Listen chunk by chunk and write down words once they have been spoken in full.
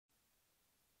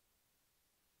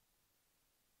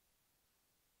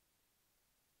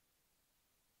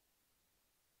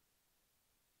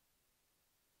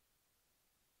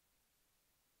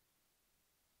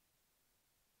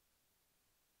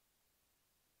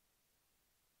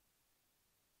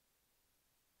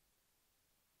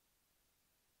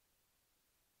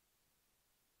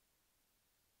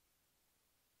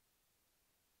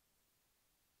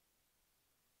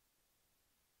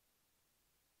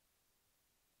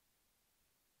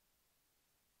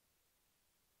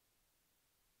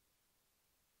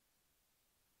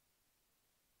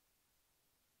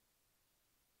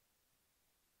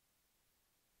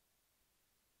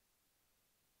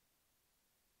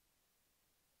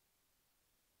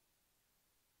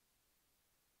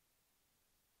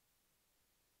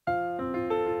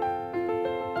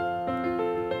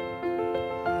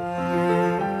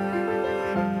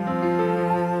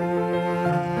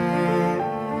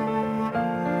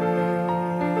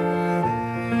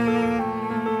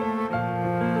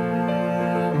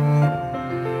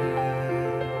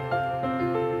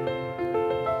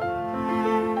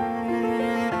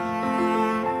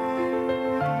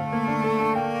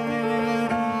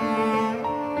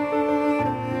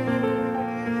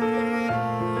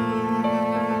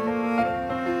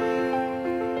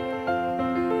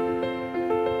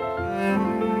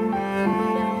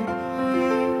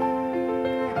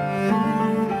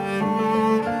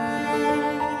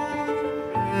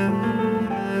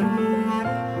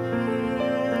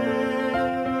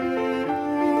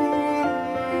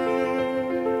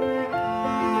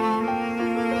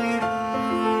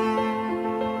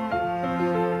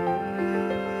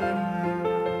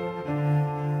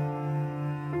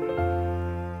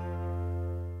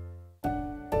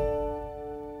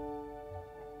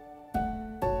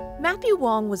Matthew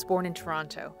Wong was born in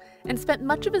Toronto and spent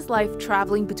much of his life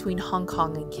traveling between Hong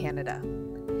Kong and Canada.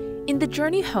 In The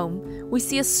Journey Home, we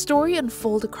see a story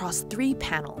unfold across 3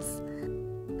 panels.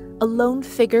 A lone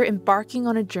figure embarking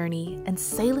on a journey and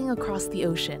sailing across the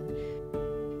ocean,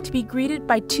 to be greeted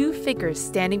by 2 figures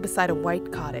standing beside a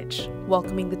white cottage,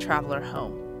 welcoming the traveler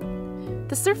home.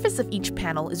 The surface of each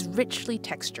panel is richly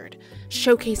textured,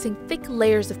 showcasing thick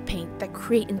layers of paint that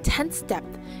create intense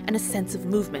depth and a sense of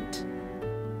movement.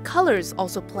 Colors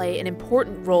also play an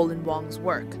important role in Wong's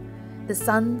work. The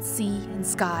sun, sea, and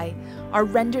sky are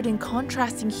rendered in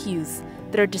contrasting hues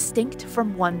that are distinct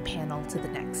from one panel to the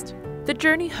next. The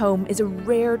Journey Home is a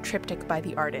rare triptych by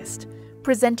the artist,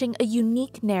 presenting a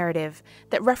unique narrative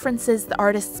that references the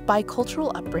artist's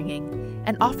bicultural upbringing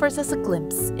and offers us a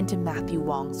glimpse into Matthew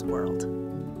Wong's world.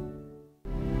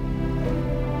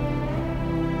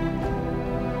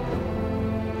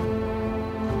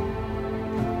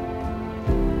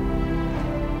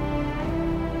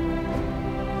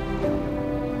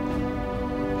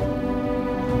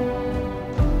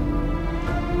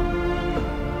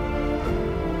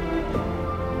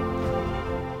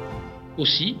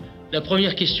 Aussi, la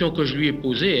première question que je lui ai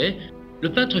posée est: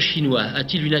 le peintre chinois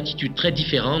a-t-il une attitude très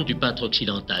différente du peintre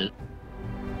occidental?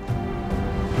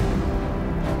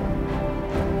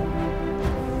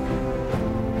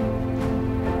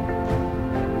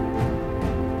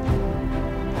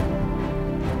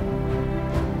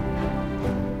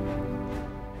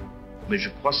 Mais je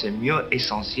crois que c'est mieux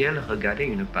essentiel regarder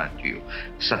une peinture.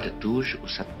 Ça te touche ou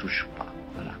ça te touche pas.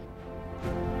 Voilà.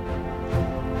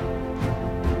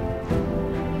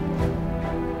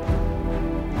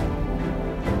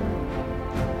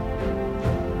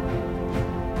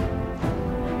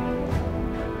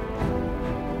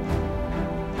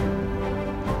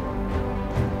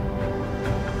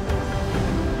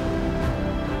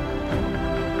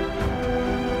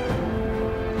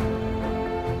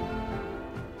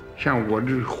 像我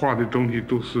这画的东西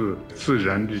都是自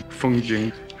然的风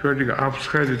景，说这个阿布斯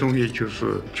开的东西就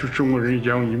中国人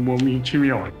讲你莫名其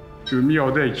妙，就妙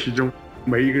在其中，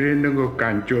每一个人能够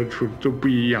感觉出都不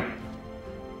一样。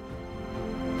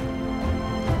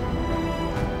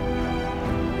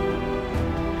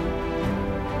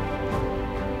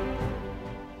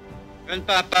Je ne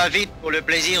peins pas vite pour le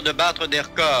plaisir de battre des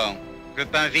records. Je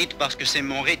peins vite parce que c'est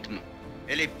mon rythme.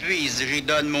 Elle épuise, j'y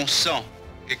donne mon sang.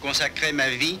 J'ai consacré ma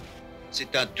vie.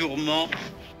 C'est un tourment,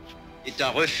 est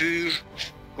un refuge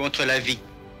contre la vie.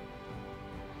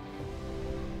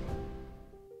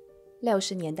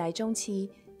 60年代中期，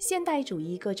现代主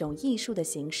义各种艺术的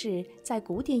形式在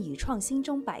古典与创新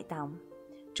中摆荡。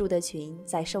朱德群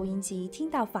在收音机听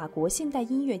到法国现代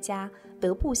音乐家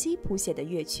德布西谱写的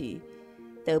乐曲，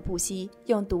德布西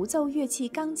用独奏乐器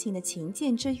钢琴的琴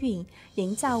键之韵，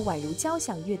营造宛如交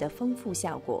响乐的丰富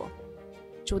效果。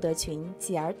朱德群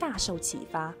继而大受启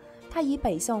发，他以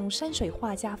北宋山水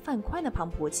画家范宽的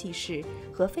磅礴气势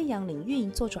和飞扬灵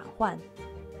韵做转换。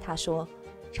他说，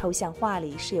抽象画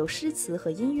里是有诗词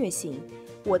和音乐性，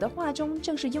我的画中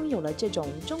正是拥有了这种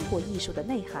中国艺术的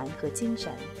内涵和精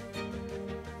神。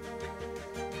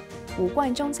吴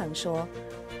冠中曾说，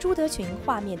朱德群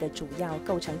画面的主要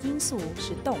构成因素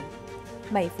是动，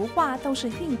每幅画都是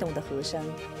运动的和声。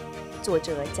作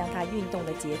者将它运动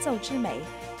的节奏之美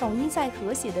统一在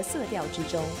和谐的色调之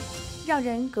中，让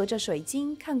人隔着水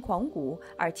晶看狂舞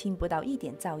而听不到一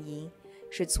点噪音，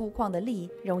使粗犷的力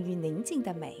融于宁静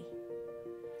的美。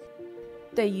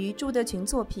对于朱德群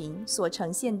作品所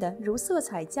呈现的如色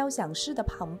彩交响诗的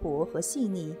磅礴和细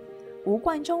腻，吴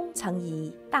冠中曾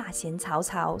以大弦嘈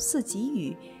嘈似急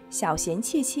雨，小弦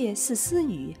切切似私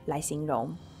语来形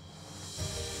容。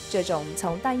这种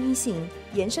从单一性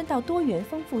延伸到多元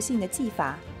丰富性的技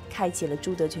法，开启了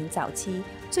朱德群早期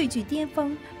最具巅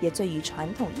峰也最与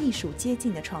传统艺术接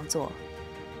近的创作。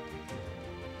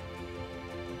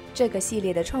这个系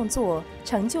列的创作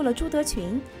成就了朱德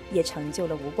群，也成就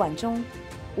了吴冠中。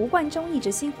吴冠中一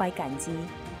直心怀感激，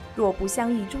若不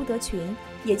相遇朱德群，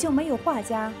也就没有画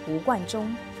家吴冠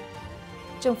中。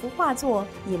整幅画作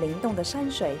以灵动的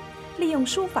山水，利用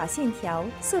书法线条、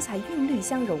色彩韵律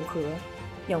相融合，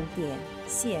用点、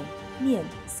线、面、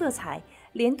色彩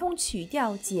连通曲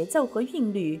调、节奏和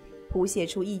韵律，谱写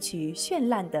出一曲绚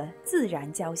烂的自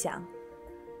然交响。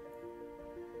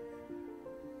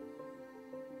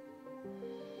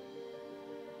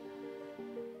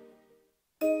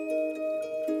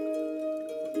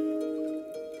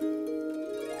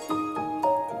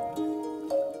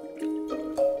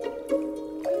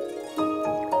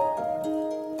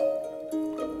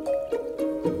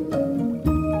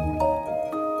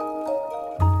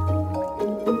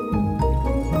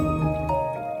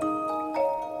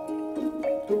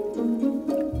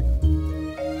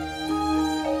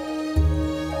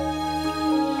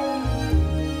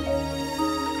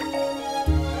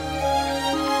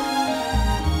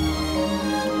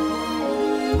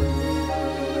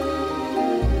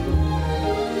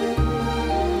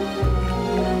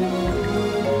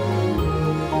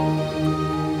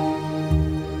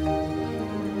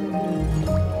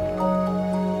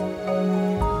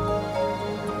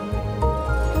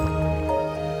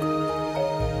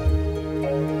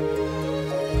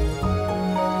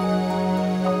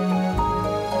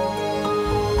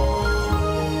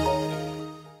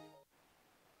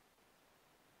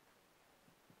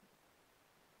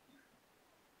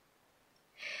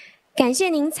感谢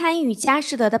您参与佳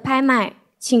士得的拍卖，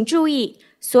请注意，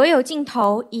所有镜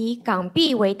头以港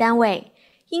币为单位，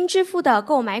应支付的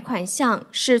购买款项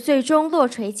是最终落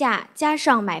锤价加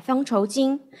上买方酬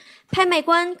金。拍卖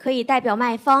官可以代表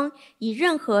卖方以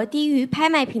任何低于拍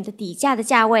卖品的底价的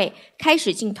价位开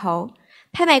始竞投。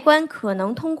拍卖官可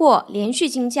能通过连续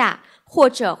竞价或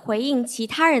者回应其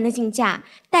他人的竞价，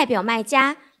代表卖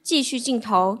家继续竞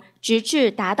投，直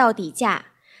至达到底价。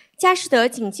佳士得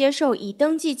仅接受已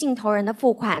登记竞投人的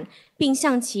付款，并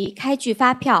向其开具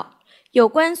发票。有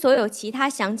关所有其他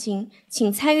详情，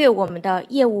请参阅我们的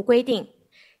业务规定。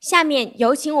下面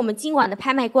有请我们今晚的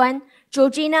拍卖官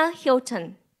Georgina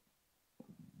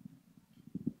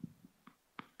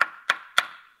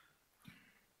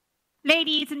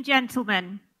Hilton。Ladies and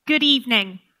gentlemen, good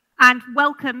evening and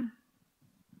welcome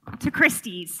to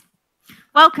Christie's.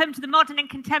 Welcome to the Modern and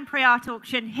Contemporary Art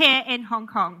Auction here in Hong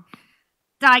Kong.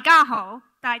 Dai ga hao,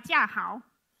 dai jia hao.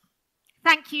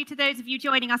 Thank you to those of you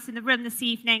joining us in the room this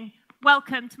evening.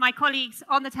 Welcome to my colleagues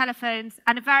on the telephones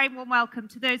and a very warm welcome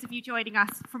to those of you joining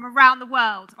us from around the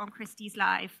world on Christie's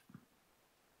Live.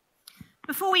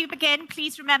 Before we begin,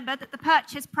 please remember that the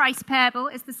purchase price payable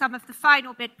is the sum of the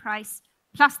final bid price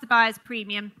plus the buyer's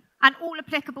premium, and all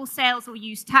applicable sales or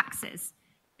use taxes.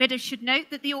 Bidders should note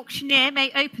that the auctioneer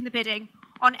may open the bidding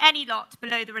on any lot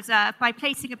below the reserve by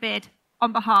placing a bid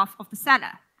on behalf of the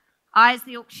seller. I, as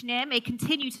the auctioneer, may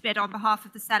continue to bid on behalf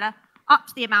of the seller up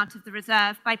to the amount of the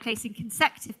reserve by placing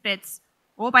consecutive bids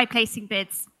or by placing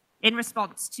bids in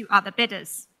response to other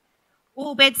bidders.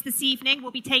 All bids this evening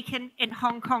will be taken in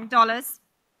Hong Kong dollars.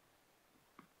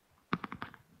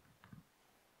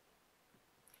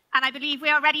 And I believe we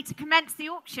are ready to commence the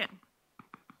auction.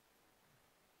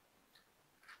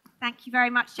 Thank you very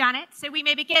much, Janet. So we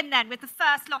may begin then with the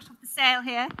first lot of the sale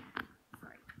here.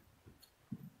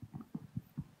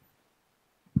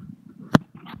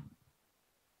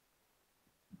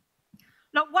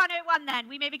 Lot 101 then,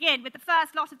 we may begin with the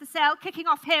first lot of the sale, kicking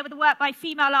off here with a work by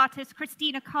female artist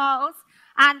Christina Carles.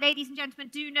 And ladies and gentlemen,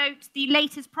 do note the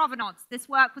latest provenance. This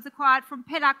work was acquired from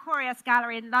Pilar Corias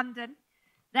Gallery in London.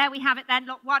 There we have it then,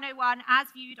 lot 101, as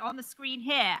viewed on the screen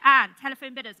here. And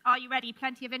telephone bidders, are you ready?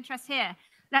 Plenty of interest here.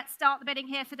 Let's start the bidding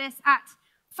here for this at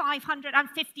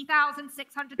 550,000,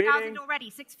 600,000 already,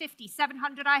 650,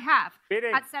 700 I have.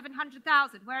 Bidding. At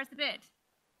 700,000, where is the bid?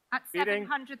 At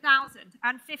 700,000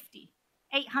 and 50.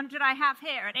 800 I have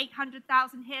here, at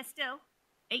 800,000 here still.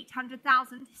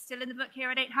 800,000 still in the book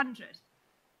here at 800.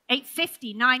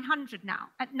 850, 900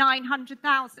 now, at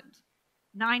 900,000.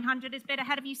 900 is bid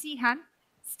ahead of you, Sihan.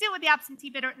 Still with the absentee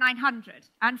bidder at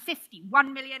 950.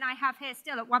 1 million I have here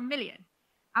still at 1 million.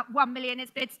 At 1 million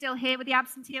is bid still here with the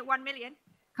absentee at 1 million.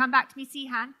 Come back to me,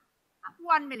 Sihan. At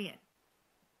 1 million.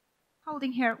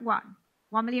 Holding here at 1.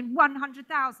 1,100,000 now.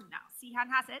 Sihan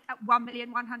has it at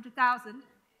 1,100,000.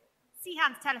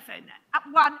 Sihan's telephone then. At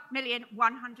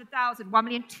 1,100,000.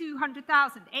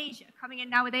 1,200,000. Asia. Coming in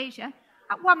now with Asia.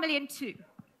 At 1,200,000.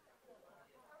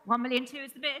 1,200,000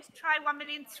 is the bid. Try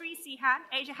 1,300,000, Sihan.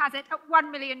 Asia has it at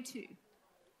 1,200,000.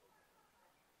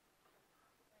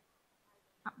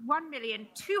 At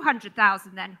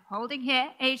 1,200,000 then, holding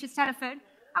here, Asia's telephone.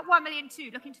 At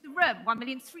 1,200,000, look into the room.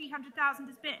 1,300,000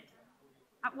 is bid.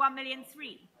 At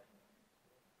 1,300,000.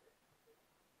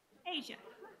 Asia.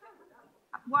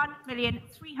 At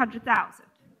 1,300,000.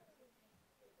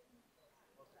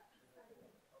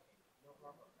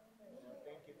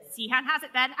 Sihan has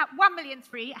it then at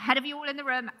 1,300,000, ahead of you all in the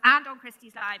room and on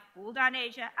Christie's Live, all down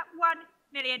Asia, at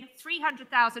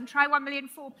 1,300,000. Try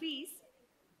 1,400,000, please.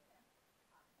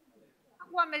 At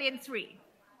 1,300,000.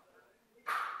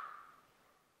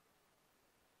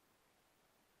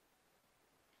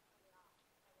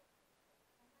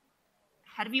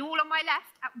 Ahead of you all on my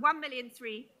left at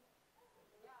 1,300,000.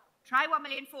 Try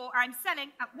 1,400,000, or I'm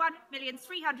selling at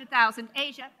 1,300,000.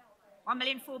 Asia,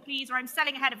 1,400,000, please, or I'm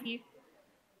selling ahead of you.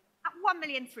 At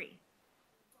 1,300,000.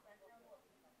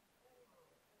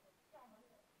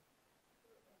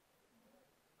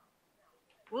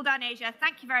 All done, Asia.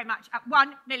 Thank you very much. At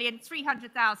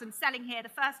 1,300,000, selling here the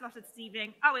first lot of this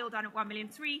evening. Are we all done at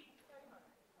 1,300,000?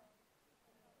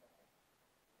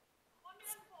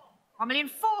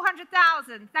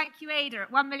 1,400,000. Thank you, Ada.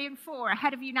 At 1,400,000.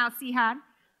 Ahead of you now, Sihan.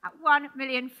 At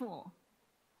 1,400,000.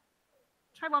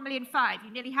 Try 1,500,000. You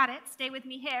nearly had it. Stay with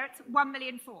me here. It's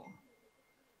 1,400,000.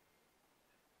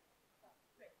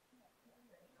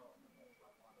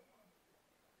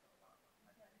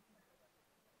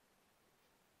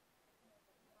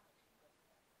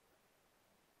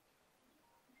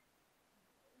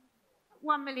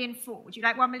 $1,400,000. Would you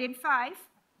like 1,500,000?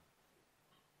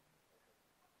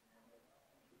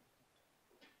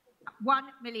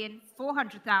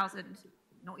 1,400,000.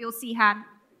 Not your Sihan.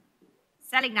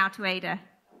 Selling now to Ada.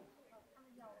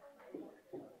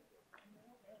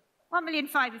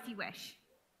 1,500,000 if you wish.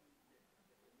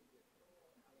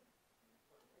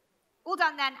 All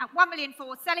done then at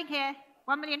 1,400,000. Selling here.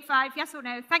 1,500,000. Yes or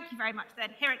no? Thank you very much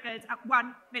then. Here it goes at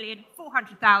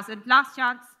 1,400,000. Last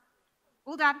chance.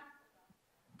 All done.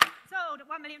 Sold at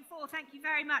 1,400,000. Thank you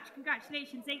very much.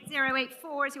 Congratulations.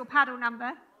 8084 is your paddle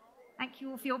number. Thank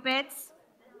you all for your bids.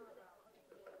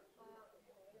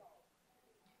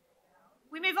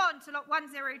 We move on to lot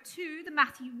 102, the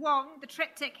Matthew Wong, the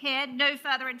triptych here. No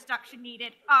further introduction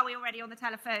needed. Are we already on the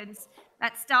telephones?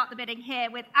 Let's start the bidding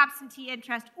here with absentee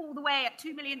interest all the way at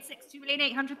 2,600,000,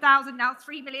 2,800,000. Now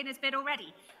 3 million is bid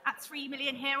already. At 3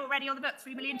 million here already on the book.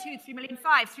 3,200,000,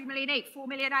 3,500,000, 3,800,000, 4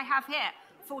 million I have here.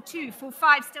 4,200,000,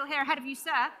 4,500,000 still here ahead of you,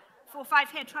 sir.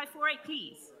 4,500,000 here. Try 4,800,000,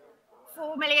 please.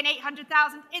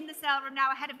 4,800,000 in the sale room now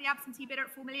ahead of the absentee bidder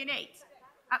at 4,800,000.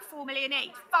 At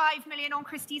 4,800,000, 5 million on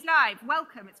Christie's Live.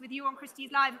 Welcome, it's with you on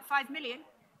Christie's Live at 5 million.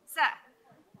 Sir,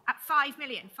 at 5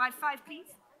 million, 5,500,000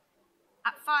 please.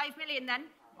 At 5 million then,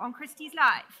 on Christie's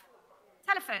Live.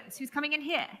 Telephones, who's coming in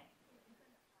here?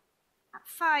 At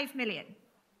 5 million.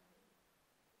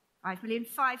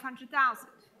 5,500,000.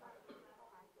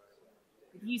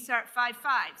 With you, sir, at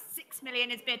 5,500,000. 6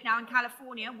 million is bid now in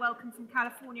California. Welcome from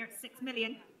California at 6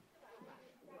 million.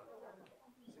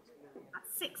 At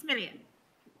 6 million.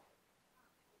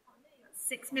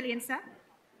 6 million, sir.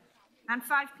 And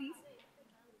 5, please.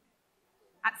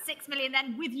 At 6 million,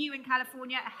 then, with you in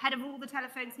California, ahead of all the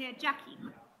telephones here, Jackie.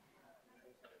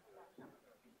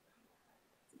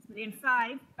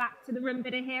 6,500,000. Back to the room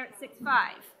bidder here at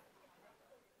 6,500,000.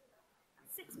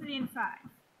 6,500,000.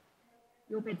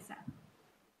 Your bid, sir.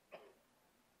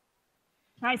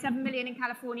 Try 7 million in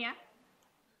California.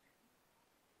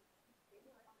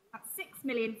 At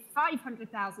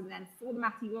 6,500,000 then, for the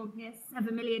Matthew Wong here,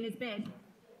 7 million is bid.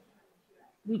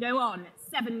 We go on,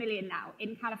 7 million now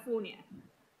in California.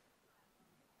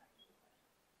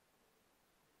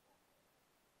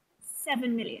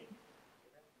 7 million.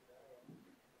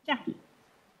 Jackie.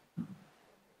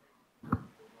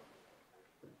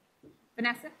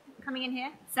 Vanessa, coming in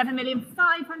here.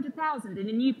 7,500,000 in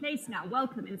a new place now.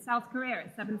 Welcome in South Korea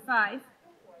at 7,500,000.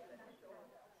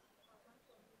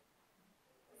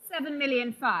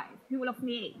 7,500,000. Who will offer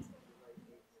me 8?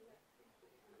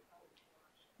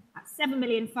 At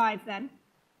 7,500,000 then.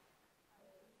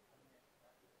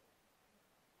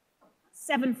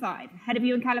 7,500,000. Ahead of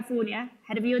you in California.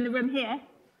 Ahead of you in the room here.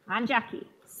 And Jackie.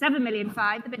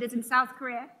 7,500,000. The bid is in South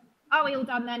Korea. Are we all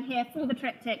done then here for the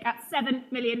triptych at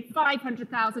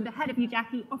 7,500,000? Ahead of you,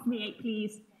 Jackie. Offer me 8,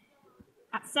 please.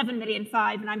 At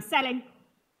 7,500,000. And I'm selling.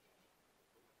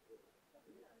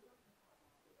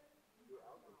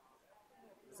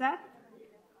 Sir?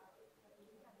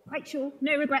 Quite sure.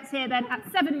 No regrets here then. At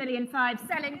 7,500,000,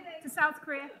 selling to South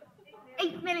Korea.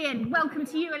 8 million. Welcome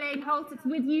to you, Elaine Holt. It's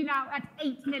with you now at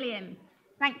 8 million.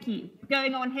 Thank you.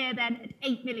 Going on here then at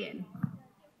 8 million.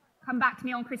 Come back to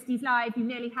me on Christie's Live. You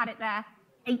nearly had it there.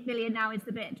 8 million now is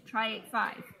the bid. Try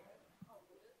 8,500,000.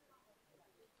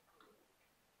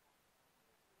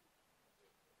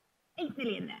 8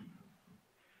 million then.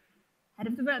 Head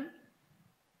of the room.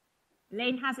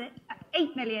 Elaine has it at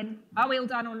 8 million. Are we all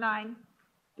done online?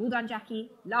 All done, Jackie.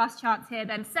 Last chance here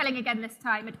then. Selling again this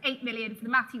time at 8 million for the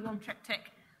Matthew Wong triptych.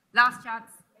 Last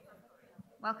chance.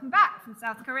 Welcome back from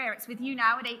South Korea. It's with you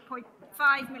now at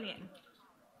 8.5 million.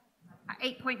 At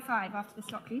 8.5 after the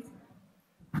stop, please.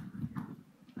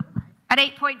 At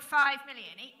 8.5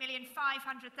 million.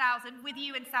 8,500,000 with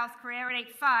you in South Korea at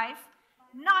 8.5.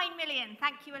 9 million.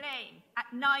 Thank you, Elaine.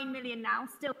 At 9 million now.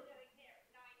 Still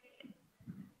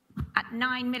at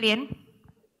 9 million.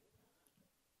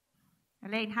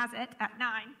 Elaine has it at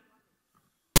 9.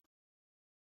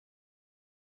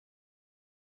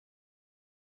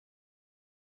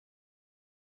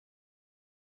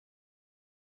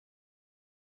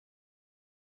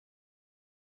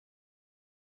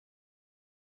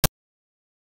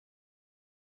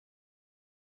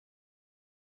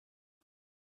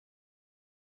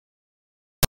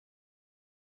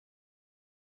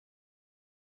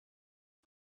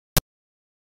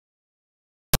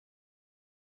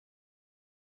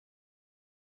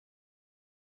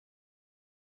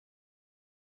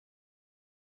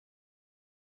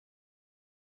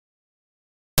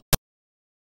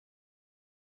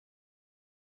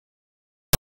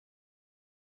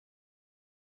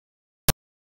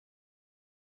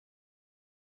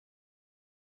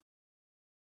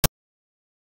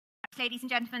 Ladies and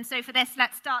gentlemen, so for this,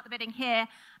 let's start the bidding here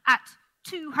at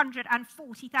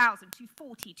 240,000,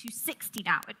 240, 260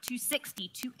 now, at 260,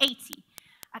 280,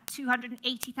 at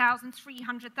 280,000,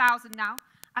 300,000 now,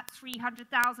 at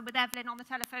 300,000 with Evelyn on the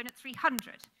telephone at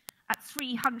 300, at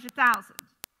 300,000,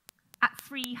 at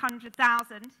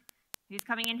 300,000, who's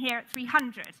coming in here at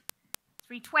 300,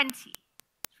 320,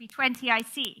 320 I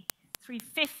see,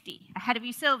 350, ahead of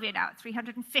you Sylvia now at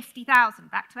 350,000,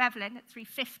 back to Evelyn at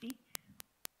 350,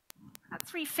 at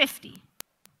 350.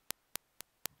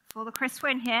 For the Chris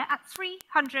win here at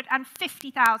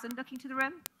 350,000, looking to the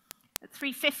room, at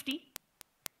 350,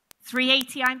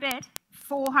 380 I'm bid,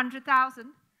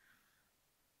 400,000,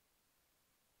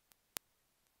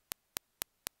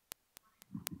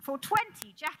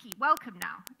 420, Jackie, welcome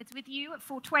now. It's with you at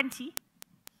 420.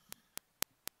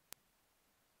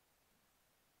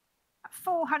 At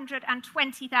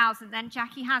 420,000 then,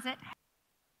 Jackie has it.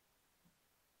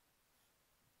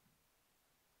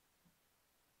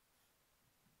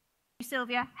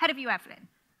 Sylvia, ahead of you, Evelyn.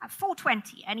 At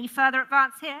 420, any further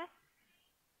advance here?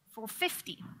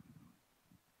 450.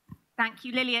 Thank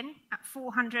you, Lillian, at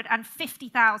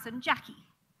 450,000, Jackie.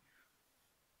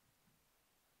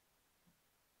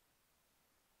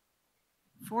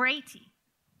 $480.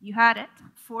 You heard it.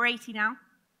 $480 now.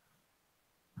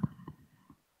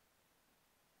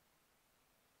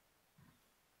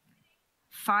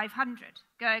 $500.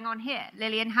 Going on here.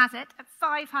 Lillian has it at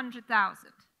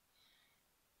 500,000.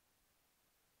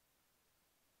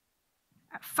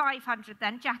 At 500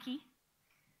 then, Jackie.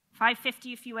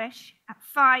 550 if you wish. At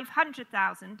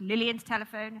 500,000, Lillian's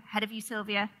telephone. Ahead of you,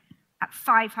 Sylvia. At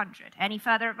 500. Any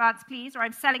further advance, please? Or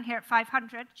I'm selling here at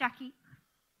 500. Jackie.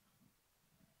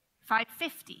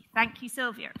 550. Thank you,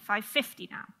 Sylvia. At 550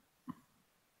 now.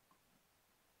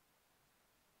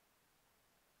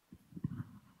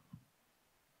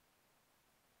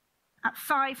 At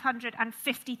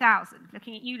 550,000.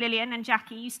 Looking at you, Lillian and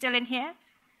Jackie. You still in here?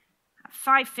 At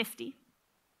 550.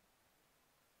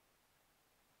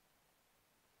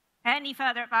 Any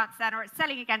further advance then, or it's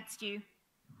selling against you?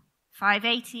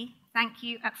 580. Thank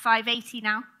you. At 580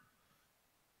 now.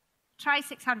 Try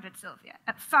 600, Sylvia.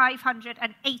 At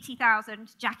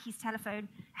 580,000, Jackie's telephone.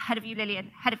 Ahead of you,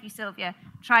 Lillian. Ahead of you, Sylvia.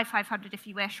 Try 500 if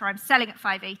you wish, or I'm selling at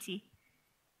 580.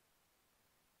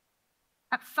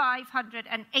 At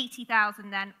 580,000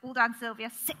 then. All done,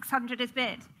 Sylvia. 600 is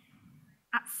bid.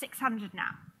 At 600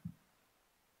 now.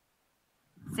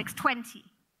 620.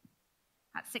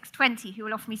 At 620, who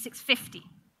will offer me 650?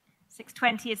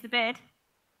 620 is the bid.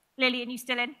 Lillian, you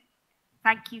still in?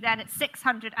 Thank you then. At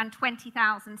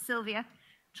 620,000, Sylvia.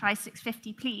 Try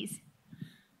 650, please.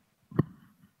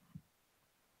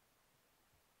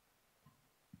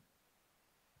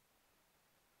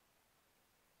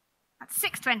 At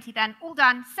 620 then, all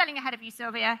done. Selling ahead of you,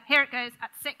 Sylvia. Here it goes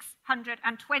at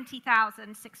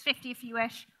 620,000, 650 if you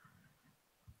wish.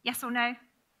 Yes or no?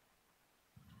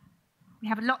 We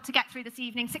have a lot to get through this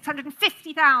evening.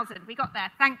 650,000. We got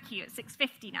there. Thank you. At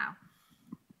 650 now.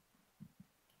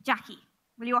 Jackie,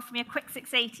 will you offer me a quick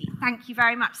 680? Thank you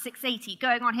very much. 680.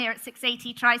 Going on here at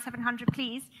 680. Try 700,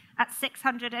 please. At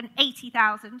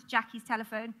 680,000. Jackie's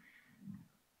telephone.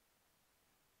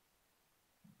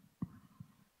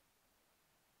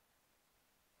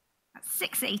 At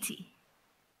 680.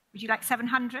 Would you like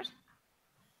 700?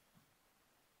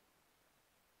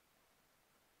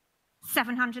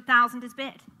 700,000 is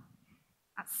bid.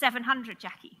 At 700,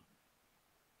 Jackie.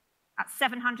 At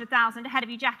 700,000, ahead of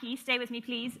you, Jackie. Stay with me,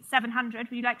 please. 700.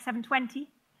 Would you like 720?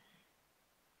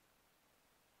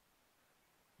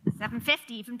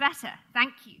 750, even better.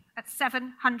 Thank you. At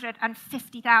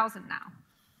 750,000 now.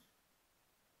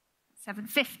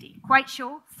 750. Quite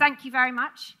sure. Thank you very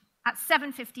much. At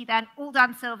 750 then, all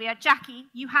done, Sylvia. Jackie,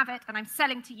 you have it, and I'm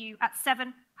selling to you at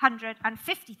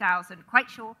 750,000. Quite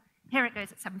sure. Here it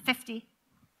goes at 750.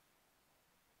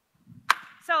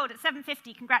 Sold at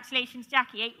 750. Congratulations,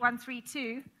 Jackie.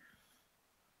 8132.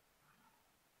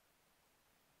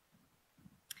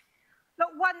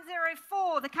 Lot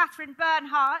 104, the Catherine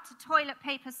Bernhardt, Toilet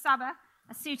Paper Summer,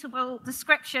 a suitable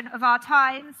description of our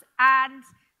times. And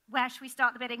where should we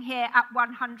start the bidding here? At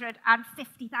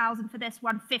 150,000 for this.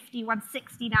 150,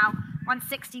 160 now.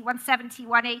 160, 170,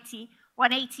 180.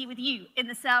 180 with you. In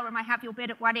the sale room, I have your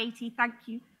bid at 180. Thank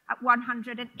you. At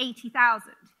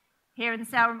 180,000. Here in the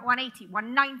sale room at 180,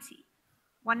 190,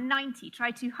 190,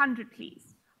 try 200,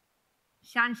 please.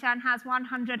 Shan has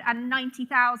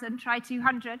 190,000, try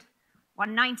 200.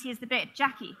 190 is the bid.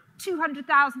 Jackie,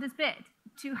 200,000 is bid.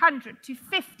 200,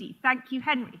 250, thank you,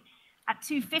 Henry. At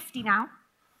 250 now,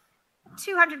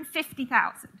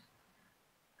 250,000.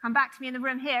 Come back to me in the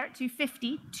room here at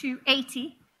 250,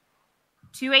 280.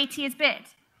 280 is bid.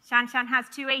 Shan has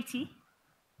 280.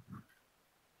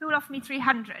 Who will offer me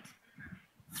 300?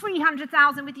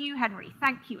 300,000 with you, Henry.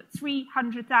 Thank you. At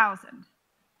 300,000.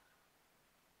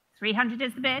 300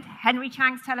 is the bid. Henry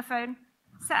Chang's telephone.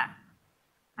 Sir.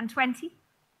 And 20?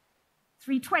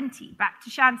 320. Back to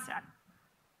Shansan.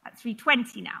 At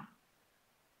 320 now.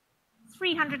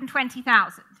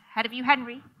 320,000. Ahead of you,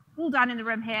 Henry. All done in the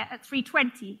room here at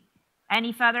 320.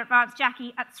 Any further advance,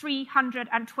 Jackie? At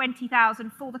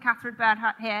 320,000 for the Catherine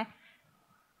Bernhardt here.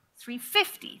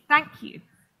 350. Thank you.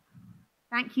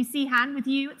 Thank you, Sihan. With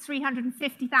you at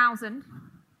 350,000.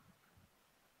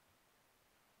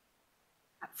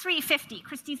 At 350,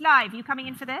 Christie's Live. You coming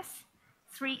in for this?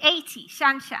 380,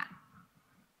 Shanshan.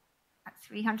 At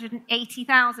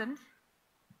 380,000.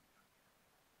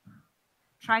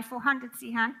 Try 400,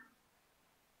 Sihan.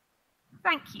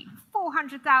 Thank you.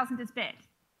 400,000 is bid.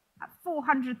 At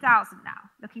 400,000 now.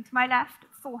 Looking to my left,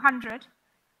 at 400.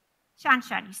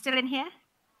 Shanshan, you still in here?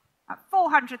 At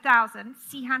 400,000.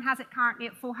 Sihan has it currently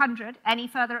at 400. Any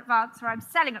further advance, or I'm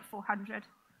selling at 400.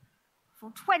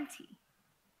 420.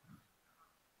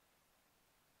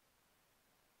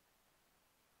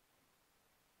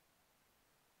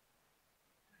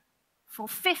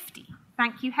 450.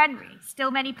 Thank you, Henry.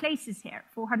 Still many places here.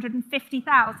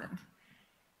 450,000.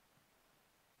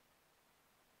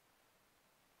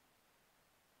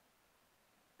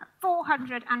 At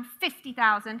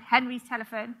 450,000, Henry's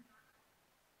telephone.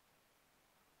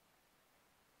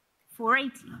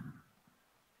 480.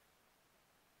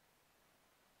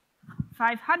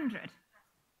 500.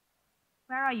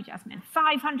 Where are you, Jasmine?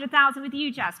 500,000 with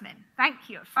you, Jasmine. Thank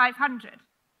you. At 500.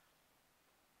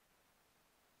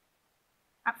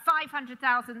 At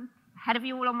 500,000, ahead of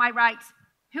you all on my right,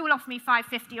 who will offer me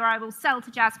 550, or I will sell to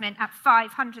Jasmine at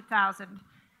 500,000.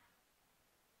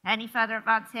 Any further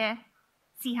advance here?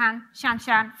 Sihan,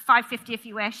 Shanshan, 550 if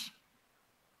you wish.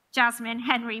 Jasmine,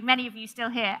 Henry, many of you still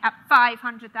here at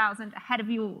 500,000, ahead of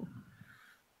you all.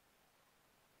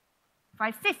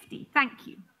 550, thank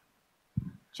you.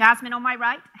 Jasmine on my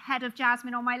right, ahead of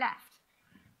Jasmine on my left.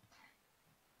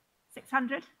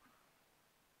 600.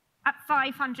 At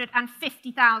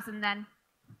 550,000 then.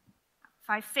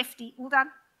 550, all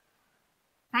done.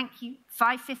 Thank you.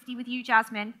 550 with you,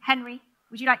 Jasmine. Henry,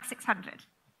 would you like 600?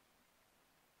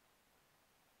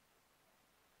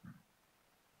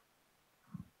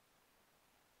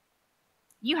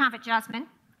 You have it, Jasmine.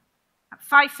 At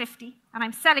 550, and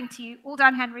I'm selling to you. All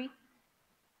done, Henry.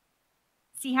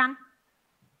 Sihan.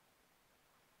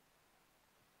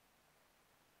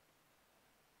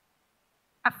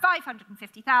 At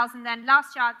 550,000, then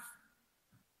last chance.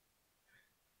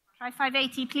 Try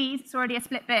 580, please. It's already a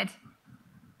split bid.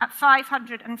 At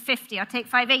 550, I'll take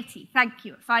 580. Thank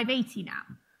you. At 580 now.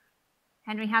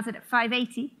 Henry has it at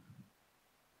 580.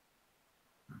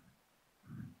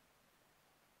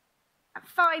 At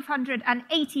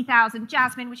 580,000,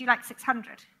 Jasmine, would you like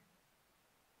 600?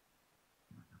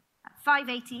 At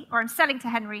 580, or I'm selling to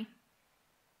Henry.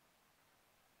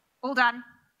 All done.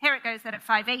 Here it goes then at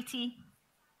 580.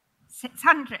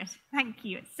 600, thank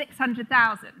you, it's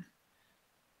 600,000.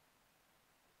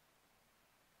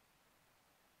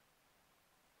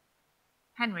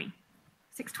 Henry,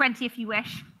 620 if you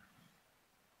wish.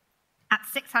 At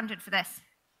 600 for this.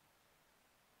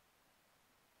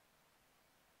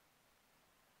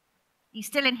 You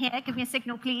still in here? Give me a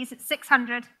signal, please. It's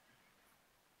 600.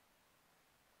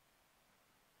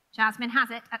 Jasmine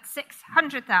has it at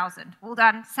 600,000. All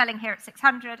done, selling here at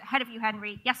 600. Ahead of you,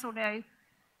 Henry, yes or no?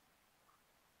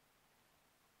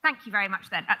 Thank you very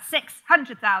much then. At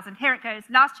 600,000, here it goes.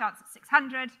 Last chance at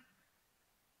 600.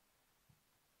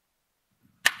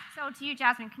 Sold to you,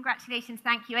 Jasmine. Congratulations.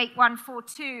 Thank you.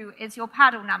 8142 is your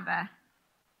paddle number.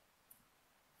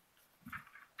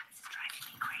 This is driving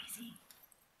me crazy.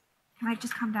 Can I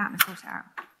just come down and sort it out?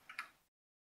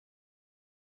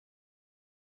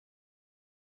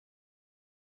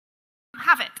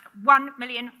 Have it.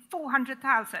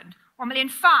 1,400,000.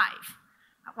 1,000,005.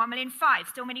 At 1,000,005,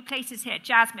 still many places here.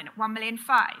 Jasmine at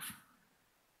 1,000,005.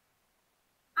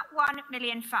 At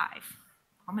 1,000,005.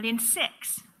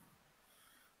 1,000,006.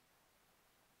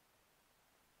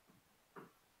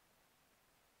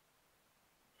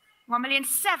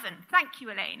 1,000,007. Thank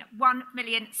you, Elaine. At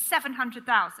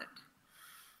 1,700,000.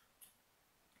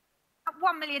 At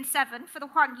 1,000,007 for the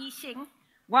Huang Yixing.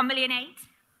 1,000,008.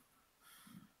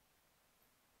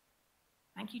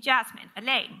 Thank you, Jasmine.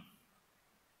 Elaine.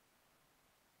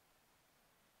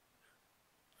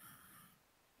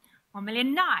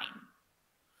 1,000,009.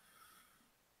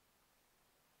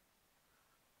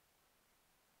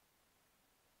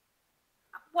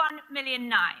 At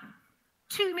 1,000,009.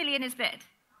 2 million is bid.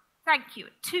 Thank you.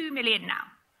 2 million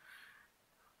now.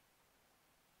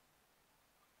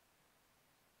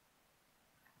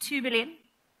 2 million.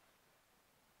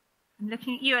 I'm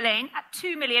looking at you, Elaine, at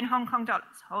 2 million Hong Kong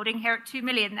dollars. Holding here at 2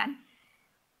 million then.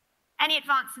 Any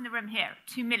advance in the room here at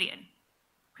 2 million?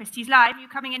 Christie's live, you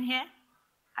coming in here?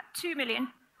 At 2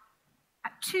 million.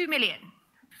 At 2 million.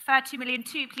 I prefer 2 million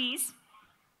too, please.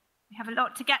 We have a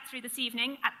lot to get through this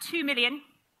evening. At 2 million.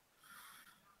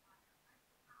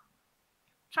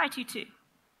 Try 2-2.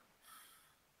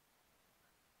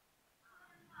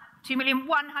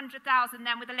 2,100,000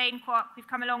 then with Elaine Kwok. We've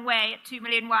come a long way at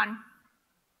 2,000,001.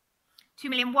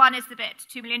 2,000,001 is the bid.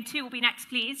 2,000,002 will be next,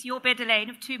 please. Your bid, Elaine,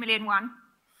 of 2,000,001.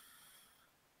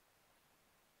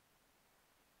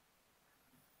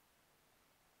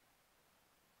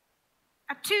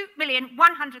 At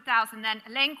 2,100,000 then,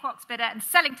 Elaine Kwok's bidder and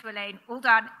selling to Elaine. All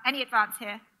done. Any advance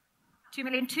here?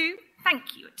 2,000,002.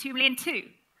 Thank you. At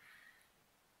 2,000,002.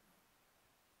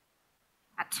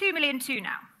 At 2,000,002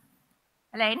 now.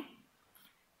 Elaine,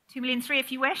 2,000,003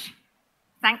 if you wish.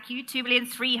 Thank you.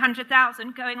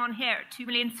 2,300,000 going on here at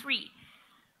 2,000,003.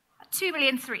 At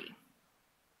 2,000,003.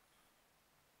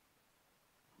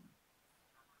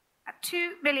 At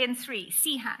 2,000,003.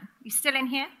 Sihan, you still in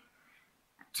here?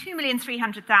 At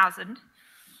 2,300,000.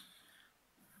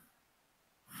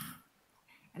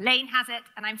 Elaine has it,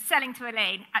 and I'm selling to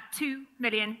Elaine at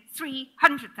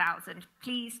 2,300,000.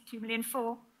 Please,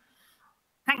 2,000,004.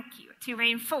 Thank you. At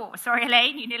 2,000,004. Sorry,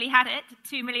 Elaine, you nearly had it. At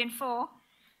 2,000,004.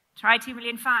 Try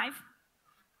 2,000,005.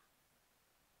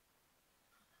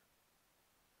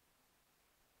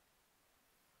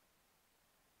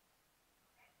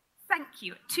 Thank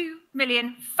you. At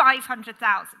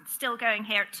 2,500,000. Still going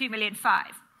here at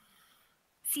 2,005,000.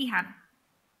 Sihan.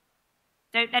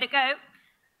 Don't let it go.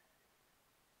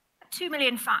 At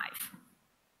 2,005,000.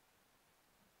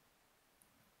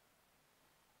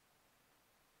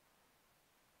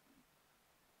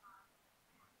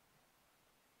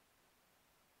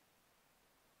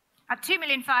 At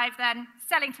 2,005,000 then,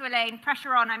 selling to Elaine,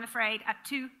 pressure on, I'm afraid, at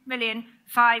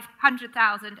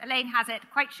 2,500,000. Elaine has it,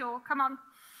 quite sure, come on.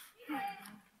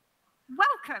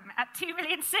 Welcome at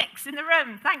 2,006,000 in the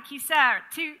room. Thank you, sir,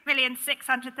 at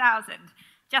 2,600,000.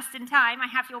 Just in time, I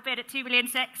have your bid at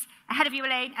 2,006,000, ahead of you,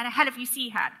 Elaine, and ahead of you,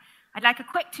 Sihan. I'd like a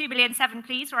quick 2,007,000,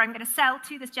 please, or I'm going to sell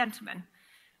to this gentleman.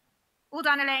 All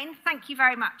done, Elaine, thank you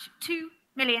very much.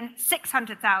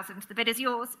 2,600,000, the bid is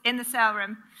yours in the sale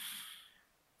room.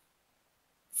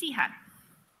 Sihan.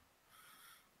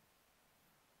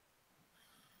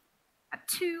 At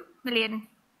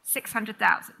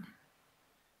 2,600,000.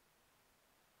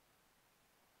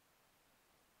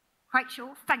 Quite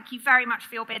sure. Thank you very much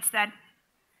for your bids then.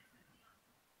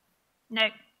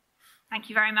 No. Thank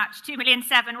you very much.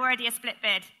 2,007,000, already a split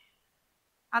bid.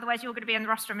 Otherwise, you're going to be in the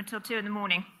rostrum until 2 in the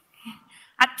morning.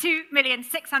 At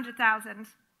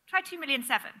 2,600,000. Try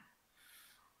 2,007,000.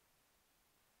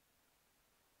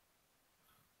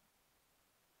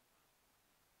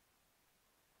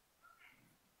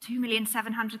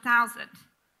 2,700,000.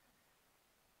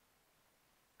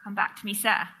 Come back to me,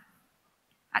 sir.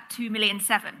 At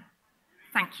 2,007,000.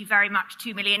 Thank you very much.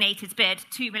 2,008,000 is bid.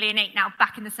 2,008,000 now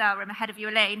back in the sale room ahead of you,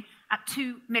 Elaine, at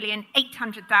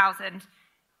 2,800,000.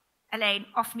 Elaine,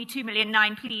 offer me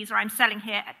 2,009,000, please, or I'm selling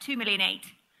here at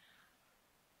 2,008,000.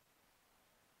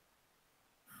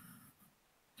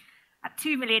 At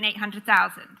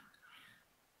 2,800,000.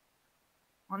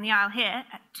 On the aisle here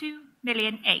at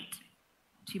 2,008,000.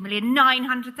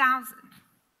 2,900,000.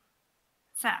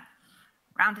 Sir,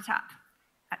 round it up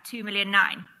at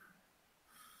 2,009,000.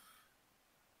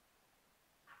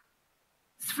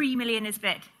 3 million is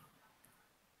bid.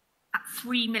 At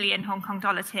 3 million Hong Kong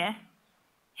dollars here.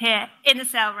 Here in the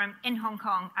sale room in Hong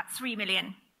Kong at 3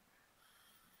 million.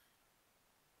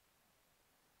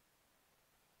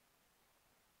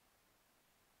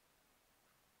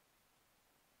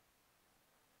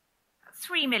 At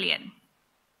 3 million.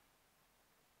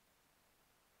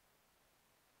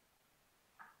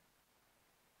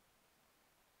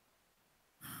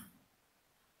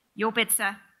 Your bid,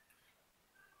 sir.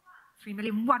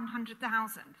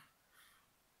 3,100,000.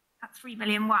 At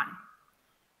 3,001,000.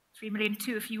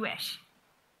 3,002,000 if you wish.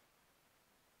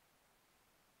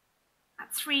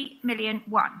 At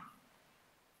 3,001,000.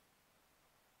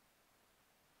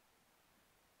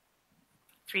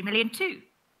 3,002,000.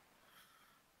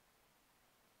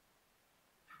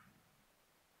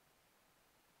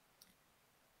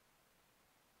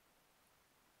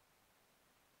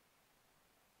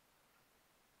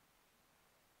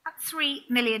 At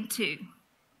 3,002,000.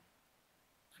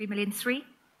 3,003,000.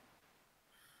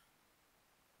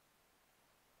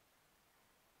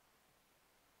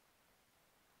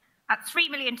 At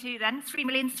 3,002,000 then,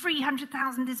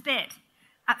 3,300,000 is bid.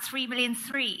 At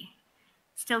 3,003,000.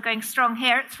 Still going strong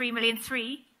here at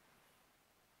 3,000,003.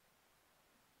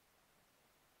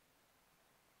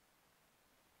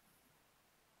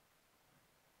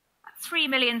 At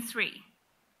 3,000,003.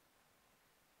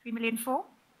 3,000,004.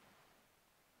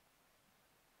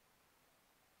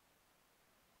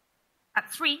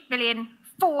 At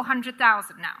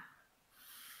 3,400,000 now.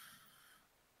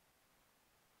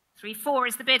 3,400,000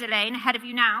 is the bid, Elaine, ahead of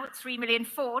you now at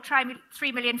 3,004,000. Try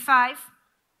 3,005,000.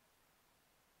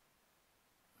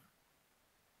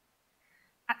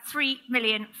 At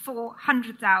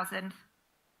 3,400,000.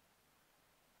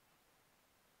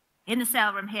 In the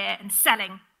sale room here and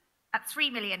selling at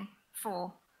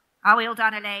 3,004,000. Are we all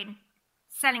done, Elaine?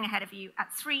 Selling ahead of you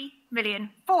at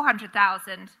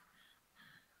 3,400,000.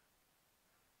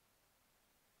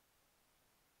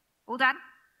 All done?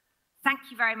 Thank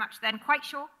you very much then. Quite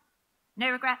sure? No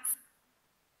regrets?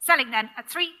 Selling then at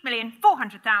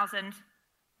 3,400,000.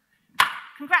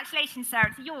 Congratulations, Sarah.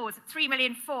 It's yours at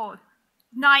 3,004,000.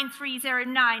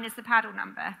 9309 is the paddle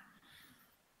number.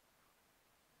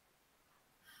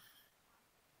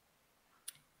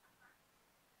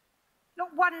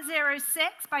 Lot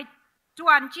 106 by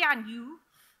Duan Jianyu.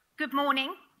 Good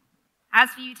morning,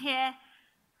 as viewed here.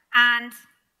 And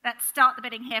let's start the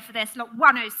bidding here for this. Lot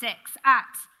 106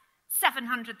 at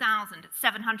 700,000, at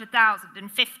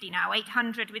 700,050 now.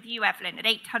 800 with you, Evelyn, at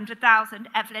 800,000.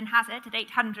 Evelyn has it at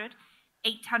 800.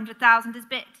 800,000 is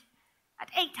bid. At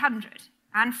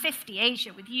 850,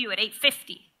 Asia with you at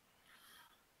 850.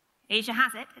 Asia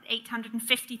has it at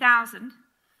 850,000.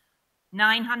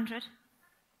 900.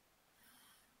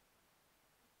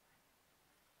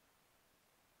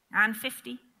 And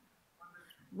 50.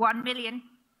 1 million.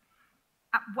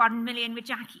 At 1 million with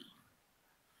Jackie.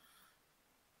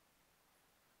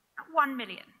 At 1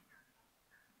 million.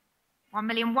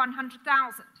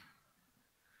 1,100,000.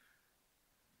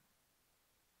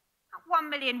 At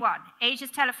 1,001,000.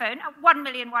 Asia's telephone at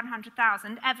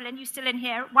 1,100,000. Evelyn, you still in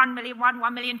here at 1,001,000,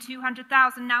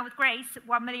 1,200,000 now with Grace at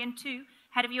 1,002,000.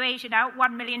 Head of you, Asia now at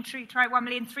 1,002,000. Try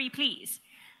 1,003,000, please.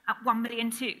 At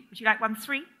 1,002,000. Would you like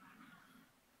 1,300,000?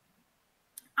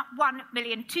 At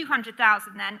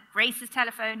 1,200,000 then. Grace's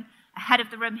telephone ahead of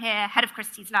the room here, ahead of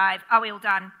Christie's live. Are we all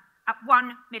done? At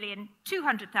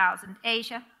 1,200,000.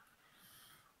 Asia.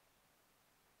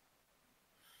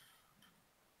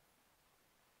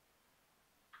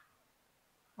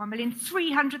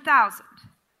 $1,300,000.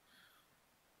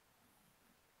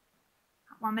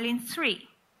 1,003,000.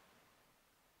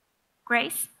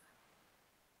 Grace.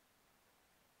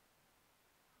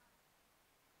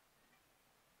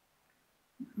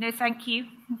 No, thank you.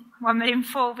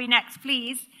 1,004,000 will be next,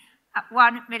 please. At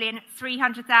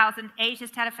 1,300,000.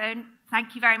 Asia's telephone.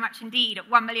 Thank you very much indeed. At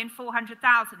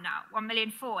 1,400,000 now.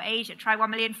 1,004,000. Asia, try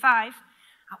 1,005,000.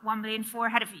 At 1,004,000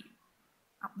 ahead of you.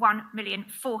 At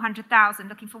 1,400,000.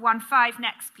 Looking for 1,500,000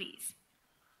 next, please.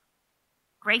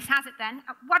 Grace has it then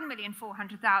at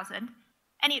 1,400,000.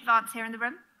 Any advance here in the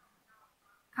room?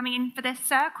 Coming in for this,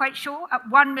 sir? Quite sure? At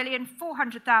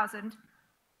 1,400,000.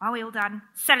 Are we all done?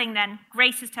 Selling then.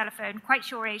 Grace's telephone. Quite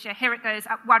sure, Asia. Here it goes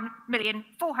at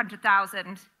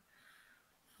 1,400,000.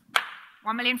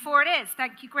 1,004,000 it is.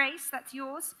 Thank you, Grace. That's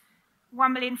yours.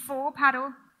 1,004,000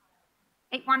 paddle.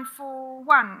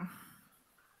 8141.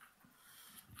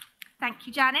 Thank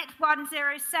you, Janet.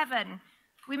 107.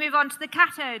 We move on to the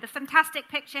Kato, the fantastic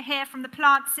picture here from the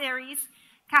plant series.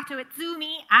 Kato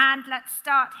Itsumi, and let's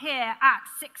start here at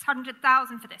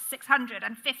 600,000 for this.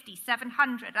 650,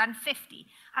 750.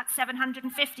 At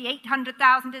 750,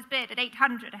 800,000 is bid at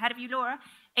 800. Ahead of you, Laura.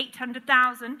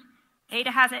 800,000.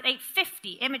 Ada has it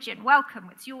 850. Imogen, welcome.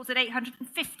 It's yours at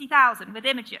 850,000 with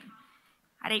Imogen.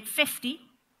 At 850.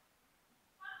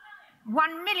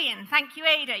 1 million. Thank you,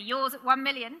 Ada. Yours at 1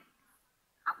 million.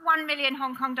 At 1 million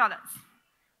Hong Kong dollars.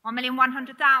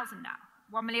 1,100,000 now.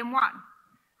 1,001,000.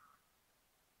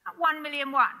 At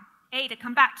 1,001,000. Ada,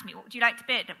 come back to me. What would you like to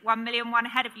bid? At 1,001,000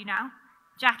 ahead of you now.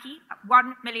 Jackie, at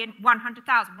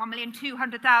 1,100,000.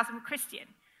 1,200,000 with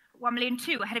Christian. At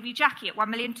 1,200,000 ahead of you, Jackie. At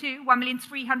 1,200,000.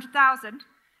 1,300,000.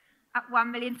 At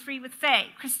 1,300,000 with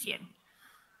Faye. Christian.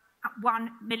 At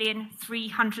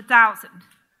 1,300,000.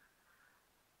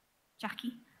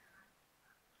 Jackie.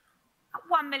 At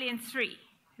 1,300,000.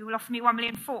 Who will offer me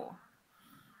 1,400,000?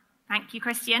 Thank you,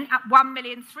 Christian. At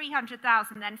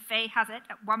 1,300,000 then. Faye has it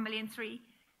at 1,300,000.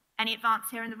 Any advance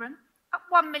here in the room? At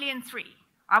 1,300,000.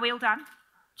 Are we all done?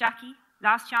 Jackie,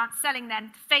 last chance. Selling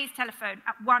then. Faye's telephone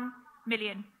at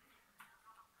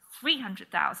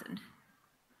 1,300,000.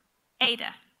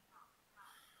 Ada.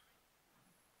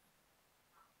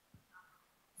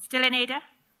 Still in Ada?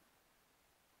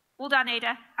 All done,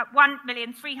 Ada, at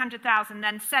 1,300,000,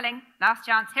 then selling. Last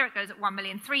chance, here it goes at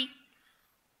 1,000,003.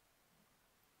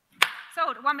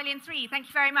 Sold at 1,000,003. Thank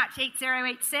you very much.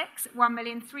 8086 at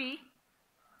 1,000,003.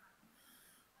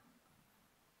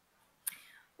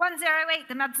 108,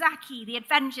 the Mazzaki, the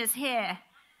Avengers here.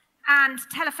 And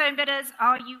telephone bidders,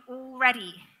 are you all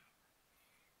ready?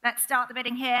 Let's start the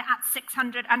bidding here at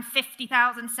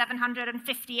 650,000,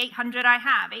 750, 800 I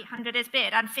have. 800 is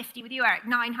bid, and 50 with you, Eric.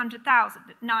 900,000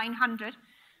 at 900.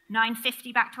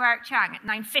 950 back to Eric Chang at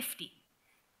 950.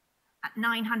 At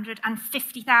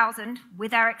 950,000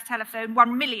 with Eric's telephone,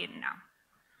 1 million now.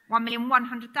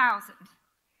 1,100,000.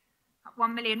 At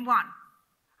 1,000,001.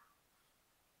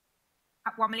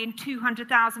 At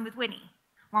 1,200,000 with Winnie.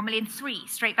 1,003,000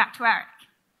 straight back to Eric.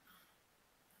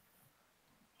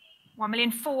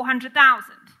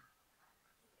 1,400,000.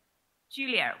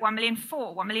 Julia at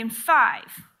 1,400,000,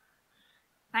 1,500,000.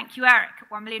 Thank you, Eric, at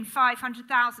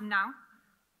 1,500,000 now.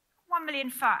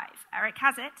 1,500,000. Eric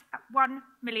has it at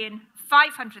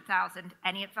 1,500,000.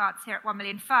 Any advance here at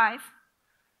 1,500,000?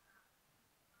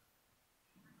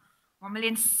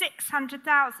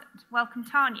 1,600,000. Welcome,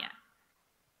 Tanya.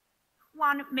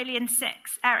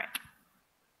 1,600,000. Eric.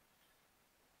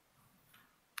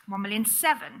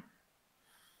 1,700,000.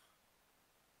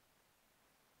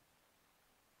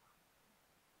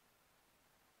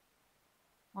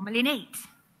 1,800,000.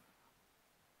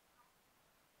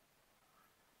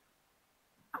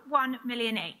 At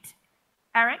 1,800,000.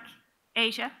 Eric,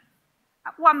 Asia,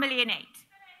 at 1,800,000.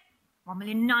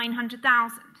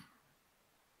 1,900,000.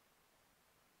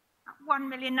 At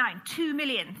 1,900,000. 2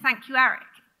 million. Thank you, Eric.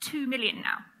 2 million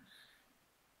now.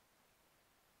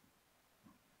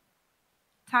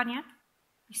 Tanya,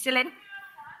 you still in?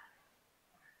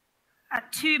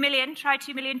 At 2 million, try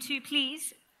 2,000,002,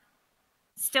 please.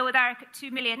 Still with Eric at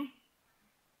 2 million.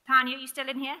 Tanya, you still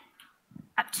in here?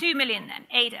 At 2 million then,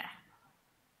 Ada.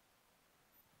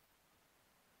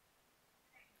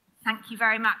 Thank you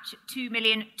very much. At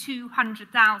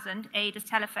 2,200,000, Ada's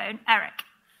telephone. Eric.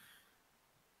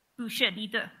 不是你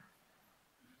的.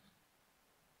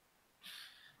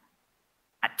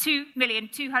 At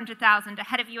 2,200,000,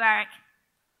 ahead of you, Eric.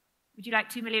 Would you like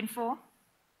 2,000,004?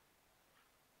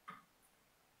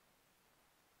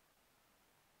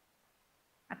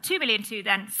 At 2,000,002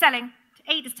 then, selling to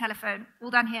Ada's telephone.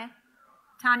 All done here.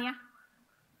 Tanya?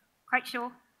 Quite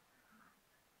sure?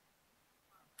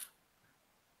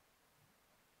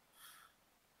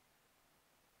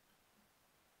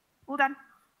 All done.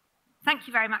 Thank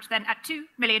you very much then. At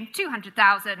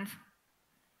 2,200,000.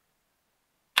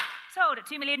 Sold at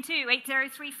 2,002,000,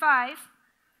 8035.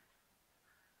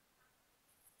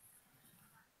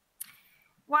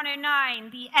 109,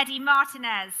 the Eddie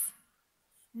Martinez.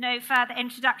 No further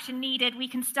introduction needed. We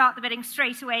can start the bidding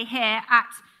straight away here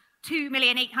at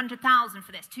 2,800,000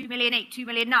 for this. 2,800,000,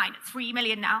 2,900,000, at 3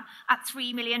 million now. At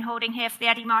 3 million, holding here for the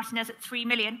Eddie Martinez at 3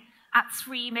 million. At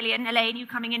 3 million, Elaine, you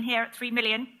coming in here at 3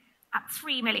 million. At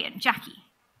 3 million, Jackie.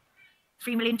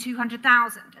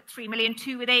 3,200,000. At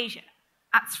 3,002,000 with Asia.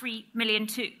 At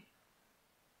 3,002,000.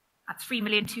 At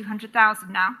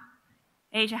 3,200,000 now.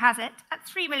 Asia has it at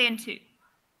 3,002,000.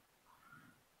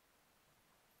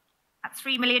 At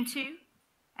 3,002,000.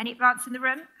 Any advance in the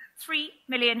room?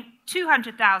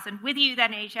 3,200,000. With you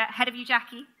then, Asia. Ahead of you,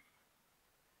 Jackie.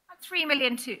 At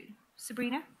 3,002,000.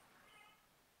 Sabrina.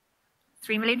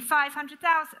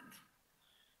 3,500,000.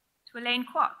 To Elaine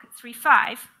Kwok at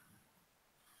 3,500,000.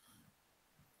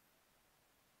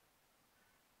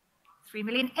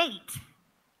 3,800,000.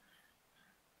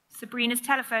 Sabrina's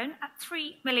telephone at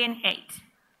 3,800,000.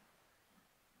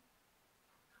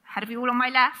 Ahead of you all on my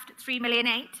left at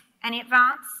 3,800,000. Any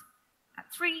advance?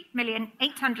 At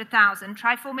 3,800,000.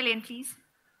 Try 4 million, please.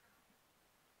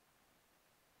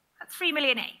 At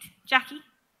 3,800,000. Jackie?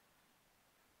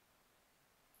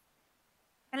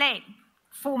 Elaine,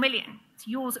 4 million. It's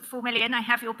yours at 4 million. I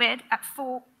have your bid at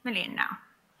 4 million now.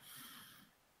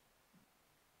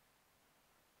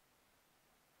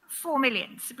 4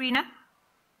 million. Sabrina?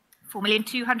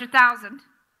 4,200,000.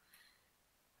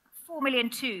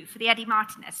 4,200,000 for the Eddie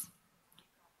Martinez.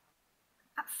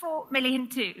 At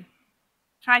 4,200,000.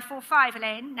 Try 4,500,000,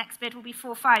 Elaine. Next bid will be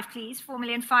 4,500,000, please.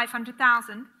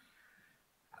 4,500,000.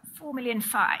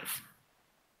 4,500,000.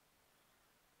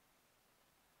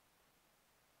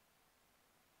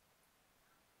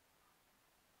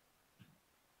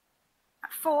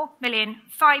 At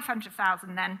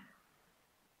 4,500,000 then.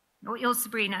 Not yours,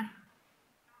 Sabrina.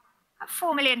 At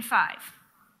 4,500,000.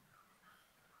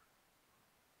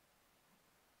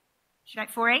 Should I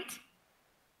like 4,800,000?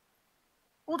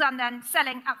 All done then.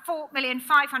 Selling at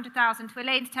 4,500,000 to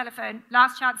Elaine's telephone.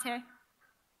 Last chance here.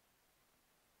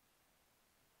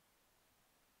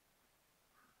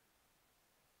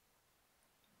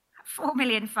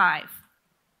 4,000,005.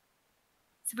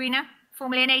 Sabrina,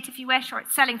 4,000,008 if you wish, or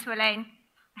it's selling to Elaine.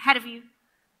 Ahead of you.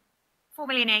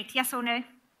 4,000,008, yes or no?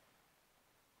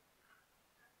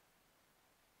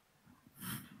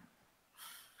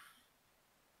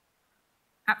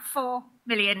 At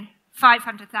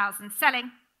 4,500,000.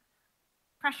 Selling.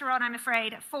 Pressure on, I'm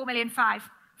afraid, at 4,005,000.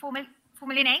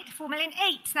 4,008,000,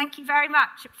 4,008,000. Thank you very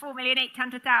much. At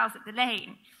 4,800,000.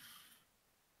 Elaine.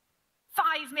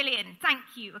 5 million.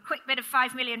 Thank you. A quick bid of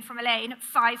 5 million from Elaine. At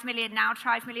 5 million now.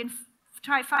 Try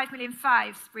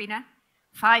 5,005,000, Sabrina.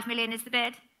 5 million is the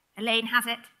bid. Elaine has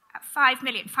it at 5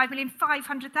 million.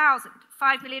 5,500,000.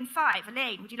 5,005,000.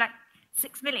 Elaine, would you like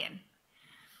 6 million?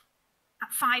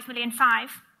 At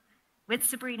 5,005,000, with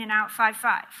Sabrina now at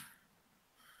 5,500,000.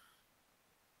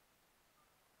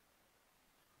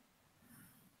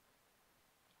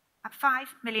 At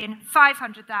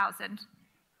 5,500,000.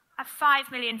 At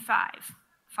 5,005,000.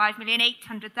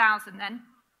 5,800,000 then.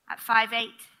 At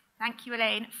 5,800,000. Thank you,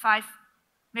 Elaine. At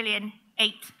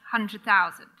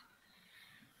 5,800,000.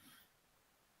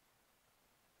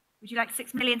 Would you like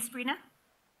 6 million, Sabrina?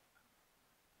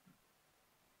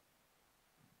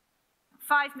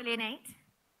 5,008,000.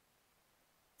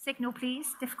 Signal,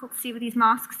 please. Difficult to see with these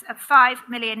masks. At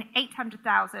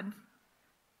 5,800,000.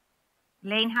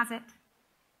 Elaine has it.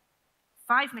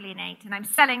 5,008,000, and I'm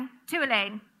selling to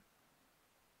Elaine.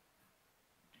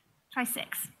 Try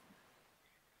 6.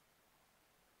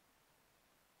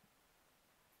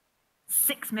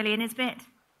 6 million is bid.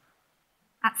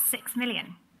 At 6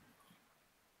 million.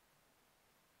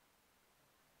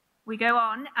 We go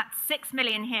on at 6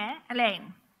 million here.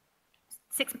 Elaine.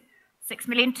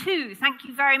 6,002,000. Thank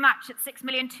you very much. At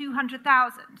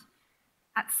 6,200,000.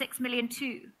 At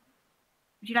 6,002,000.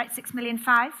 Would you like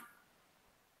 6,005,000?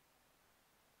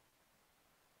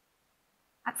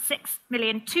 At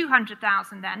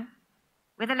 6,200,000 then,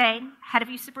 with Elaine, ahead of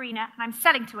you, Sabrina, and I'm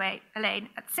selling to Elaine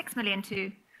at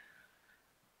 6,200,000.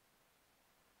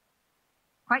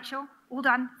 Quite sure? All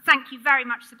done. Thank you very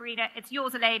much, Sabrina. It's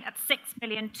yours, Elaine, at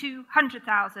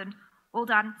 6,200,000. All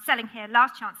done. Selling here.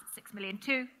 Last chance at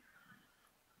 6,200,000.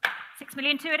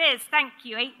 6,200,000 it is. Thank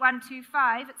you.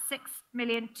 8,125 at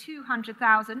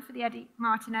 6,200,000 for the Eddie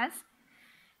Martinez.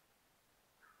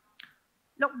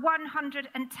 Lot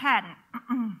 110.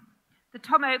 The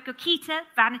Tomo Gokita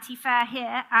Vanity Fair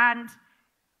here, and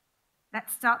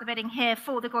let's start the bidding here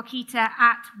for the Gokita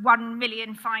at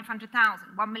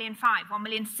 1,500,000. 1,500,000,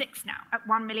 1,600,000 now. At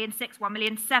 1,600,000,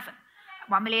 1,700,000. At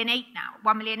 1,800,000 now.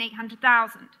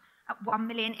 1,800,000. At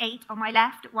 1,800,000 on my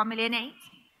left. At 1,800,000.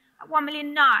 At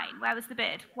 1,900,000. Where was the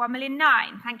bid?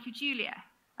 1,900,000. Thank you, Julia.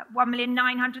 At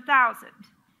 1,900,000.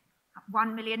 At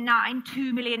 1,900,000.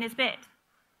 2 million is bid.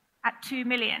 At 2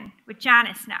 million, with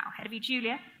Janice now. Ahead of you,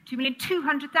 Julia.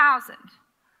 2,200,000.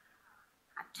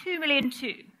 At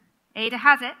 2,200,000. Ada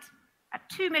has it. At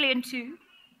 2,200,000.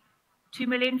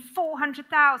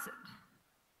 2,400,000.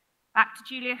 Back to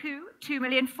Julia Hu.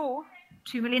 2,400,000.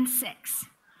 2,600,000.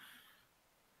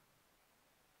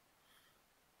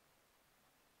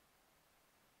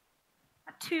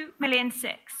 At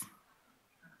 2,600,000.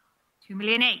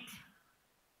 2,800,000.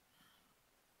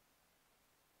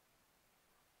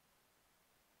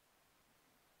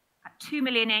 At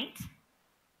 2,800,000.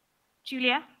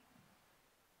 Julia?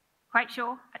 Quite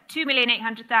sure? At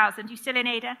 2,800,000. You still in,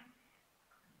 Ada?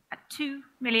 At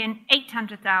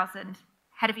 2,800,000.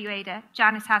 Ahead of you, Ada.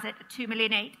 Janice has it at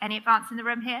 2,800,000. Any advance in the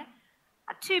room here?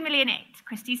 At 2,800,000.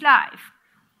 Christie's live.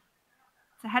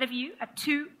 It's ahead of you at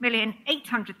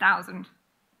 2,800,000.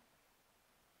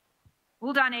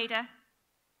 All done, Ada.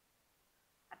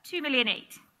 At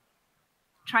 2,800,000.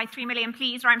 Try 3 million,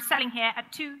 please, or I'm selling here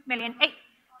at 2,800,000.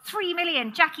 3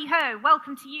 million. Jackie Ho,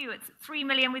 welcome to you. It's 3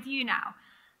 million with you now.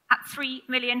 At 3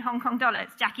 million Hong Kong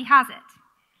dollars. Jackie has it.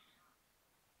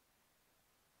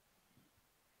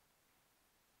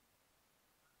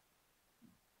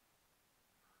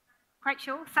 Quite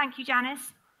sure. Thank you,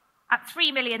 Janice. At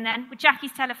 3 million then, with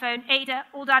Jackie's telephone. Ada,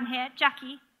 all done here.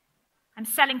 Jackie, I'm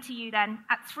selling to you then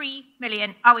at 3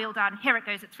 million. Are we all done? Here it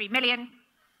goes at 3 million.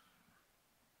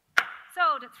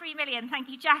 Sold at 3 million. Thank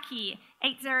you, Jackie.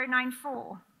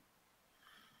 8094.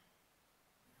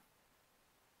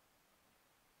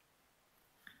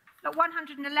 Lot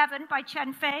 111 by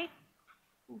Chen Fei.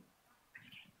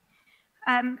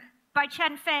 By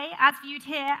Chen Fei, as viewed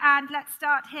here, and let's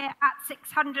start here at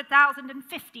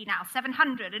 600,050 now.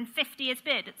 750 is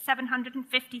bid at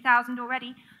 750,000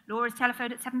 already. Laura's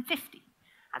telephone at 750.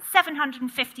 At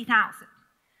 750,000.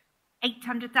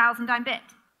 800,000 I'm bid.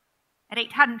 At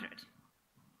 800.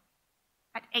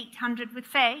 At 800 with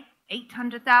Fei.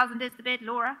 800,000 is the bid.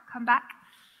 Laura, come back.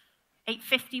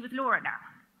 850 with Laura now.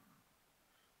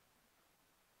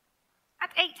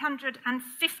 At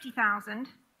 850,000,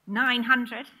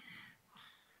 900.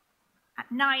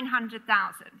 At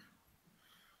 900,000.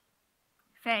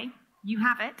 Faye, you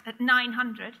have it at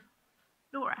 900.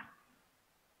 Laura.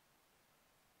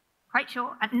 Quite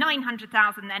sure. At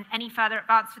 900,000 then, any further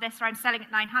advance for this, or I'm selling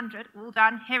at 900. All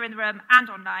done, here in the room and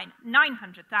online.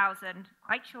 900,000,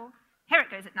 quite sure. Here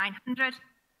it goes at 900.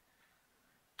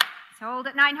 Sold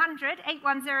at 900,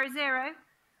 8100.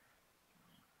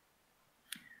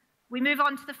 We move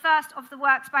on to the first of the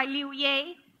works by Liu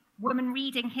Ye, woman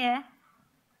reading here.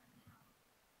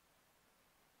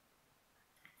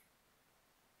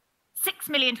 $6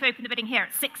 million to open the bidding here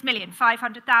at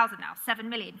 6,500,000 now.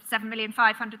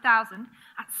 7,500,000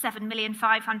 at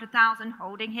 7,500,000.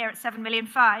 Holding here at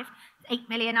 7,500,000. 8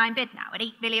 million I'm bid now at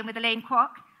 8 million with Elaine Kwok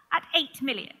at 8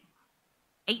 million.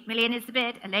 8 million is the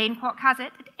bid. Elaine Kwok has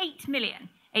it at 8 million.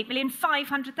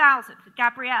 8,500,000 with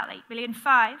Gabrielle.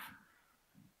 8,500,000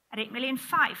 at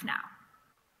 8,500,000 now.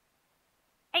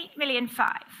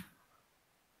 8,500,000.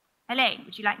 Elaine,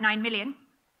 would you like 9 million?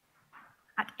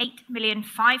 At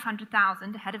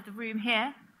 8,500,000 ahead of the room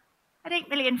here at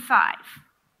 8,500,000.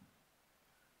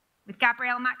 With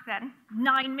Gabrielle Mack then,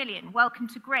 9 million. Welcome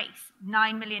to Grace.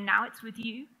 9 million now, it's with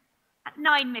you. At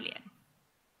 9 million.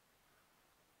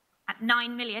 At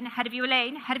 9 million, ahead of you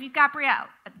Elaine, ahead of you Gabrielle.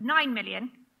 At 9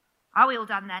 million, are we all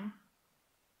done then?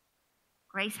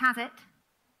 Grace has it.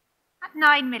 At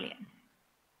 9 million.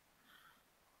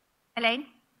 Elaine,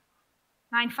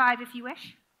 9,500,000 if you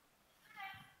wish.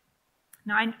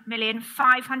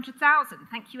 9,500,000.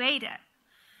 Thank you, Ada.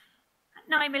 At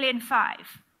 9,500,000.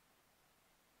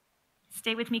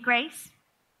 Stay with me, Grace.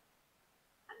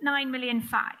 At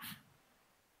 9,500,000.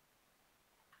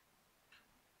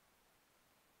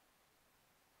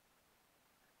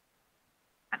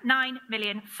 At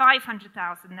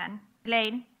 9,500,000 then.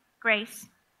 Elaine, Grace,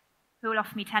 who will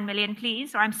offer me 10 million,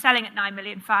 please, or I'm selling at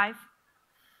 9,500,000.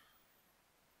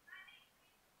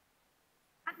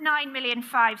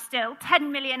 9,500,000 still.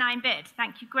 10 million I'm bid.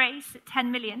 Thank you, Grace, at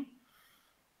 10 million.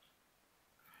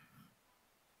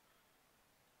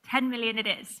 10 million it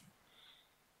is.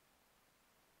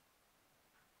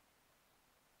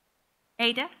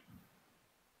 Ada?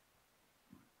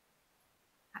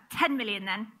 At 10 million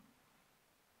then.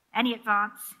 Any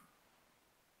advance?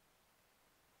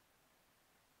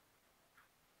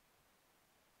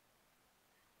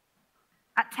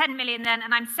 At 10 million then,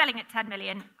 and I'm selling at 10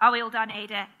 million. Are we all done,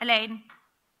 Ada? Elaine?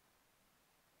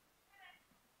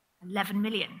 11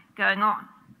 million going on.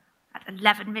 At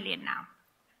 11 million now.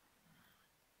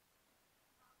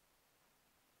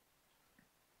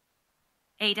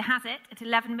 Ada has it at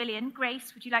 11 million.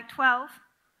 Grace, would you like 12?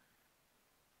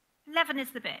 11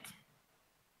 is the bid.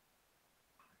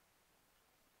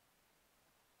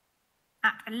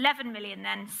 At 11 million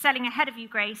then, selling ahead of you,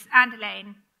 Grace and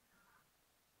Elaine.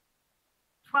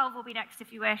 12 will be next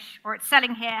if you wish, or it's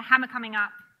selling here, hammer coming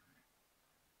up.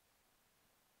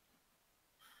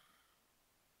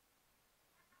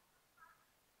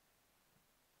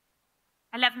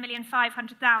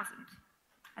 $11,500,000.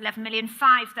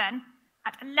 11,500,000 then,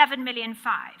 at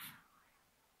 11,500,000.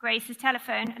 Grace's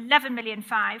telephone,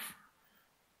 11,500,000.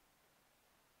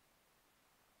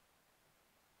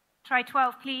 Try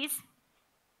 12, please.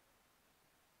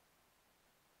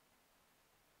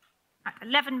 At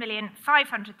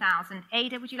 11,500,000.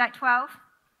 Ada, would you like 12?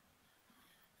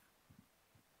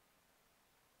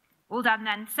 All done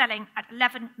then, selling at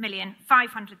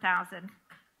 11,500,000.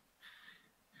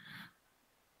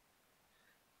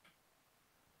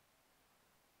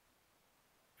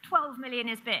 $12 million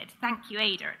is bid. Thank you,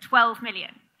 Ada, at 12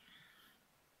 million.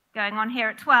 Going on here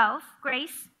at 12.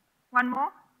 Grace, one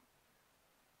more.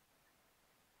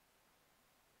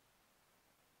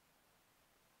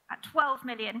 At 12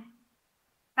 million.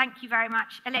 Thank you very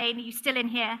much. Elaine, are you still in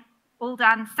here? All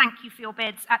done. Thank you for your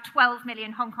bids. At 12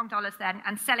 million Hong Kong dollars then,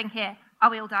 and selling here.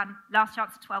 Are we all done? Last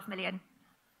chance at 12 million.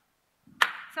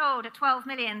 Sold at 12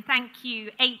 million. Thank you.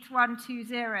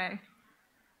 8120.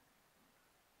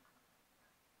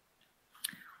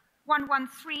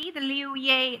 113, the Liu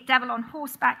Ye Devil on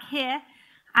Horseback here.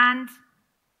 And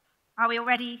are we all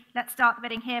ready? Let's start the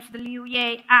bidding here for the Liu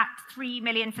Ye at 3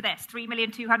 million for this.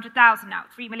 3,200,000 now.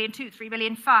 3,200,000,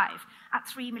 3,500,000. At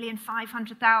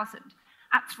 3,500,000.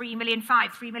 At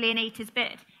 3,500,000, 3,800,000 is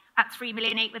bid. At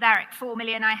 3,800,000 with Eric. 4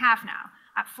 million I have now.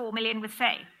 At 4 million with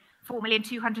Faye.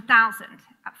 4,200,000.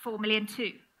 At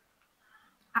 4,200,000.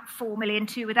 At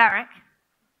 4,200,000 with Eric.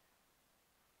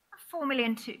 At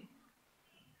 4,200,000.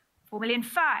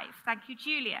 4,500,000. Thank you,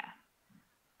 Julia.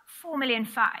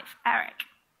 4,500,000. Eric.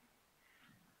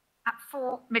 At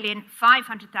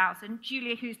 4,500,000.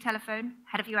 Julia, whose telephone?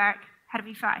 Head of you, Eric. Head of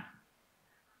you, Faye.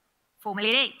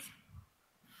 4,000,008.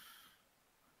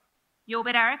 Your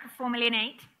bid, Eric, of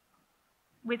 4,000,008.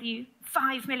 With you,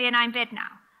 5,000,000 I'm bid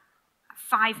now.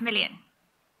 5,000,000.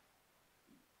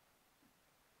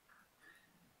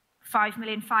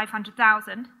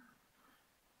 5,500,000.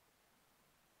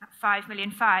 At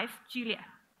 5,000,005. Julia.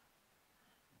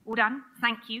 All done.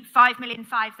 Thank you.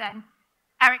 5,000,005 then.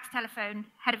 Eric's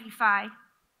telephone, head of you 5,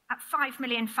 at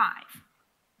 5,000,005.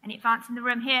 Any advance in the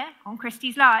room here on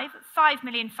Christie's Live at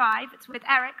 5,000,005. It's with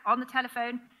Eric on the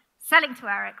telephone, selling to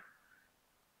Eric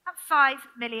at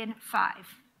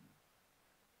 5,000,005.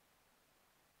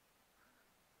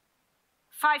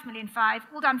 5,000,005.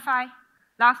 All done, Fi.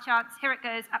 Last chance. Here it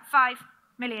goes at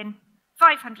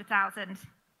 5,500,000.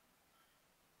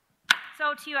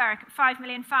 Sold to you, Eric, at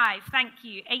 5,000,005. Thank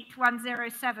you.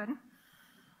 8107.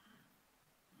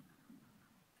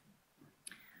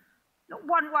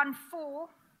 114.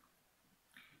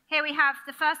 Here we have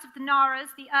the first of the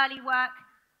Naras, the early work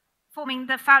forming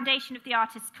the foundation of the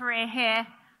artist's career here.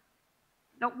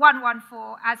 Lot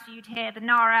 114, as viewed here, the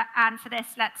Nara, and for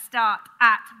this, let's start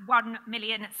at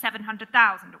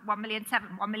 1,700,000,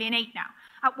 1,007,000, 1,008,000 now,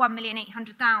 at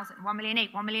 1,800,000,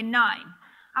 1,008,000, 1,009,000,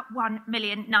 at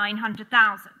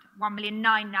 1,900,000,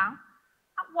 1,009,000 now,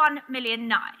 at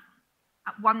 1,009,000,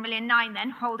 at 1,009,000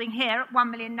 then, holding here at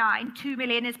 1,009,000, 2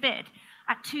 million is bid,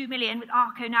 at 2 million with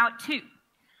Arco now at 2.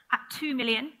 At 2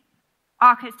 million,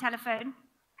 Arco's telephone,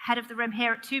 head of the room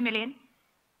here at 2 million.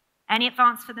 Any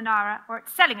advance for the Nara, or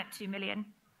it's selling at 2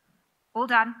 million. All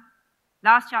done.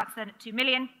 Last chance then at 2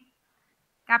 million.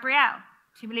 Gabrielle,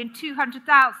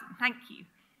 2,200,000. Thank you.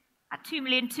 At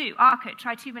 2,000,002. Arco,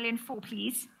 try 2,000,004,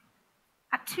 please.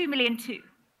 At 2,000,002.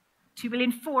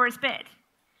 2,000,004 is bid.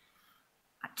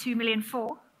 At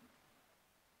 2,000,004.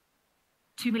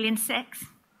 2,000,006.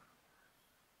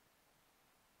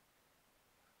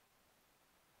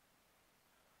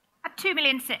 At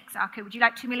 2,000,006, Arco, would you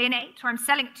like 2,000,008, or I'm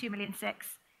selling at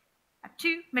 2,000,006? At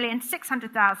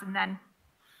 2,600,000 then.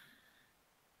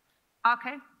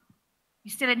 Arco,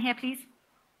 you still in here, please?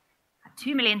 At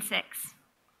 2,006.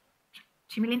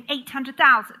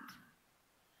 2,800,000.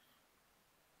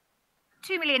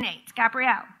 2,008,000,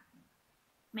 Gabrielle.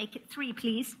 Make it 3,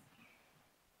 please.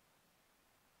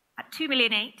 At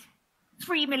 2,008,000,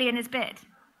 3 million is bid.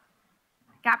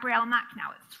 Gabrielle Mack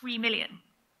now at 3 million.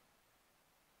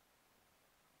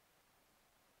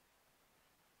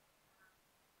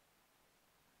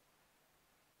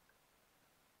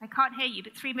 I can't hear you,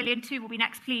 but 3,000,002 will be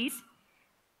next, please.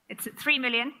 It's at 3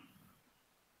 million.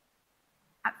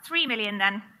 At 3 million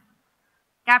then.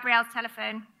 Gabrielle's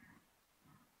telephone.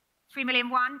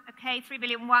 3,000,001. Okay,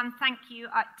 3,000,001. Thank you.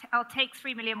 I'll take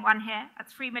 3,000,001 here. At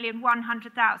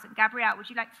 3,100,000. Gabrielle, would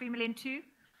you like 3,000,002?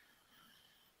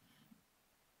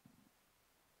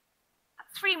 At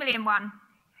 3,000,001.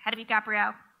 Head of you,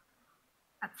 Gabrielle.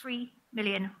 At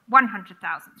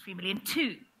 3,100,000.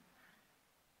 3,000,002.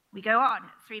 We go on,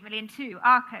 3,000,002.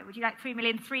 Arco, would you like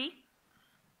 3,000,003?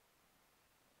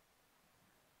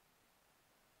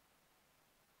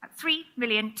 At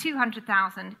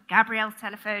 3,200,000. Gabrielle's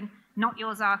telephone, not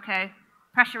yours, Arco.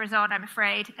 Pressure is on, I'm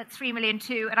afraid. At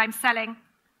 3,002,000, and I'm selling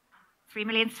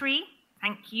 3,003,000.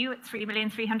 Thank you, at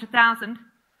 3,300,000.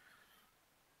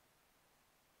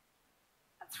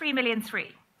 At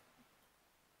 3,003,000.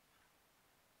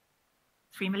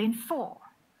 3,004,000.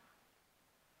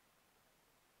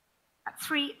 At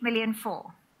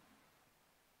 3,004,000.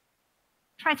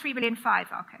 Try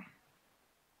 3,005,000, Arco.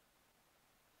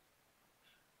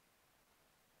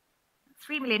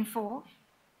 3,004,000.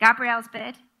 Gabrielle's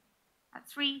bid at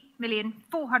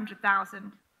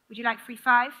 3,400,000. Would you like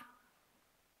 3,500,000?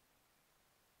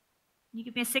 Can you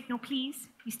give me a signal, please?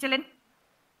 You still in?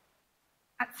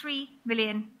 At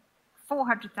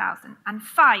 3,400,000 and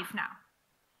 5 now.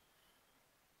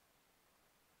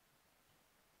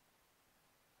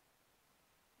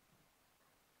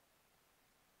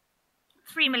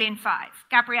 $3,005,000.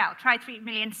 Gabrielle, try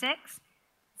 3,006,000.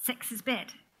 6 is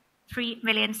bid.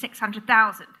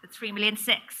 3,600,000 at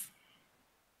 3,006,000.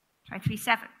 Try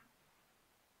 3,700,000.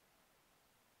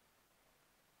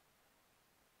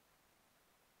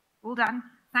 All done.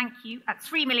 Thank you. At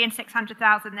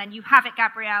 3,600,000, then you have it,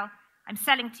 Gabrielle. I'm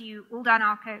selling to you. All done,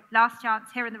 Arco. Last chance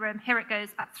here in the room. Here it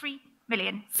goes at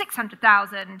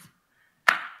 3,600,000.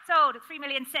 Sold at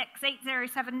 3,600,000.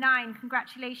 8079.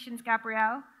 Congratulations,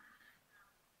 Gabrielle.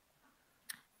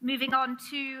 Moving on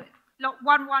to lot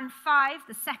 115,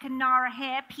 the second Nara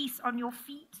here, Peace on Your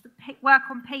Feet, the work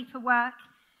on paperwork.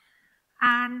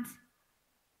 And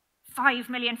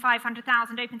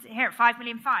 5,500,000 opens it here at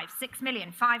 5,000,005.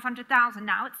 6,500,000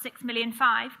 now at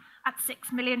 6,000,005. At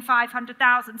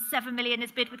 6,500,000, 7 million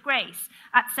is bid with Grace.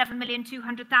 At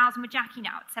 7,200,000 with Jackie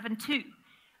now. At 7,2.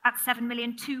 At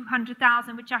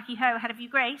 7,200,000 with Jackie Ho ahead of you,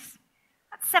 Grace.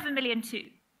 At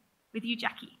 7,000,002 with you,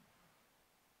 Jackie.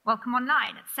 Welcome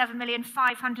online at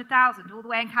 7,500,000 all the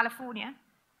way in California.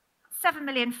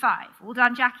 7,000,005. All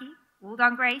done, Jackie. All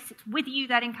done, Grace. It's with you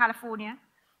then in California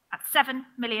at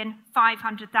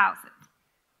 7,500,000.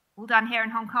 All done here in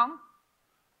Hong Kong.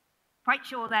 Quite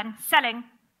sure then, selling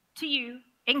to you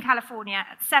in California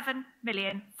at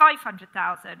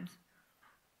 7,500,000.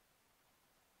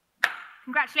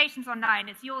 Congratulations online.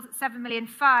 It's yours at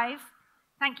 7,000,005.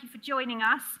 Thank you for joining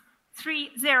us.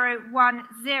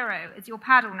 3010 is your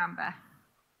paddle number.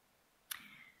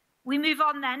 We move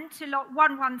on then to lot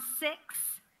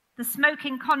 116, the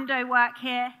smoking condo work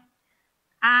here.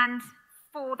 And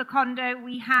for the condo,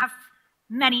 we have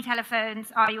many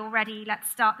telephones. Are you all ready? Let's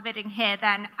start the bidding here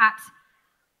then at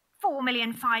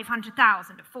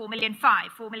 4,500,000, at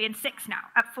 4,000,005, 4,000,006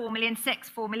 now, at 4,000,006,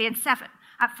 4,000,007,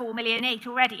 at 4,000,008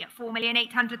 already, at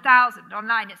 4,800,000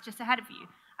 online, it's just ahead of you.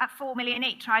 At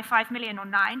 4,000,008, try 5 million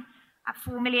online. At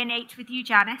 4,000,008 with you,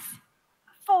 Janice.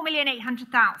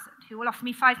 4,800,000. Who will offer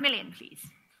me 5 million,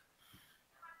 please?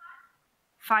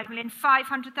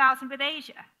 5,500,000 with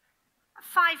Asia. At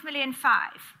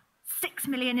 5,000,005. 6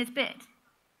 million is bid.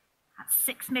 At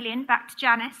 6 million, back to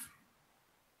Janice.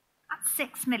 At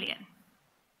 6 million.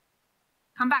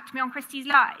 Come back to me on Christie's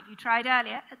Live. You tried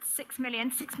earlier at 6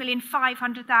 million,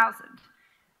 6,500,000.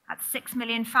 At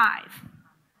 6,000,005.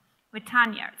 With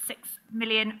Tanya at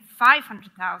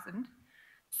 6,500,000.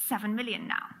 7 million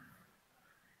now.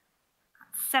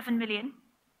 At 7 million.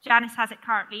 Janice has it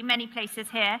currently, many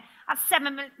places here. At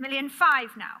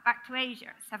 7,000,005 now. Back to Asia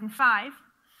at 7,500,000.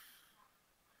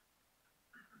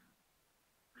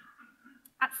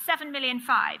 At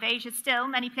 7,000,005, Asia still,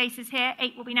 many places here.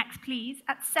 8 will be next, please.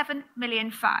 At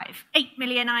 7,000,005. 8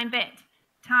 million I'm bid.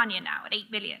 Tanya now at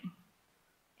 8 million.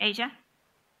 Asia,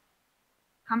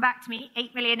 come back to me.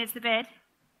 8 million is the bid.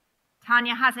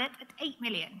 Tanya has it at 8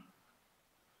 million.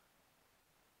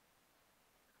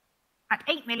 At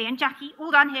 8 million, Jackie,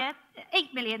 all done here.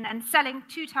 8 million then, selling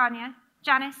to Tanya.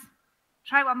 Janice,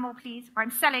 try one more, please. Or I'm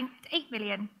selling at 8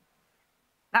 million.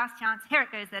 Last chance. Here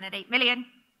it goes then at 8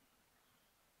 million.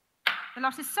 The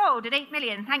lot is sold at 8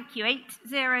 million. Thank you.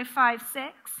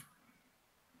 8056.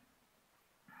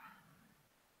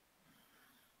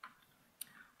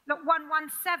 Lot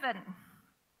 117.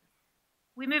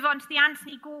 We move on to the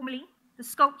Anthony Gormley, the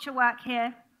sculpture work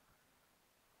here.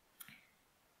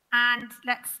 And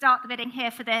let's start the bidding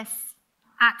here for this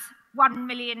at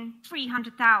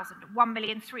 1,300,000,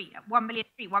 1,003,000, at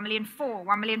 1,003,000, 1,004,000,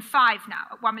 1,005,000 now,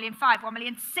 at 1,005,000,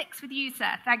 1,006,000 with you,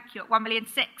 sir. Thank you. At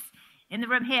 1,006,000. In the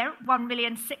room here,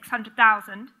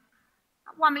 1,600,000.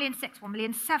 At 1,006,000,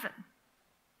 1,007,000.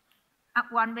 At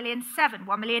 1,007,000,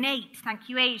 1,008,000. Thank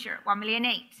you, Asia. At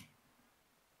 1,008,000.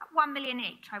 At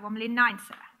 1,008,000, try 1,009,000,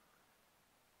 sir.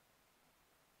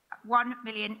 At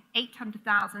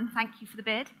 1,800,000, thank you for the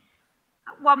bid.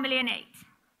 At 1,008,000,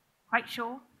 quite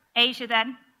sure. Asia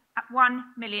then, at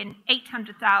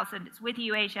 1,800,000. It's with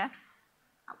you, Asia.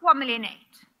 At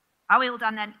 1,008,000. Are we all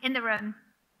done then? In the room.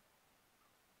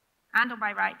 And on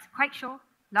my right, quite sure.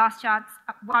 Last chance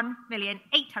at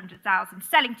 1,800,000.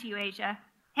 Selling to you, Asia.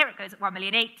 Here it goes at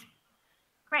 1,008,000.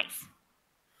 Grace.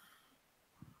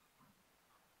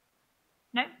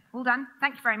 No, all done.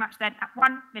 Thank you very much then at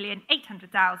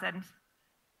 1,800,000.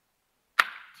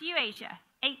 To you, Asia.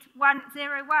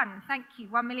 8101. Thank you.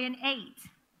 1,008,000.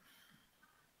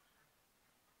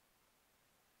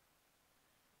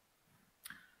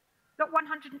 Lot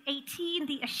 118,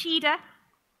 the Ashida.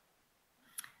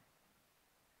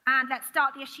 And let's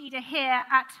start the Ashida here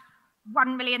at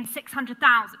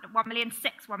 1,600,000, at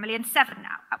 1,600,000, 1,700,000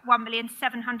 now, at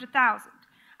 1,700,000,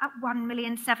 at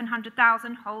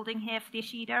 1,700,000, holding here for the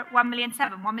Ashida at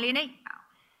 1,700,000, 1,800,000 now,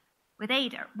 with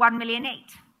Ada at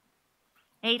 1,800,000.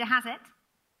 Ada has it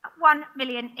at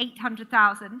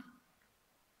 1,800,000,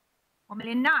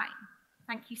 1,900,000.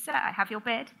 Thank you, sir. I have your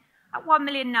bid at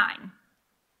 1,900,000.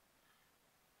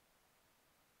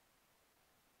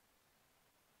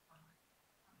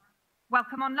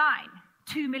 Welcome online.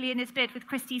 2 million is bid with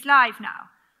Christie's Live now.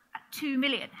 At 2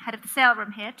 million, head of the sale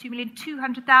room here,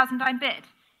 2,200,000 I'm bid.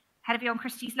 Head of you on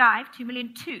Christie's Live,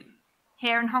 2,200,000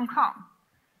 here in Hong Kong.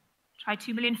 Try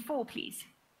 2,400,000, please.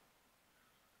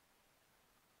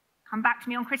 Come back to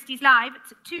me on Christie's Live.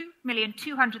 It's at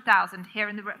 2,200,000 here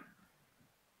in the room.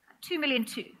 At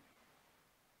 2,200,000.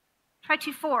 Try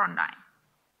 2,400,000 online.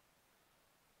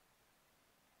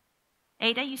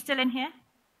 Ada, you still in here?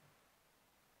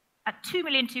 At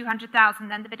 2,200,000,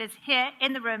 then the bid is here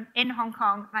in the room in Hong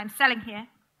Kong. I'm selling here.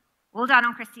 All done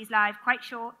on Christie's Live, quite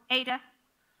sure. Ada?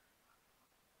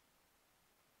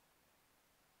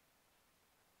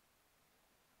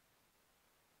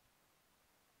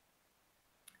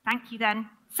 Thank you then.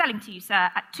 Selling to you, sir,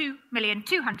 at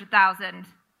 2,200,000.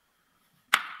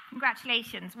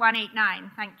 Congratulations,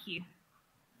 189. Thank you.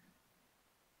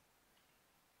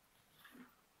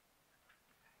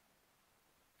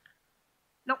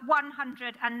 Lot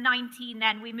 119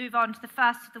 then, we move on to the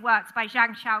first of the works by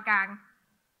Zhang Xiaogang.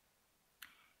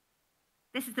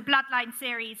 This is the Bloodline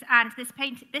series, and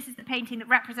this is the painting that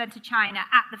represented China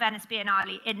at the Venice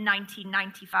Biennale in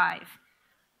 1995.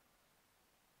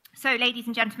 So, ladies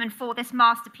and gentlemen, for this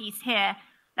masterpiece here,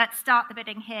 let's start the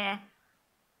bidding here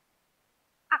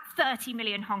at 30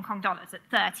 million Hong Kong dollars, at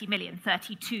 30 million,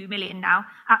 32 million now,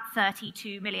 at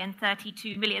 32 million,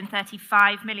 32 million,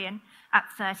 35 million, at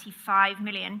 35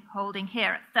 million, holding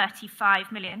here at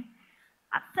 35 million,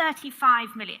 at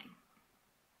 35 million,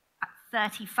 at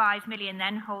 35 million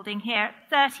then, holding here at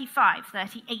 35,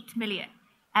 38 million.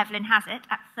 Evelyn has it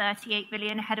at 38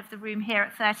 million, ahead of the room here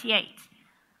at 38.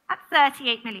 At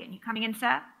 38 million, you coming in,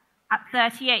 sir? At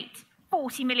 38.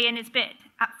 40 million is bid.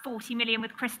 At 40 million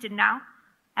with Kristen now.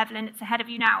 Evelyn, it's ahead of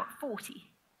you now at 40.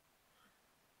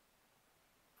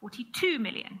 42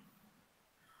 million.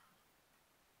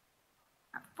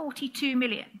 At 42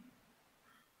 million.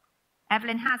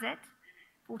 Evelyn has it.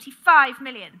 45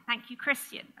 million. Thank you,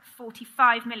 Christian. At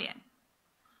 45 million.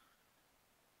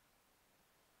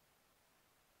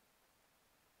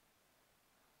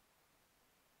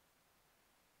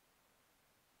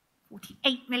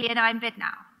 48 million I'm bid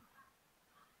now.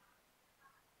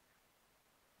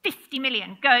 50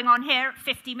 million going on here at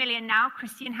 50 million now.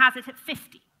 Christian has it at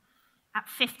 50. At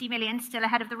 50 million, still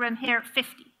ahead of the room here at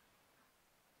 50.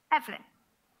 Evelyn.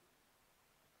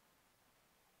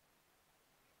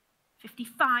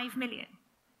 55 million.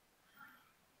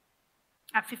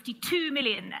 At 52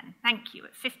 million then, thank you,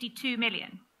 at 52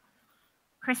 million.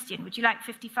 Christian, would you like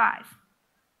 55?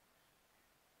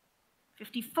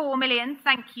 54 million,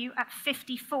 thank you, at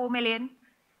 54 million.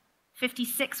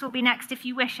 56 will be next if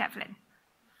you wish, Evelyn.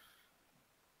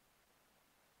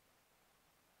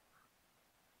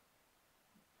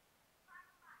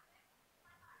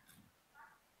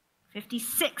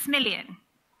 56 million.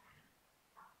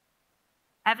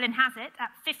 Evelyn has it at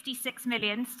 56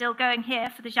 million, still going here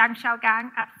for the Zhang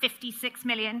Xiaogang at 56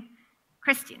 million.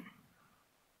 Christian.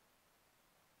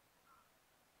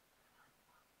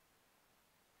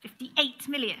 58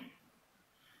 million.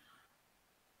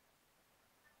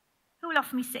 Who will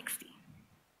offer me 60?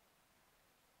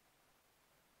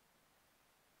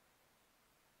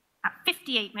 At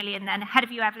 58 million then, ahead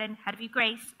of you, Evelyn, ahead of you,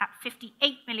 Grace, at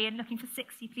 58 million, looking for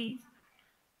 60, please.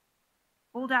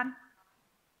 All done.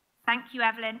 Thank you,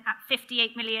 Evelyn. At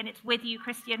 58 million, it's with you,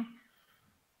 Christian.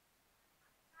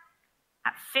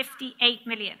 At 58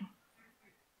 million.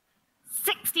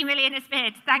 60 million is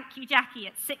bid. Thank you, Jackie,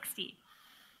 at 60.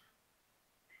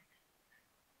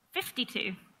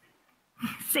 52.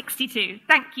 62.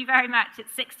 Thank you very much. At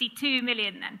 62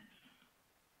 million then.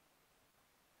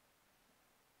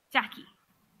 Jackie.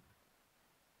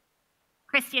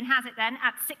 Christian has it then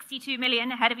at 62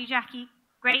 million, ahead of you, Jackie.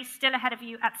 Grace, still ahead of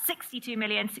you at 62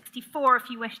 million, 64 if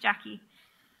you wish, Jackie.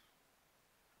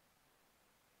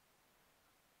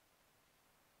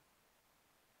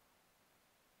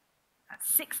 At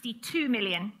 62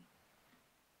 million.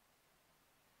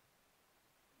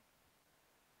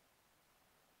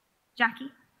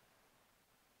 Jackie?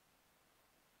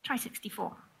 Try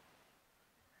 64.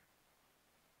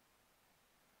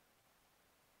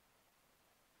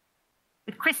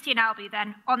 With Christian Albee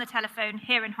then on the telephone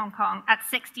here in Hong Kong at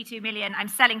 62 million. I'm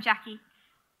selling, Jackie.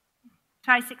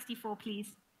 Try 64,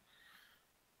 please.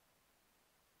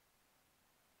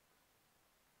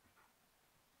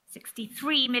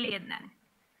 $63 million then.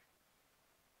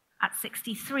 At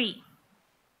 63.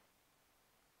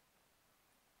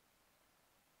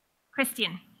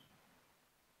 Christian,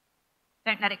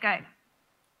 don't let it go.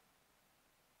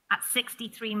 At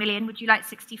 63 million, would you like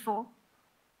 64?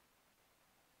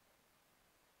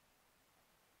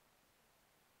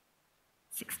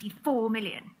 $64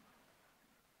 million.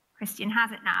 Christian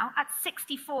has it now at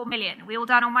 64 million. We all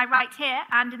done on my right here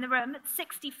and in the room at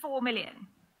 64 million.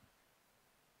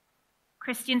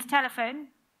 Christian's telephone.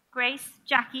 Grace,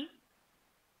 Jackie,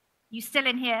 you still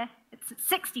in here? It's at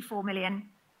 64 million.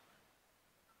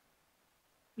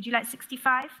 Would you like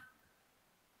 65?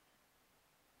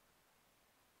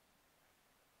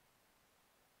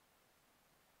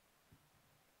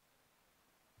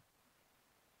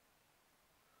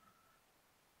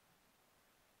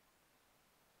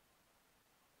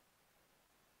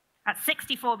 At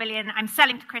 64 million, I'm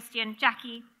selling to Christian.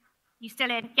 Jackie, you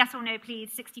still in? Yes or no,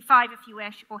 please? 65 if you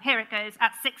wish, or here it goes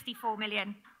at 64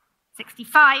 million.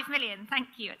 65 million, thank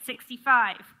you, at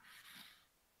 65.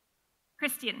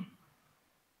 Christian.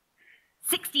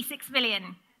 66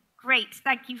 million. Great,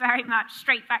 thank you very much.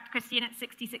 Straight back to Christian at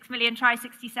 66 million. Try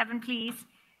 67, please.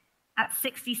 At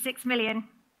 66 million.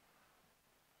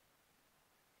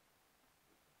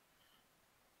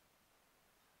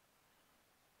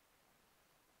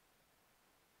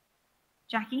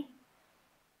 Jackie?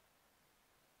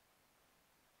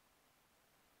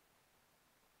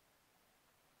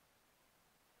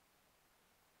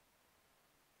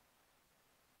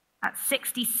 At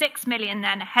 66 million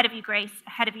then, ahead of you, Grace,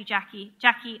 ahead of you, Jackie.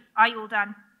 Jackie, are you all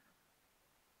done?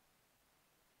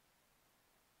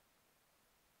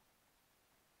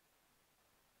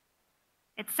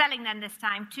 It's selling then this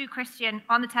time to Christian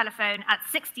on the telephone at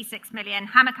 66 million.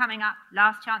 Hammer coming up,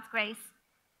 last chance, Grace.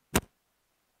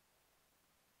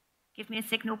 Give me a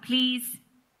signal, please.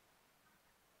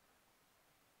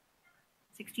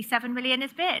 67 million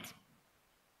is bid.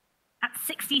 At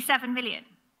 67 million.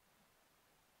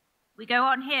 We go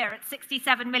on here at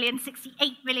 67 million,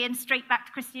 68 million, straight back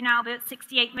to Christian Alba at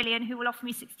 68 million, who will offer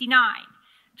me 69.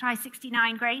 Try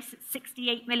 69, Grace, at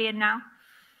 68 million now.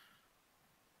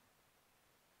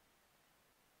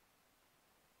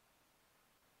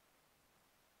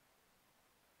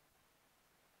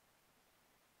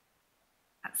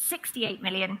 At 68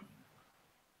 million.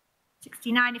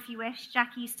 69 if you wish.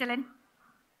 Jackie, you still in?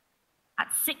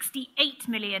 At 68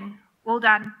 million, all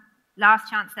done.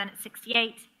 Last chance then at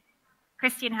 68.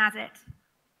 Christian has it.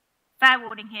 Fair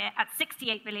warning here at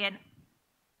 68 million.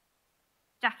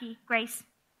 Jackie, Grace.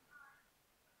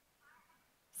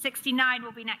 69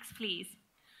 will be next, please.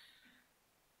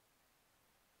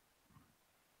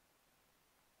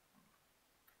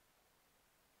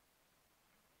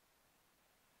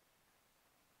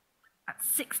 At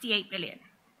 68 million.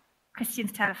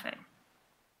 Christian's telephone.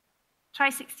 Try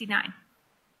 69.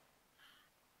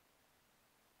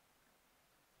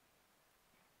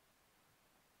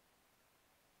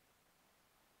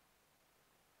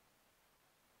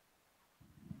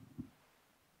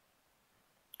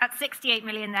 At 68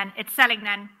 million then, it's selling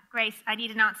then. Grace, I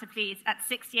need an answer, please. At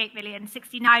 68 million,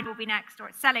 69 will be next, or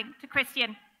it's selling to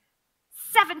Christian.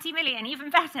 70 million,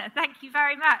 even better. Thank you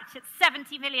very much. It's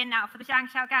 70 million now for the Zhang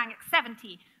Xiao Gang at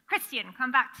 70. Christian,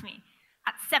 come back to me.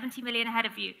 At 70 million ahead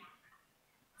of you.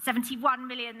 71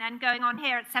 million then going on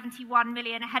here at 71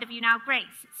 million ahead of you now. Grace,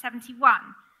 at 71.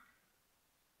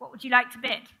 What would you like to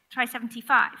bid? Try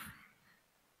 75.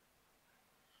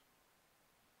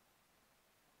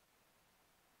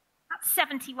 That's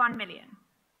 71 million.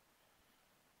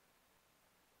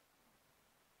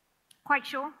 Quite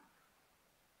sure?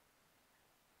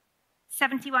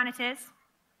 71 it is.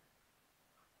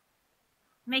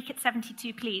 Make it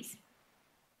 72, please.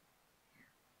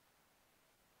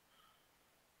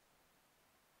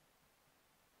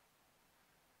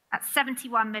 At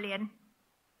 71 million.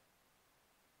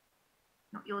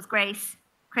 Not yours, Grace.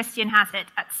 Christian has it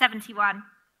at 71.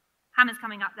 Hammer's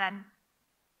coming up then.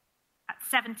 At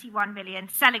 71 million.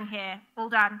 Selling here. All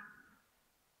done.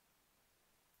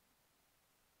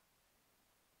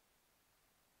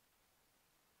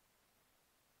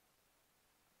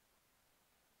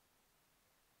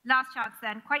 Last chance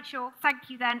then. Quite sure. Thank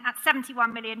you then. At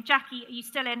 71 million. Jackie, are you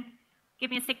still in?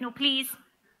 Give me a signal, please.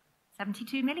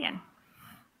 72 million.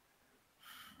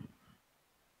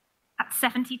 At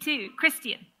 72.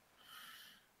 Christian.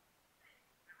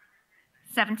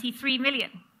 73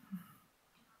 million.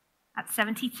 At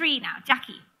 73 now.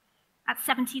 Jackie. At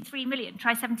 73 million.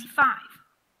 Try 75.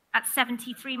 At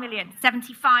 73 million.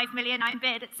 75 million. I'm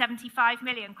bid at 75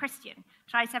 million. Christian.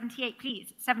 Try 78,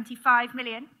 please. 75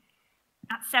 million.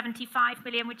 At 75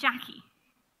 million with Jackie.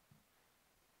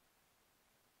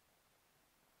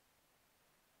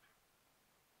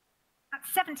 At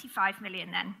 75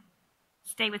 million then.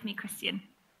 Stay with me, Christian.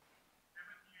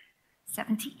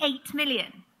 78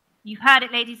 million. You heard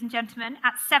it, ladies and gentlemen,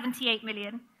 at 78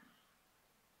 million.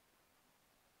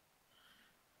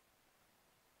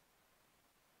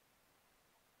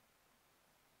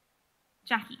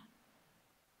 Jackie,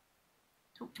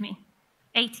 talk to me.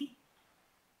 80.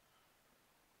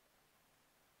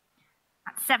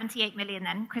 At 78 million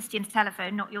then, Christian's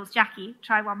telephone, not yours, Jackie.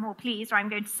 Try one more, please, or I'm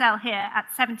going to sell here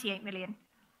at 78 million.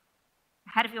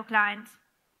 Ahead of your client.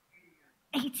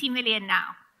 80 million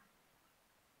now.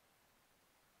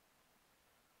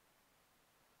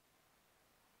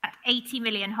 At 80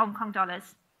 million Hong Kong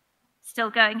dollars. Still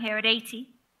going here at 80.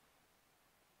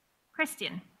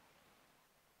 Christian.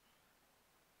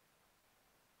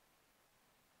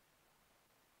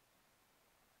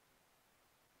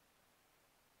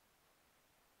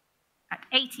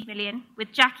 80 million,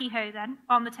 with Jackie Ho then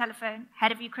on the telephone,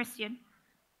 ahead of you, Christian.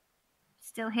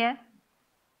 Still here?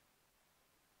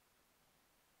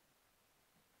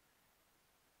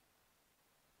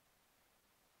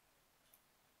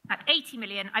 At 80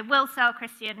 million, I will sell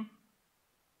Christian.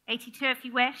 82 if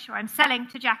you wish, or I'm selling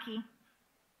to Jackie.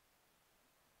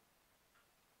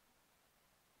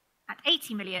 At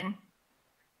 80 million.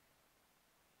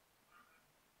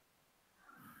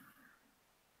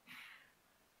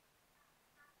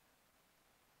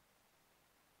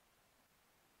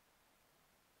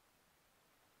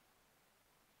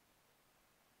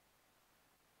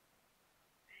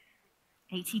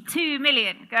 $82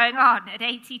 million, going on at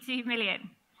 82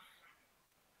 million.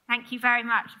 Thank you very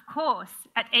much. Of course,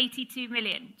 at 82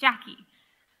 million, Jackie.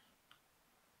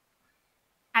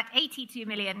 At 82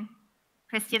 million,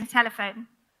 Christian's telephone.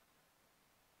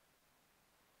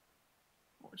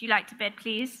 What would you like to bid,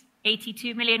 please?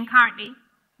 82 million currently,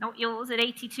 not yours, at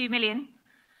 82 million.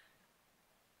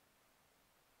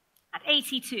 At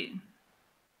 82.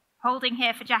 Holding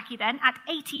here for Jackie then, at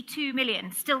 82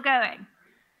 million, still going.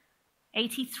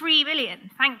 83 million,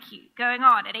 thank you, going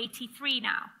on at 83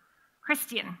 now.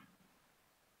 Christian.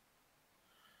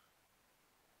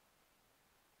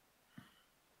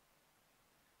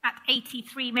 At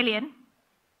 83 million,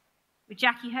 with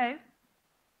Jackie Ho.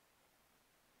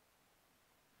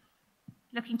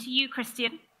 Looking to you,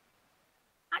 Christian.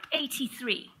 At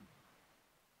 83.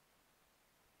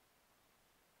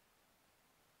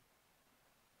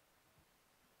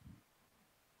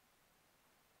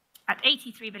 At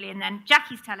 83 million then,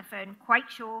 Jackie's telephone, quite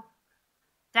sure,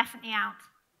 definitely out.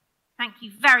 Thank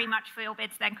you very much for your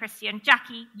bids then, Christian.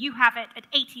 Jackie, you have it at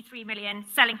 83 million,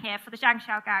 selling here for the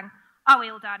Zhangshao Gang. Are we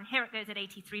all done? Here it goes at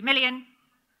 83 million.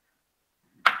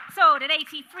 Sold at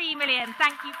 83 million.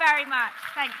 Thank you very much.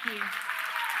 Thank you.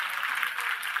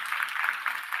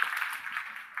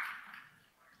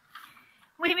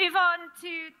 We move on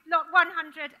to lot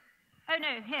 100. Oh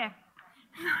no, here.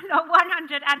 Lot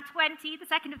 120, the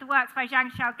second of the works by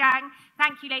Zhangshao Gang.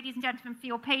 Thank you, ladies and gentlemen, for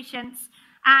your patience.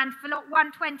 And for lot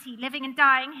 120, Living and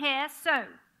Dying here. So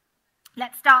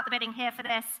let's start the bidding here for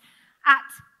this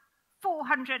at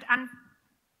 400 and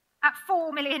at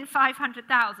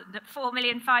 4,500,000, at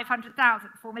 4,500,000,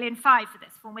 4,500,000 for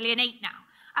this, 4,800,000 now,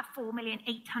 at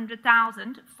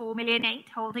 4,800,000, 4,800,000,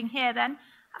 holding here then,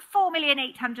 at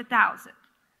 4,800,000,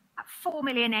 at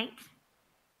 4,800,000,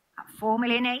 at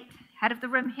 4,800,000, head of the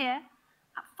room here,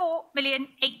 at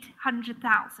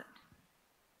 4,800,000,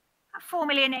 at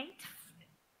 4,800,000,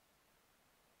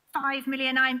 5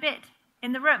 million I'm bid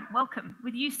in the room. Welcome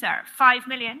with you, sir, at 5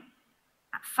 million.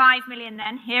 At 5 million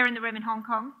then, here in the room in Hong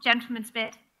Kong, gentleman's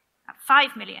bid at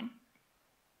 5 million.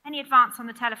 Any advance on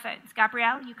the telephones?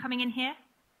 Gabrielle, you coming in here?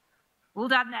 All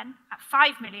done then, at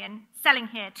 5 million, selling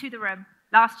here to the room.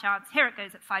 Last chance, here it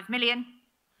goes at 5 million.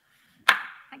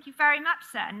 Thank you very much,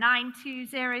 sir.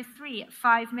 9203 at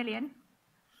 5 million.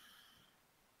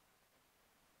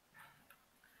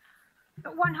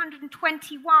 At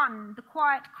 121, The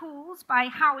Quiet Calls by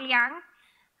Hao Liang.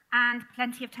 And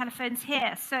plenty of telephones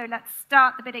here. So let's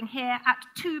start the bidding here at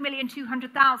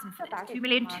 2,200,000 for this.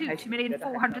 2,200,000,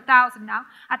 2,400,000 now.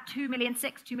 At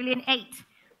 2,600,000, 2,800,000.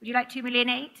 Would you like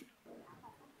 2,800,000?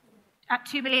 At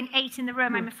 2,800,000 in the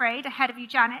room, I'm afraid. Ahead of you,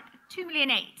 Janet.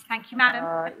 2,800,000. Thank you, madam.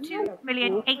 At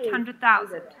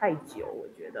 2,800,000.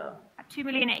 At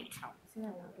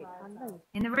 2,800,000.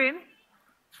 In the room,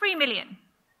 3 million.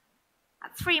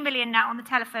 At 3 million now on the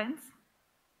telephones.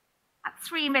 At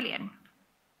 3 million.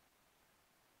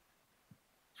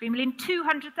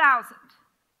 3,200,000.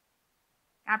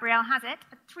 Gabrielle has it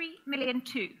at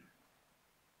 3,200,000.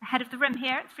 Ahead of the room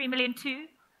here at 3,200,000.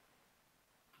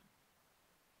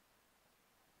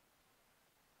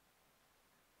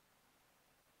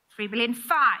 3,500,000.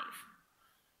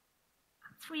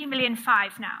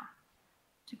 3,500,000 now.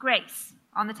 To Grace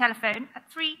on the telephone at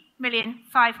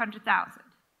 3,500,000.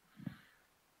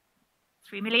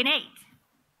 3,800,000.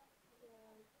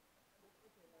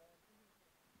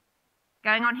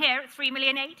 Going on here at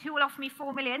 3,800,000. Who will offer me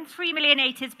 4 million?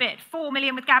 3,800,000 is bid. 4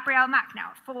 million with Gabrielle Mack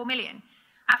now at 4 million.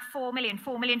 At 4 million,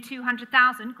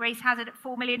 4,200,000. Grace has it at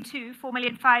 4,200,000.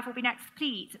 4,500,000 will be next,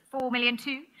 please. At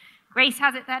 4,200,000. Grace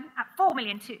has it then at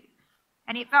 4,200,000.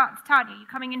 Any advance? Tanya, you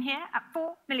coming in here at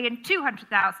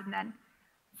 4,200,000 then.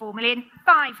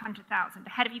 4,500,000.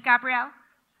 Ahead of you, Gabrielle.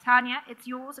 Tanya, it's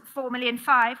yours at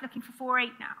 4,500,000. Looking for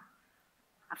 4,800,000 now.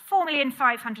 At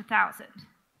 4,500,000.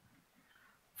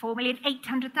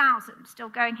 4,800,000, still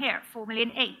going here at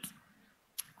 4,800,000.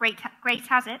 Grace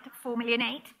has it at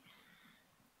 4,800,000.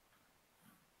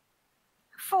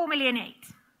 4,800,000.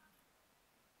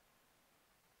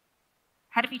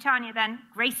 Head of you, Tanya, then.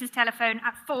 Grace's telephone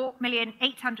at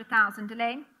 4,800,000.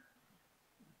 Elaine?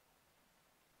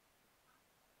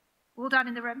 All done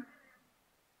in the room?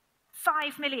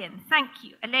 5 million. Thank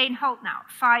you. Elaine Holt now,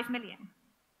 5 million.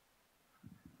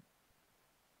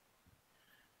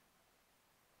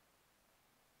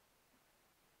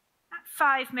 At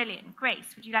 5 million.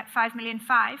 Grace, would you like 5 million?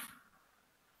 5?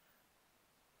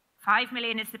 5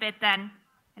 million is the bid then.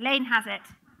 Elaine has it.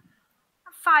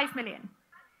 At 5 million.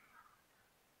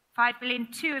 5 million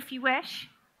 2 if you wish.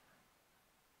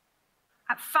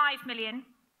 At 5 million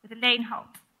with Elaine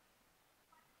Holt.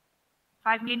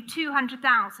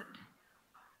 5,200,000.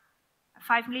 At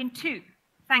 5 million 2.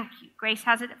 Thank you. Grace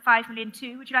has it at 5 million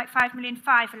 2. Would you like 5 million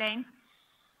 5, Elaine?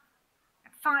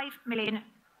 At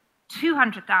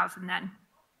 5,200,000 then.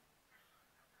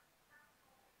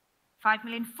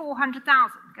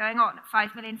 5,400,000 going on at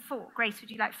 5 million 4. Grace,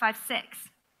 would you like 5 6?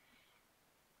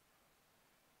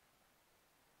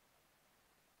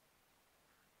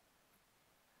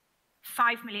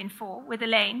 5 million 4 with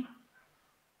Elaine.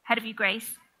 Ahead of you,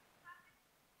 Grace.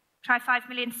 Try 5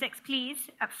 million 6, please.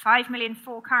 At 5 million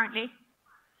 4 currently.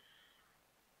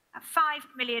 At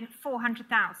 5,400,000.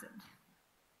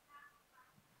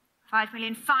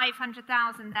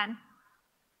 5,500,000 then.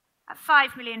 At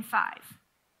 5 million 5.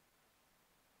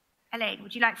 Elaine,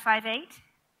 would you like 5 8?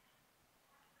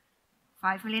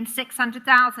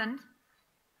 5,600,000.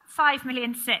 5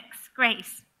 million 6.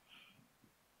 Grace.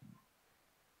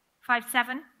 5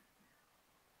 7.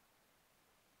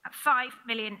 At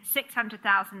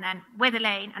 5,600,000 then, with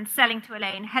Elaine and selling to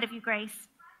Elaine. Ahead of you, Grace.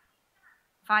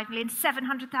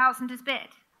 5,700,000 is bid.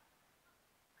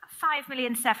 At 5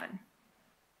 million 7.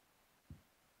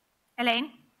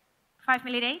 Elaine, 5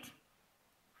 million 8.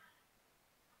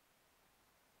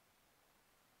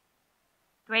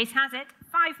 Grace has it,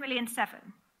 5 million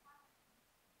 7.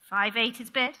 5 8 is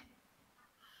bid.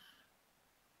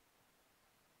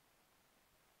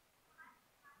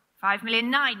 5 million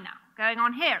 9 now. Going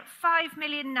on here, 5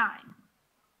 million 9.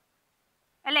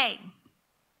 Elaine,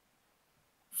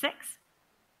 6.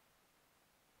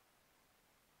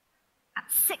 At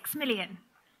 6 million.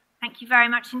 Thank you very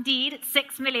much indeed. At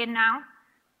 6 million now.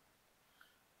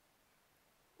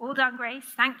 All done, Grace.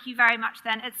 Thank you very much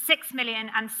then. At 6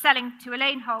 million and selling to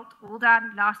Elaine Holt. All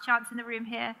done. Last chance in the room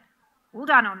here. All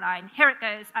done online. Here it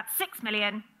goes at 6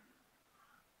 million.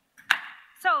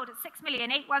 Sold at 6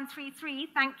 million. 8133.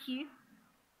 Thank you.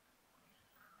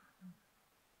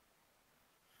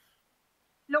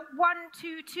 Lot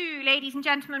 122, ladies and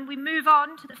gentlemen, we move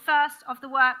on to the first of the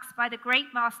works by the great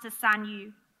master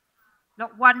Sanyu.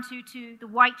 Lot 122, the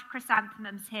white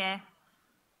chrysanthemums here.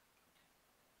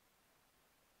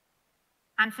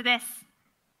 And for this,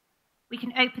 we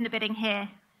can open the bidding here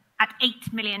at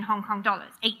 8 million Hong Kong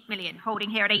dollars. 8 million, holding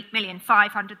here at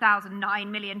 8,500,000,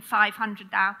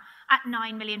 9,500,000 now. At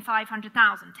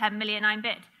 9,500,000, 10 million I'm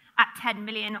bid. At 10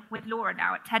 million with Laura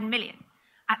now, at 10 million.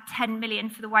 At 10 million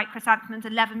for the white chrysanthemums,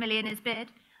 11 million is bid.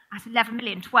 At 11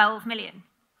 million, 12 million.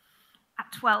 At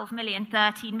 12 million,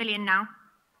 13 million now.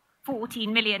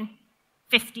 14 million,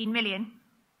 15 million.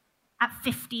 At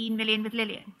 15 million with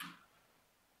Lillian.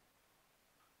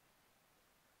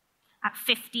 At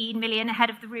 15 million, ahead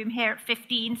of the room here at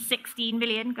 15, 16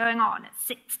 million, going on at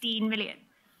 16 million.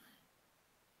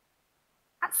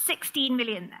 At 16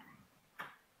 million then.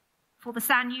 For the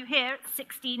Sanyu here at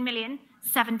 16 million,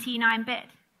 17 I'm bid.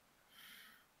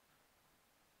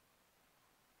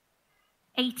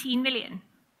 18 million.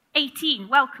 18,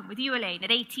 welcome with you, Elaine,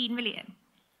 at 18 million.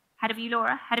 Ahead of you,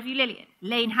 Laura, ahead of you, Lillian.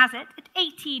 Elaine has it at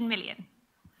 18 million.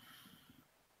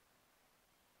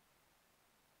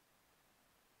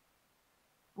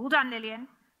 All done, Lillian.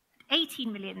 At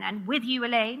 18 million then, with you,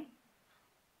 Elaine.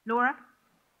 Laura.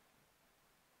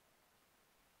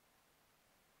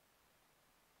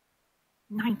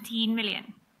 $19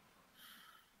 million.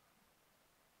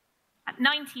 At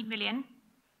 19 million.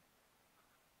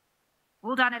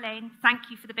 All done, Elaine.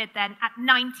 Thank you for the bid then. At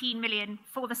 19 million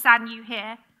for the Sanyu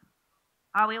here.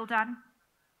 Are we all done?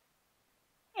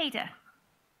 Ada.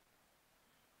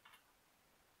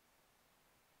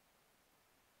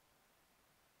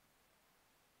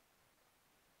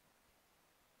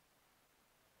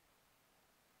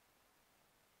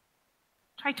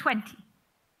 Try 20.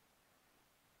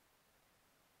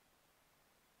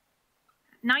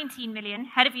 19 million,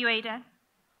 head of you, Ada.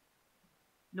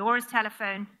 Laura's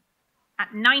telephone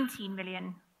at 19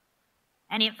 million.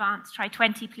 Any advance? Try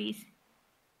 20, please.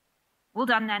 All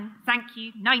done then. Thank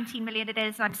you. 19 million it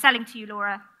is. I'm selling to you,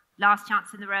 Laura. Last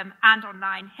chance in the room and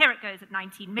online. Here it goes at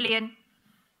 19 million.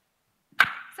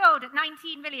 Sold at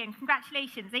 19 million.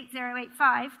 Congratulations.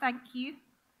 8085. Thank you.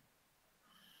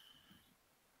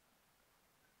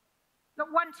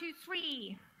 Got 1, 2,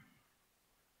 3.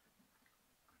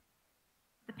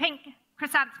 The pink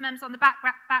chrysanthemums on the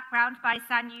background by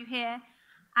Sanyu here.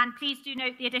 And please do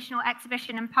note the additional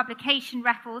exhibition and publication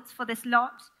records for this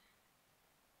lot.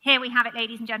 Here we have it,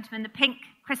 ladies and gentlemen, the pink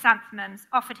chrysanthemums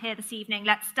offered here this evening.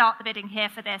 Let's start the bidding here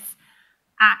for this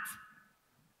at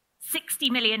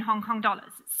 60 million Hong Kong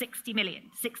dollars. 60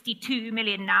 million, 62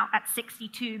 million now at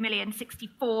 62 million,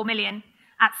 64 million,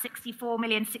 at 64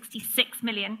 million, 66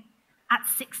 million, at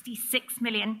 66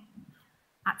 million,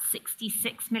 at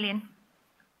 66 million.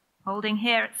 Holding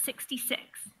here at 66.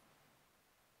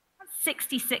 That's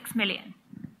 66 million.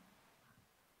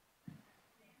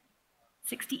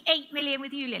 68 million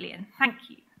with you, Lillian. Thank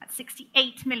you. At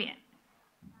 68 million.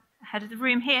 Ahead of the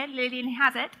room here, Lillian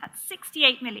has it at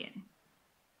 68 million.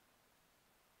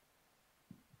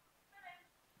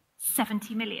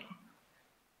 70 million.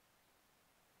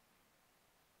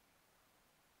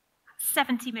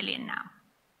 70 million now.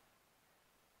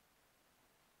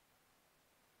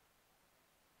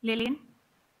 Lillian.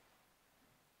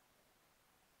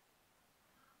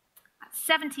 At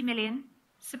 70 million.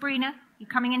 Sabrina, you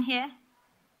coming in here?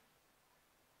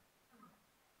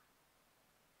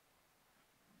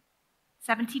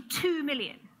 $72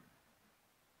 million.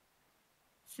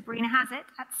 Sabrina has it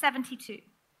at 72.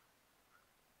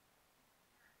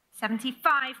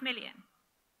 75 million.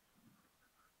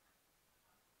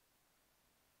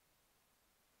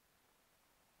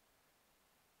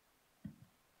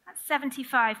 That's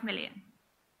 75 million.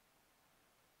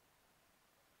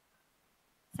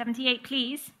 78,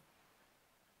 please.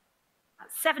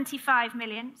 That's 75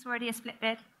 million. It's already a split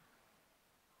bid.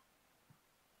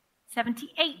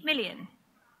 78 million.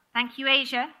 Thank you,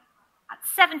 Asia. At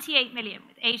 78 million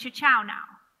with Asia Chow now.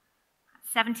 At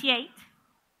 78.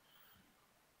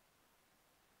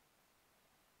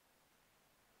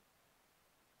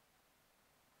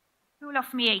 Who will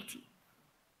offer me 80?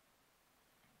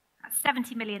 At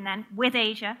 70 million then with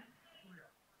Asia.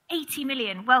 80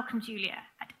 million. Welcome, Julia.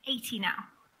 At 80 now.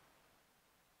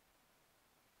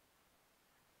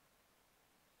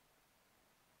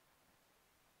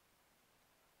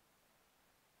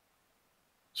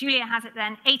 Julia has it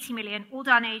then, 80 million, all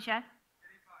done, Asia.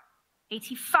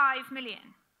 85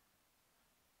 million.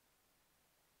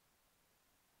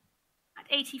 At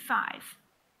 85.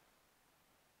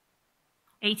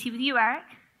 80 with you, Eric.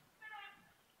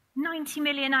 90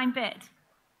 million, I'm bid.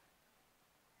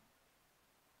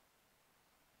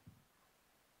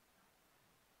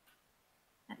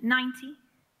 At 90.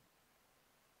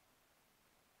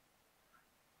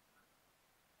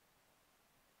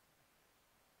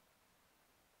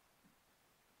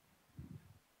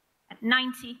 At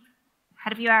 90,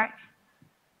 ahead of you, Eric.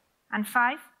 And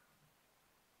 5.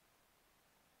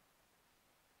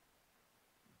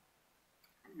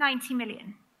 At 90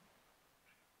 million.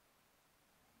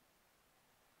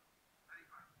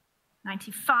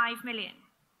 95 million.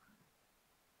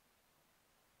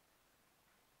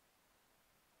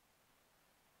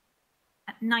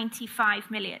 At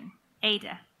 95 million.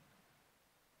 Ada.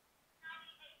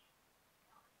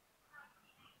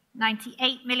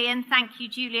 98 million. Thank you,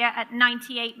 Julia. At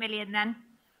 98 million then.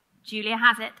 Julia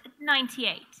has it at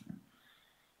 98.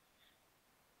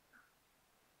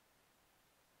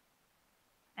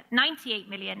 At 98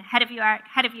 million. Head of you, Eric.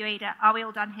 Head of you, Ada. Are we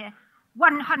all done here?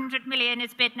 100 million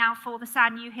is bid now for the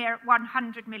Sanyu here at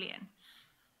 100 million.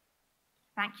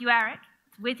 Thank you, Eric.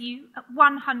 It's with you at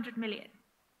 100 million.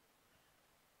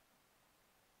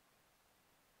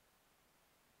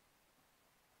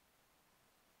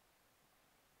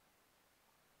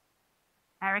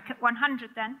 Eric at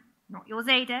 100 then. Not yours,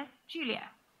 Ada. Julia.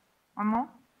 One more.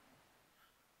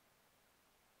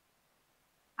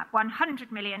 At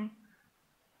 100 million.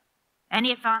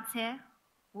 Any advance here?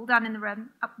 All done in the room.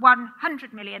 At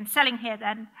 100 million. Selling here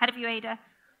then. Head of you, Ada.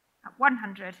 At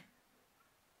 100.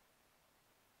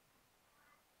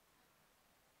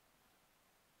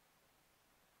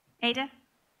 Ada?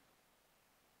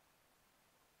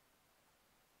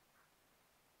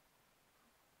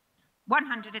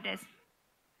 $100 it is.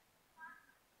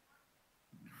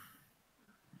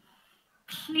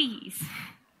 Please.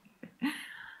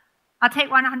 I'll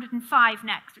take 105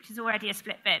 next, which is already a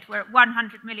split bid. We're at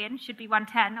 100 million, should be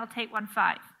 110. I'll take 15.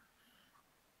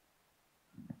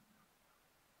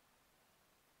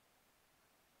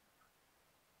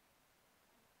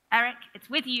 Eric, it's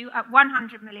with you at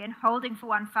 100 million, holding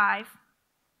for 15.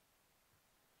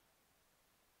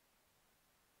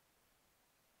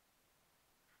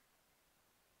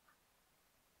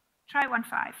 Try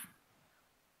 15.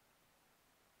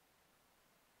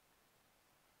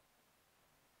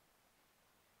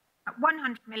 At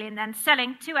 100 million then,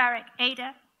 selling to Eric,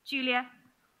 Ada, Julia?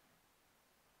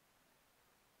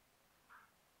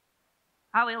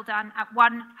 Are we all done at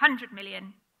 100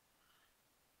 million?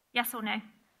 Yes or no?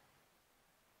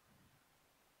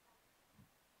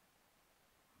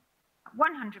 At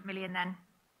 100 million then.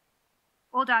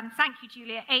 All done. Thank you,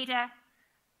 Julia. Ada?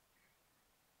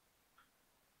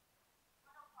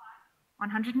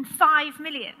 105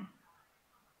 million.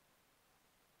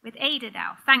 With Ada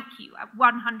now. Thank you. At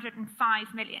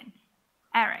 105 million.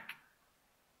 Eric?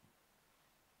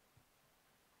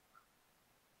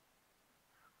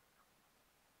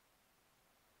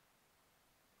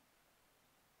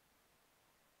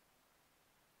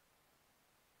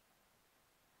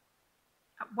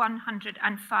 At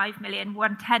 105 million.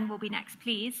 110 will be next,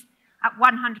 please. At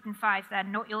 105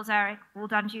 then, not yours, Eric. All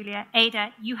done, Julia.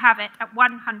 Ada, you have it at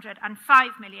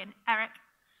 105 million. Eric?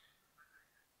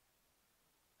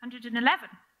 111.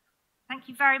 Thank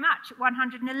you very much. At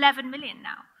 111 million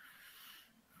now.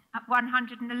 At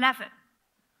 111.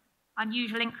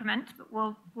 Unusual increment, but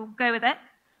we'll go with it.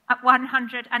 At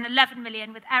 111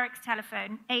 million with Eric's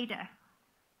telephone. Ada?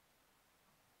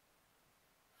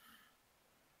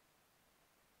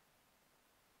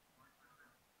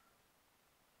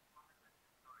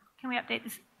 Can we update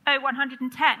this? Oh,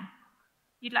 110.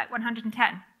 You'd like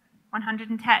 110.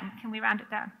 110. Can we round it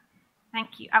down?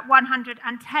 Thank you. At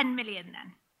 110 million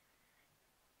then.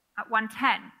 At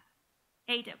 110.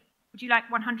 Ada, would you like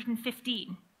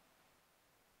 115?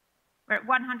 We're at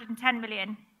 110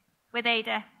 million with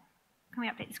Ada. Can we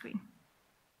update the screen?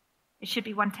 It should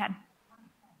be 110.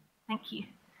 Thank you.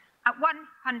 At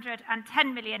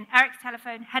 110 million, Eric's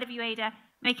telephone, head of you, Ada.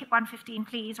 Make it 115,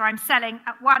 please, or I'm selling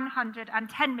at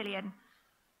 110 million.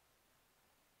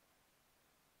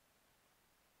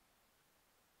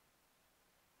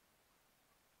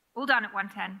 All done at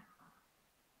 110.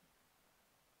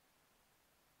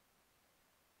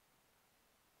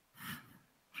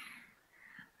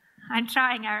 I'm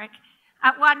trying, Eric.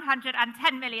 At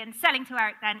 110 million, selling to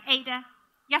Eric then. Ada,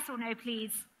 yes or no,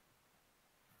 please?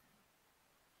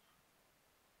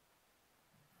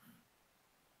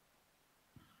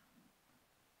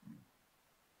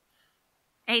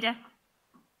 Ada,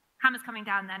 hammer's coming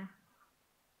down then.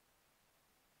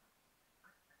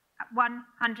 At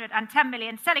 110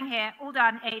 million, selling here, all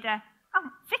done, Ada. Oh,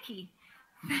 Vicky,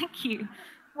 thank you.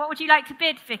 What would you like to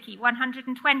bid, Vicky?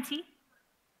 120?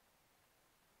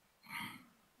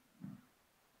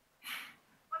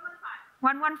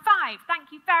 115,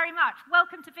 thank you very much.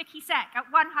 Welcome to Vicky Sec at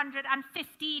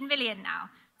 115 million now.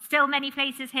 Still many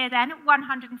places here then at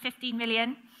 115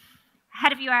 million.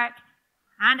 Ahead of you, Eric,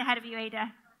 and ahead of you,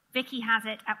 Ada. Vicky has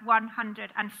it at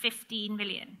 115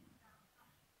 million.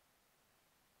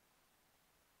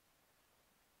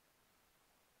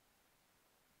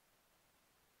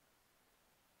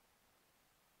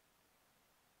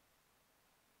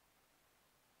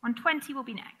 $120 will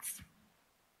be next.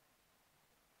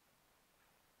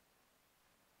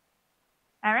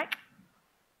 Eric?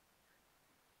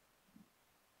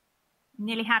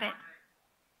 Nearly had it.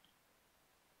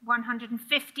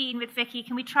 115 with Vicky.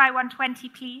 Can we try 120,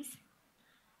 please?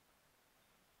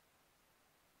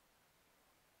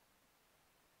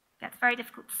 That's very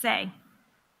difficult to say.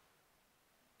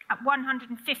 At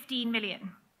 115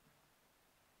 million.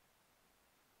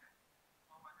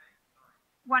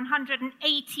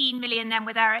 118 million then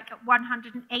with Eric at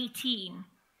 118.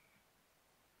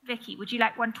 Vicky, would you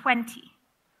like 120?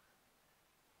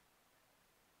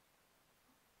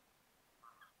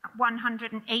 At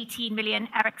 118 million,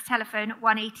 Eric's telephone at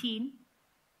 118.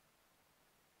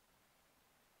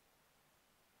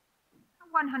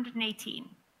 118.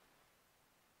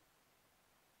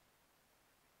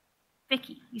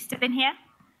 Vicky, you still in here?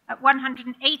 At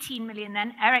 118 million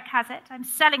then, Eric has it. I'm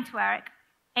selling to Eric.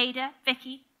 Ada,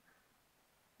 Vicky,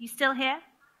 you still here?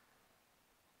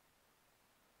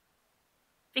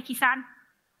 Vicky-san,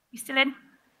 you still in?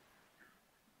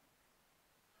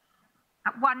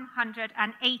 At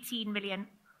 118 million.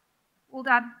 All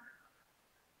done.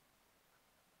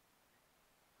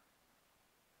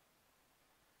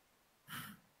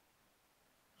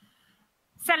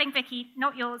 Selling Vicky,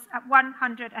 not yours, at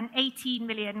 118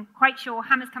 million. Quite sure,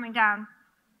 hammer's coming down.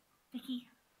 Vicky,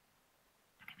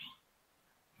 look at me.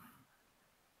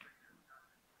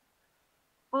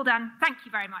 All done. Thank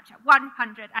you very much. At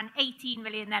 118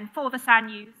 million then for the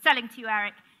Sanyu. Selling to you,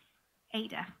 Eric.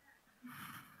 Ada.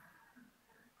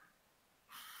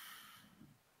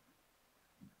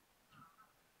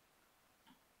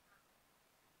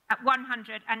 At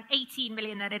 118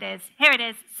 million that it is. Here it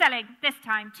is, selling this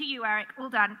time to you, Eric. All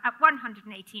done at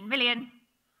 118 million.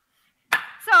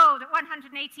 Sold at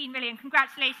 118 million.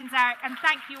 Congratulations, Eric, and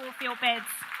thank you all for your bids.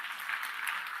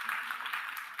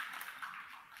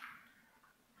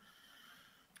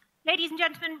 Ladies and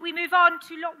gentlemen, we move on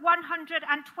to lot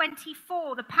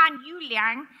 124, the Pan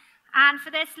Yuliang. And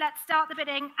for this, let's start the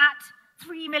bidding at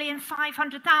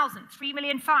 3,500,000. 3,500,000,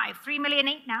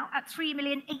 3,800,000 now at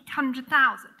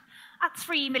 3,800,000. At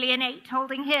 3,800,000,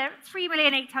 holding here at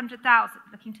 3,800,000,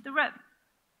 looking to the room.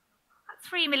 At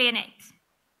 3,800,000.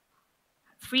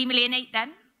 3,800,000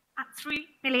 then at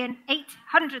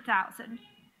 3,800,000.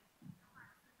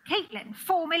 Caitlin,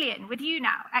 4 million with you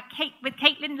now. With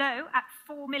Caitlin Lowe at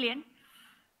 4 million.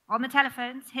 On the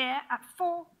telephones here at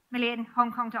 4 million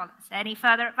Hong Kong dollars. Any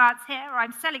further advance here, or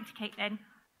I'm selling to Caitlin.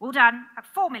 All done at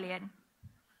 4 million.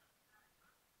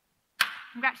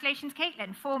 Congratulations,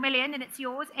 Caitlin. 4 million, and it's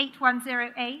yours.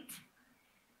 8108.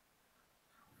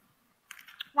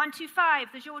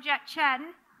 125, the Georgette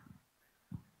Chen.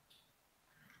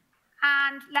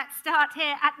 And let's start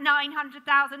here at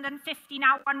 900,000 and 50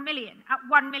 now 1 million. At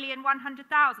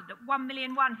 1,100,000. At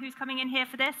 1,000,001, who's coming in here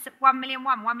for this? At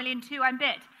 1,000,001, 1,000,002 I'm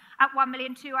bid. At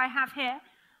 1,000,002 I have here.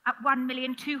 At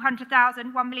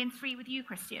 1,200,000, 1,003 with you,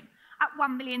 Christian. At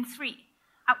 1,003.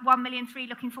 At 1,003,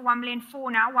 looking for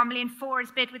 1,004 now. 1,004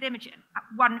 is bid with Imogen. At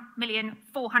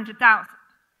 1,400,000.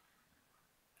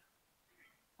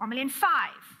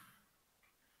 1,005.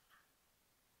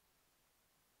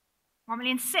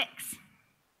 1,006.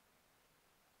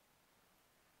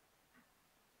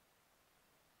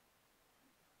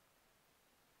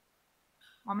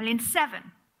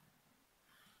 1,007.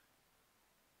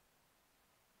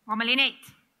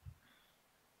 1,008.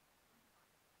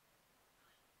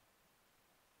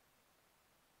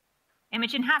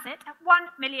 Imogen has it at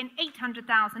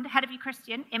 1,800,000. Ahead of you,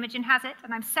 Christian. Imogen has it,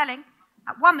 and I'm selling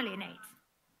at 1,008,000.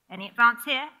 Any advance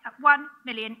here at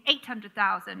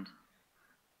 1,800,000.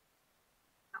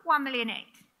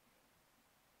 1,008,000.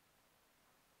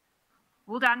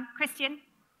 All done. Christian.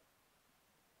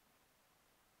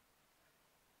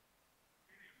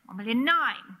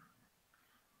 1,009,000.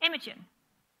 Imogen.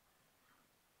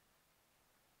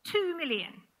 2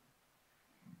 million.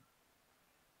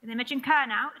 With Imogen Kerr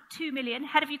now at 2 million.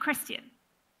 Ahead of you, Christian.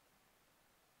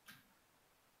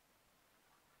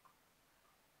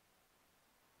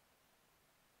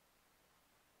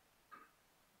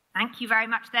 Thank you very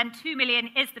much then. 2 million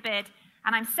is the bid,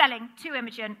 and I'm selling to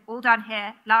Imogen. All done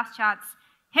here. Last chance.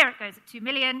 Here it goes at 2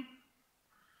 million.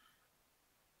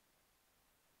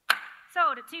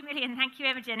 Sold at 2 million. Thank you,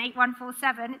 Imogen.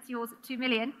 8147. It's yours at 2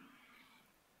 million.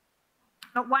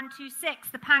 Lot 126,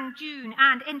 the Pang June,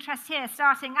 and interest here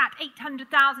starting at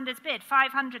 800,000 is bid.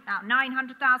 500 now.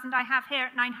 900,000 I have here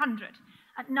at 900.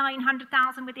 At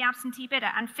 900,000 with the absentee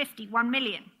bidder, and 50. 1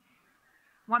 million.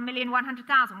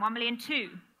 1,100,000.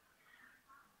 1,002,000.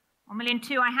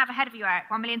 1,002,000 I have ahead of you, Eric.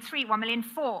 1,003,000.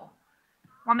 1,004,000.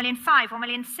 1,005,000.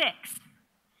 1,006,000.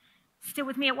 Still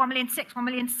with me at 1,006,000.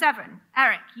 1,007,000.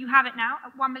 Eric, you have it now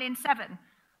at 1,007,000.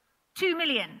 2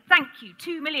 million. Thank you.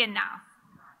 2 million now.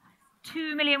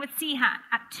 2 million with Sihan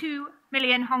at 2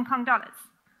 million Hong Kong dollars.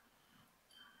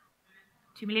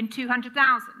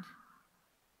 2,200,000.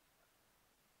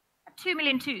 At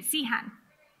 2,002,000, Sihan.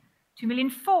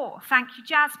 2,004,000. Thank you,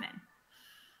 Jasmine.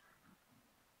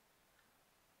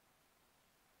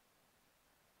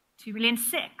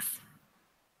 2,006,000.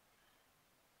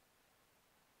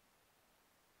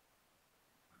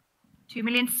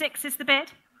 2,006,000 is the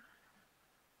bid.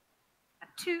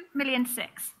 At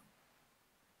 2,006,000.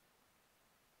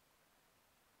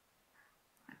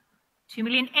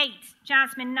 2,008,000.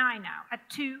 Jasmine 9 now at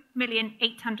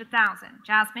 2,800,000.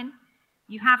 Jasmine,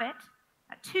 you have it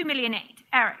at 2,008,000.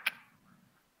 Eric,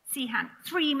 Sihan,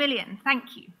 3 million.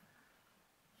 Thank you.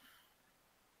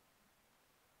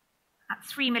 At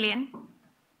 3 million.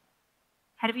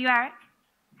 Head of you, Eric.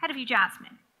 Head of you,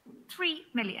 Jasmine. 3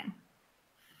 million.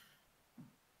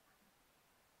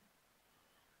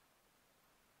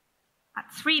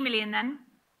 At 3 million then.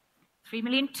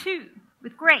 3,000,002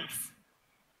 with Grace.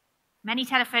 Many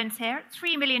telephones here at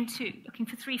 3,000,002. Looking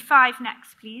for 35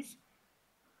 next, please.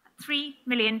 At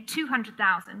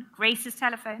 3,200,000. Grace's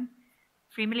telephone.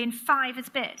 3,005,000 is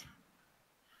bid.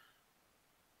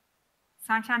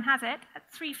 Sanchan has it at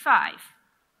 35.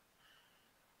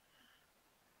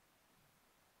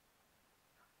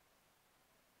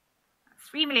 At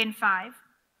 3,005,000.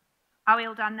 Are we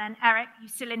all done then? Eric, you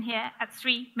still in here at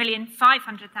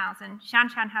 3,500,000.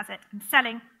 Shanchan has it and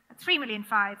selling at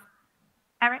 3,005,000.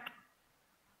 Eric.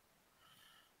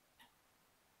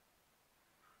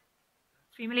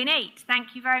 3,008,000.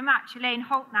 Thank you very much. Elaine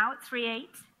Holt now at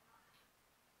 3,800,000.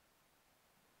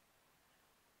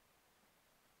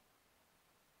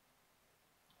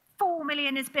 4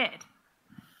 million is bid.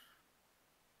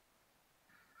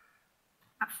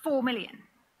 At 4 million.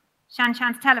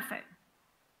 Shanchan's telephone.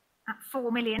 at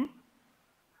 4 million.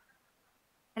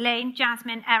 Elaine,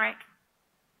 Jasmine, Eric.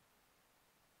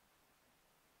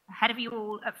 Ahead of you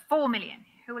all at 4 million.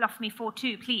 Who will offer me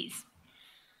 4.2, please?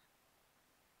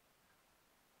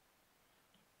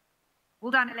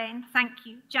 Well done, Elaine. Thank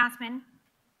you. Jasmine,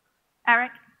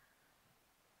 Eric.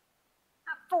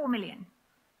 At 4 million.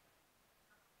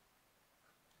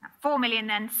 At 4 million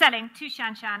then. Selling to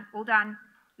Shan Shan. All done.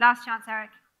 Last chance, Eric.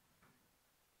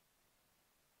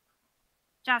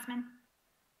 Jasmine.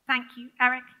 Thank you.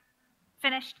 Eric.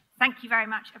 Finished. Thank you very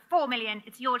much. At 4 million,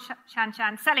 it's your Shan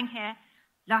Shan. Selling here.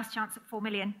 Last chance at 4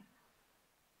 million.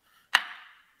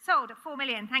 Sold at 4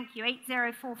 million. Thank you.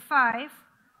 8045.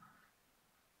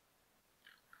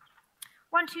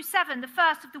 127, the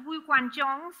first of the Wu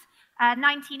Guanzhongs,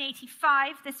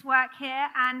 1985, this work here.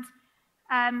 And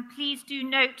please do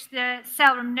note the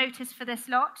sale room notice for this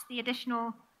lot, the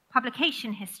additional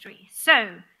publication history.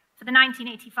 So, for the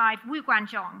 1985 Wu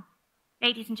Guanzhong,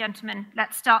 ladies and gentlemen,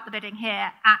 let's start the bidding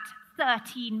here at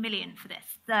 13 million for this.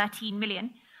 13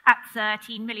 million. At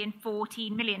 13 million,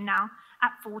 14 million now.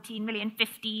 At 14 million,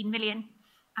 15 million.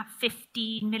 At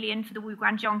 15 million for the Wu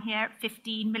Guanzhong here. At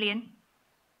 15 million.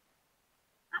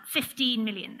 At 15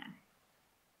 million then.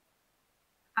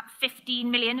 At 15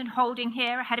 million and holding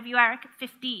here ahead of you, Eric, at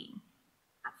 15.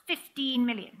 At 15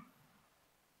 million.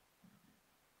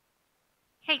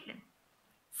 Caitlin,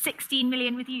 16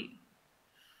 million with you.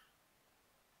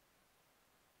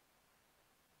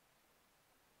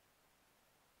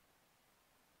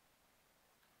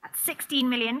 At 16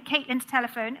 million, Caitlin's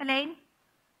telephone. Elaine?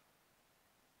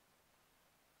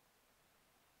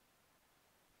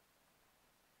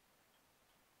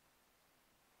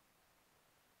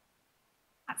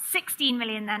 At 16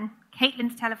 million then,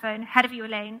 Caitlin's telephone, ahead of you,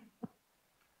 Elaine.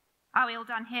 Are we all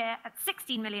done here? At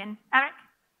 16 million, Eric?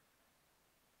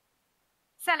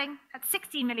 Selling at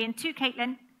 16 million to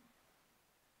Caitlin.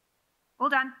 All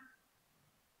done.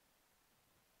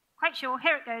 Quite sure,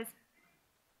 here it goes.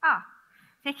 Ah,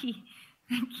 Vicky,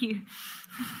 thank you.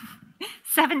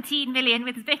 17 million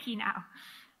with Vicky now.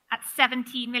 At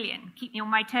 17 million, keep me on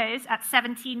my toes, at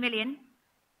 17 million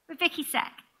with Vicky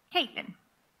Sec. Caitlin.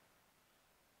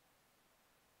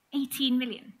 18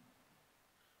 million.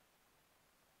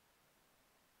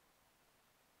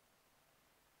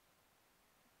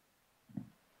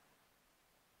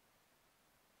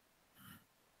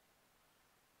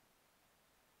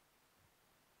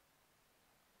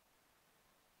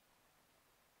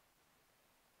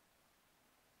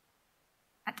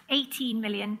 At 18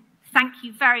 million, thank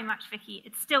you very much, Vicky.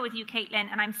 It's still with you, Caitlin,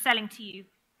 and I'm selling to you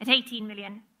at 18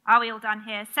 million. Are we all done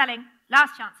here? Selling,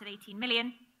 last chance at 18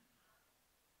 million.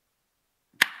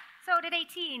 Sold at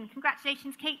 18.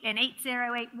 Congratulations, Caitlin,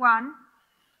 8081.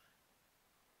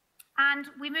 And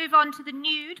we move on to the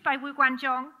Nude by Wu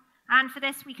Guanzhong. And for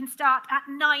this, we can start at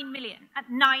 9 million. At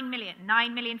 9 million.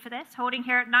 9 million for this. Holding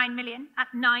here at 9 million. At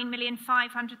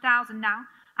 9,500,000 now.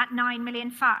 At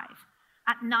 9,000,005.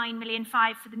 At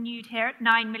 9,000,005 for the Nude here. At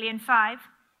 9,000,005.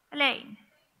 Elaine,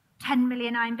 10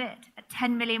 million I'm bid. At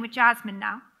 10 million with Jasmine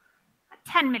now. At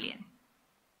 10 million.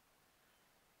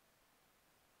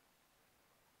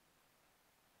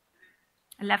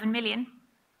 $11 million.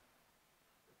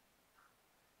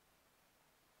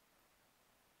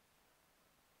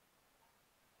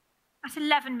 At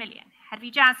 11 million. Ahead of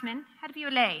you, Jasmine. Ahead of you,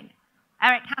 Elaine.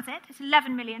 Eric has it. It's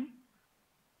 11 million.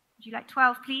 Would you like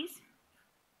 12, please?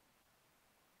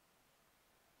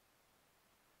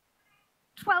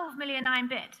 12 million I'm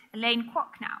bid. Elaine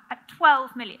Kwok now. At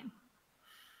 12 million.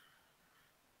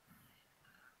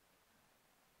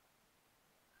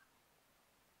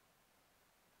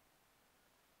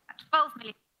 At 12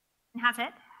 million has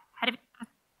it.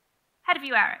 Ahead of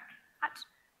you, Eric. At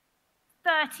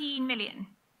 13 million.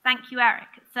 Thank you, Eric.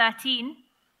 At 13.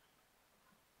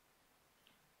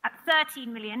 At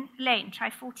 13 million, Elaine, try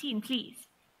 14, please.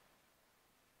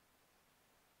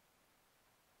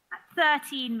 At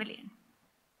 13 million.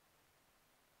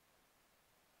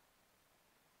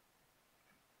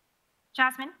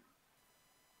 Jasmine?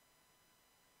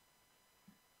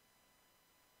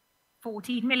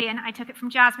 14 million. I took it from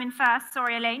Jasmine first.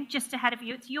 Sorry, Elaine. Just ahead of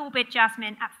you. It's your bid,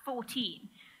 Jasmine, at 14.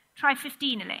 Try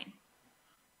 15, Elaine.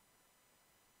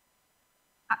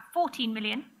 At 14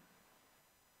 million.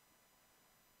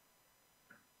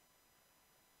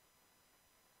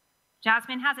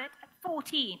 Jasmine has it at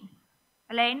 14.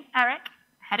 Elaine, Eric,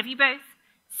 ahead of you both.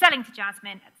 Selling to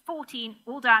Jasmine at 14.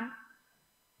 All done.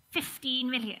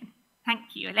 15 million.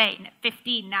 Thank you, Elaine, at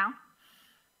 15 now.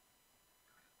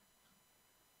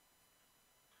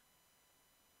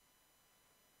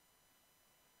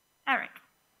 Eric.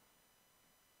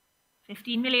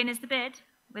 15 million is the bid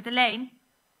with Elaine.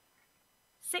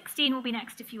 16 will be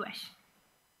next if you wish.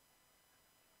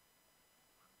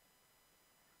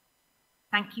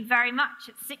 Thank you very much.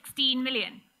 At 16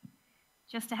 million.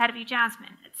 Just ahead of you,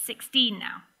 Jasmine, at 16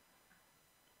 now.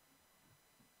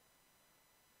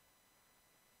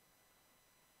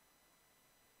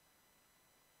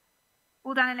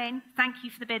 All done, Elaine. Thank you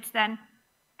for the bids then.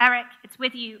 Eric, it's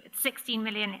with you at 16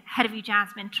 million. Ahead of you,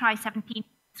 Jasmine. Try 17.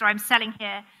 So I'm selling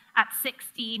here at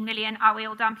 16 million. Are we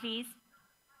all done, please?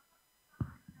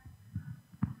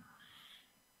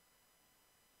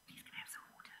 Please, can I have some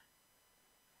water?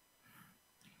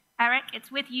 Eric,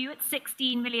 it's with you at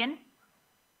 16 million.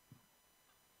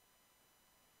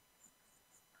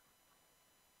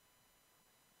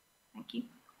 Thank you.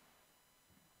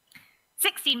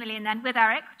 16 million then with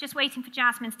Eric. Just waiting for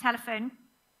Jasmine's telephone.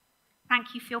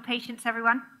 Thank you for your patience,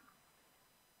 everyone.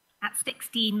 At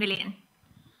 16 million.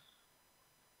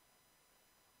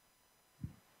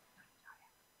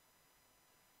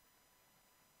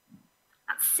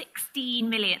 That's 16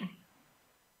 million.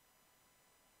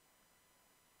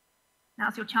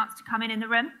 Now's your chance to come in the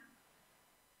room.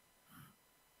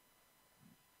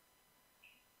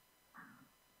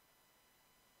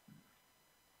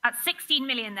 At 16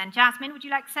 million then. Jasmine, would you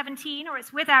like 17, or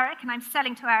it's with Eric and I'm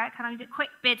selling to Eric? Can I do a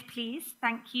quick bid, please?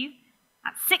 Thank you.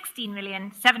 At 16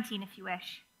 million, 17 if you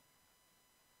wish.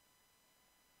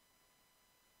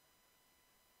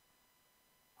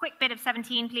 Quick bid of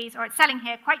 17, please, or it's selling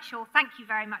here, quite sure. Thank you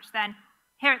very much then.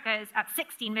 Here it goes at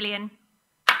 16 million.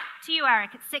 To you,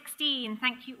 Eric, at 16.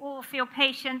 Thank you all for your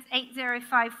patience.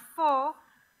 8054.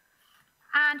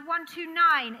 And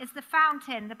 129 is The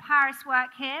Fountain, the Paris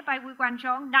work here by Wu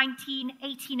Guanzhong,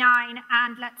 1989.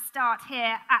 And let's start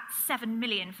here at 7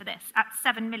 million for this, at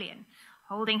 7 million.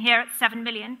 Holding here at 7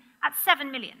 million, at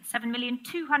 7 million,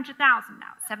 7,200,000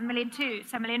 now, 7 million 2,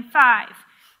 7 million 5.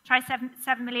 Try 7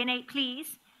 million 8,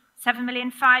 please. 7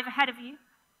 million 5 ahead of you.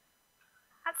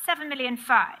 At 7 million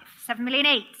 5, 7 million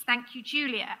 8. Thank you,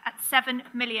 Julia. At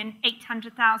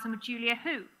 7,800,000 with Julia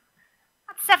who?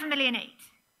 At 7 million 8.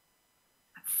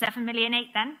 7 million 8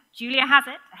 then. Julia has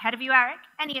it. Ahead of you, Eric.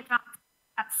 Any advance?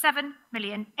 At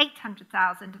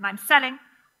 7,800,000. And I'm selling.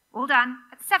 All done.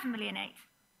 At 7 million 8.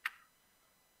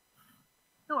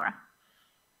 Laura.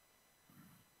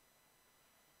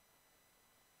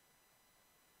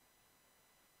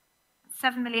 At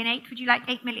 7 million 8. Would you like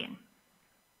 8 million?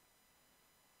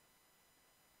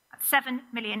 At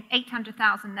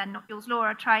 7,800,000 then. Not yours,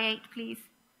 Laura. Try 8, please.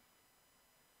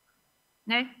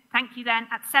 No? Thank you then.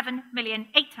 At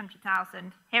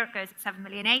 7,800,000. Here it goes at 7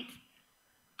 million 8.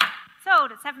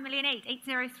 Sold at 7 million 8.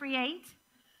 8038.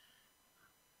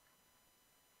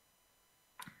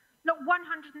 Lot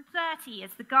 130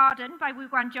 is The Garden by Wu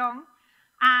Guanzhong.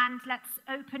 And let's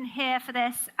open here for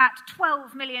this at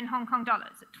 12 million Hong Kong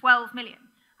dollars. At 12 million.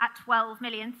 At 12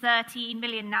 million. 13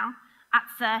 million now. At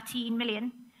 13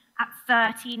 million. At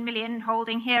 13 million.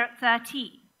 Holding here at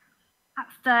 13.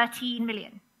 At 13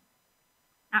 million.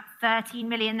 At 13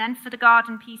 million then for the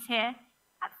garden piece here.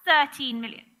 At 13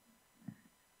 million.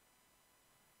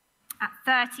 At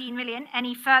 13 million.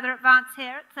 Any further advance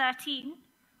here at 13?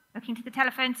 Looking to the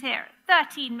telephones here at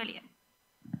 13 million.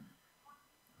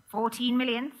 14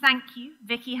 million. Thank you.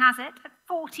 Vicky has it at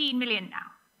 14 million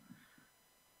now.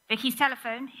 Vicky's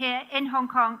telephone here in Hong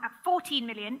Kong at 14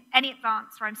 million. Any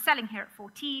advance, or I'm selling here at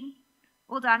 14.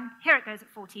 All done. Here it goes at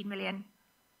 14 million.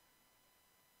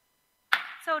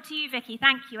 Sold to you, Vicky.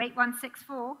 Thank you.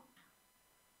 8164.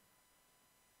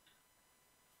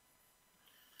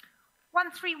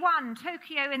 131,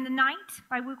 Tokyo in the Night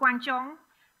by Wu Guanzhong.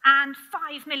 And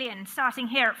 5 million, starting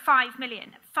here at 5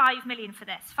 million. 5 million for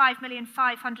this.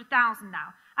 5,500,000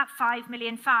 now. At 5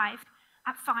 million 5.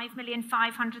 At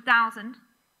 5,500,000.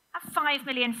 At 5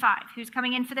 million 5. Who's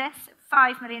coming in for this?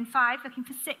 5 million 5. Looking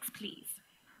for 6, please.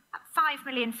 At 5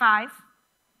 million 5.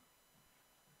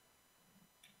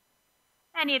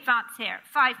 Any advance here at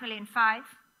 5 million 5.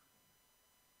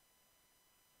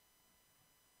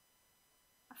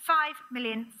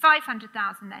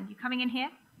 5,500,000 then. You coming in here?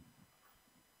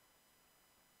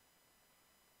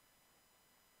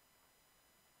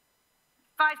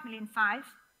 $5 million 5.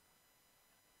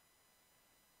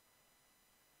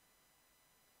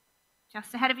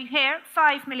 Just ahead of you here at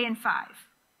 5 million 5.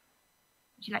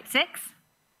 Would you like 6?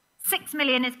 6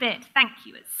 million is bid. Thank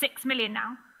you. It's 6 million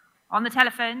now. On the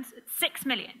telephones, at 6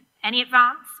 million. Any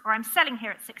advance, or I'm selling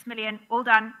here at 6 million. All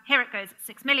done. Here it goes at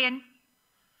 6 million.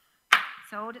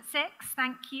 Sold at 6.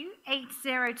 Thank you.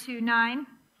 8029.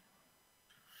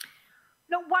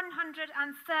 Lot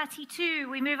 132.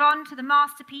 We move on to the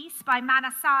masterpiece by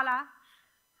Manasala.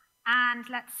 And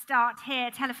let's start here.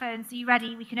 Telephones, are you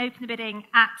ready? We can open the bidding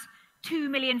at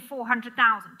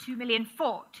 2,400,000,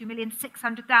 2,000,004,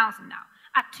 2,600,000 now.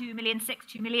 At 2,006,000,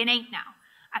 2,008,000 now.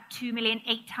 At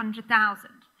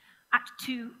 2,800,000. At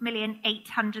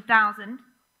 2,800,000.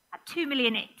 At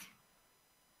 2,008,000.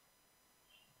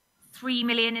 3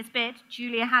 million is bid.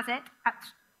 Julia has it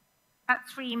at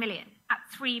 3 million. At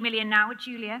 3 million now with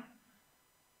Julia.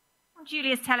 On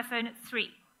Julia's telephone at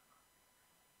 3.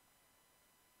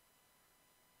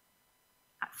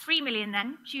 At 3 million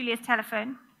then, Julia's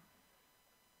telephone.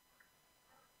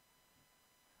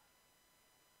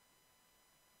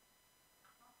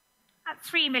 At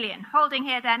 3 million, holding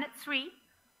here then at 3.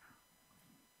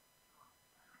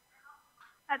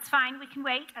 That's fine, we can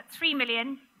wait. At 3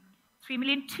 million,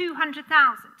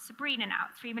 3,200,000. Sabrina now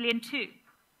at 3,002,000.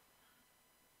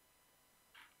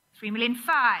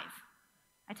 3,005,000.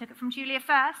 I took it from Julia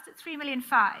first at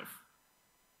 3,005,000.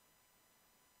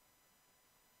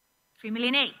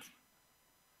 3,008,000.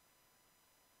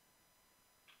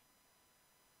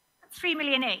 At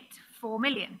 3,008,000, 4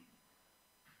 million.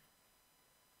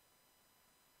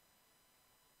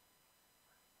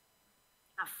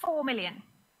 At 4 million.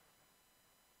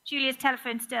 Julia's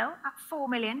telephone still at 4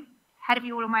 million. Ahead of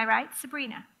you all on my right,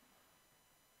 Sabrina.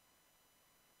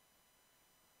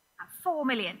 At 4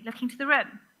 million, looking to the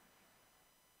room.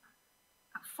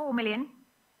 At 4 million.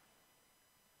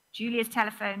 Julia's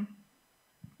telephone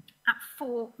at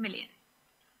 4 million.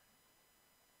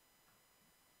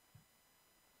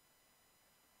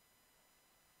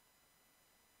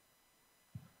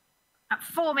 At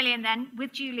 4 million then,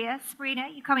 with Julia. Sabrina,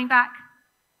 you coming back?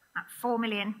 At 4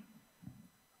 million.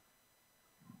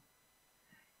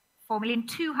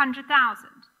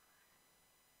 4,200,000.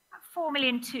 At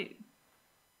 4,002,000.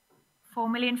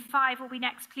 4,005,000 will be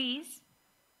next, please.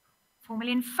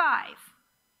 4,005,000.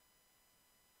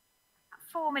 At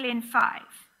 4,005,000.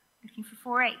 Looking for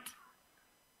 4,800,000.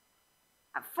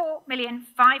 At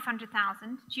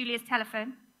 4,500,000. Julia's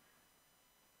telephone.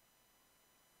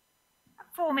 At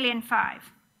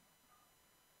 4,005,000.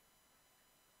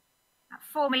 At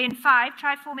 4,005,000.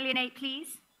 Try 4,008,000,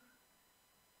 please.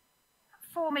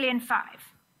 4,005,000.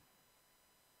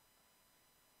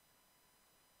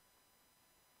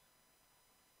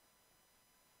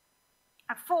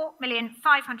 At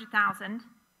 4,500,000,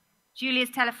 Julia's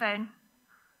telephone.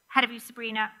 Ahead of you,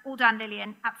 Sabrina. All done,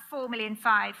 Lillian. At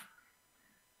 4,005,000.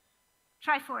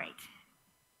 Try 4,800,000.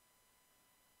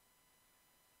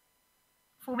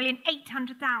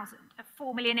 4,800,000 at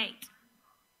 4,008,000.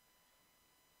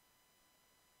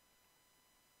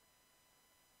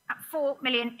 At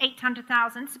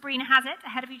 4,800,000, Sabrina has it.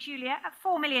 Ahead of you, Julia, at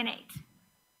 4,008,000.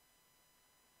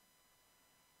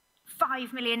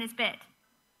 5 million is bid.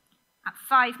 At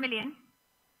 5 million.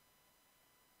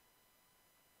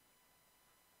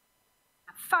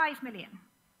 At 5 million.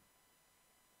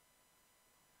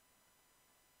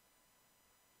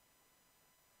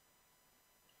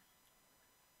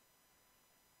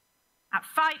 At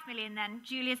 5 million then,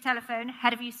 Julia's telephone.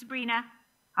 Ahead of you, Sabrina.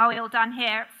 Are we all done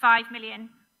here? 5 million.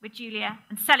 With Julia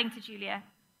and selling to Julia.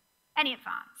 Any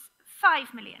advance?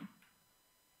 5 million.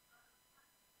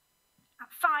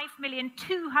 At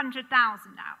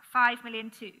 5,200,000 now.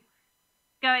 5,002,000.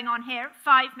 Going on here at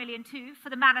 5,002,000 for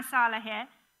the Manasala here.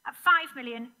 At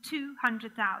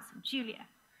 5,200,000. Julia.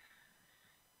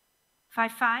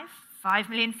 5,500,000.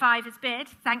 5,500,000 is bid.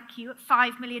 Thank you. At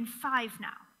 5,500,000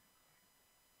 now.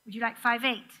 Would you like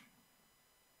 5,800,000?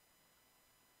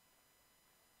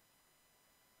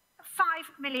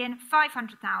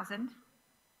 5,500,000.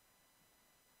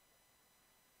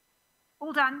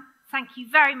 All done. Thank you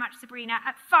very much, Sabrina.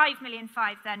 At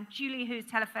 5,500,000 then, Julie, whose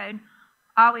telephone.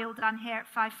 Are we all done here at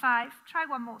 5,500,000? Try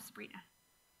one more, Sabrina.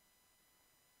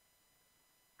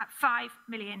 At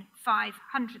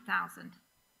 5,500,000.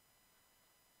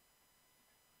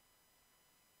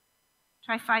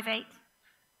 Try 5,800,000.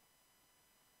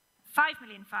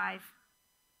 5,500,000.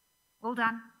 All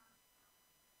done.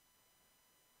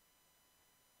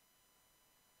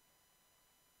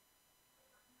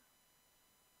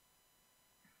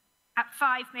 At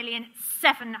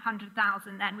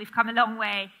 5,700,000 then, we've come a long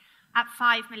way. At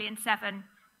 5,700,000,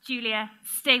 Julia,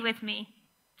 stay with me.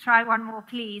 Try one more,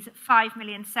 please, at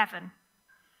 5,700,000.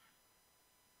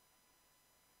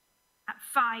 At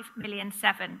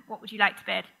 5,700,000, what would you like to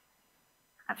bid?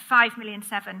 At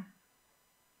 5,700,000.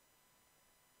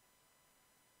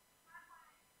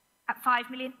 At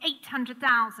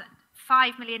 5,800,000,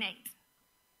 5,800,000.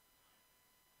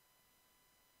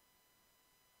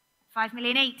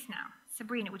 5,008,000 now.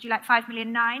 Sabrina, would you like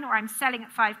 5,009,000 or I'm selling at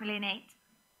 5,008,000?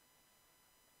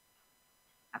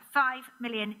 At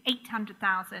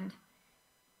 5,800,000.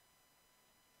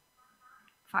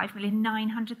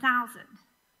 5,900,000.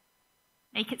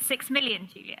 Make it 6 million,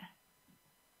 Julia.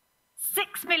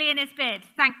 6 million is bid,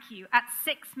 thank you, at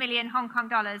 6 million Hong Kong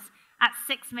dollars, at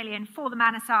 6 million for the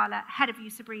Manasala. Ahead of you,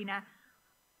 Sabrina.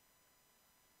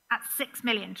 At 6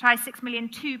 million. Try 6 million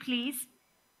too, please.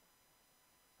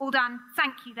 All done.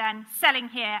 Thank you then. Selling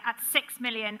here at 6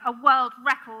 million. A world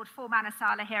record for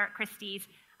Manasala here at Christie's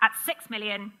at 6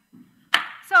 million.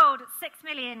 Sold at 6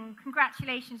 million.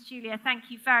 Congratulations, Julia. Thank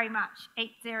you very much.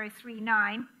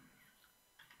 8039.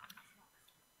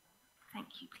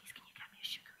 Thank you. Please, can you get me a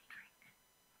sugary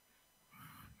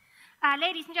drink?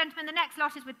 Ladies and gentlemen, the next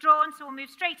lot is withdrawn, so we'll move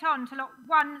straight on to lot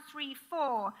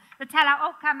 134. The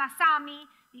Telaoka Masami,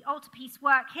 the altarpiece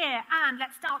work here. And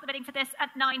let's start the bidding for this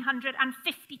at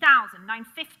 950,000.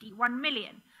 950, 1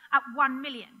 million. At 1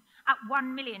 million. At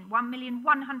 1 million.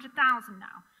 1,100,000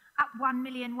 now. At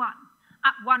 1,000,001.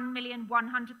 At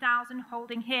 1,100,000,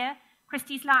 holding here.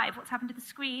 Christie's Live, what's happened to the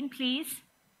screen, please?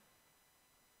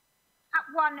 At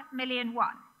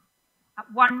 1,000,001.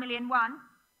 At 1,000,001.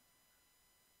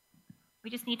 We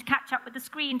just need to catch up with the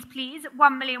screens, please. At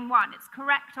 1,000,001. It's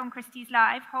correct on Christie's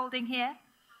Live, holding here.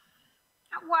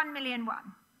 At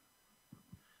 1,000,001.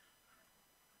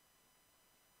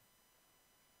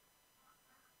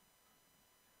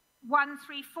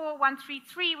 (134)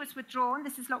 133 was withdrawn.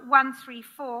 This is lot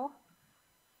 134.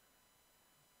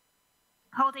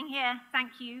 Holding here,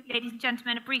 thank you, ladies and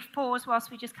gentlemen. A brief pause whilst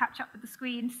we just catch up with the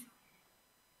screens.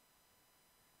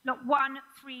 Lot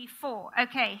 134.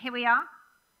 Okay, here we are.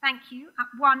 Thank you. At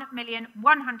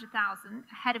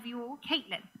 1,100,000. Ahead of you all,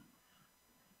 Caitlin.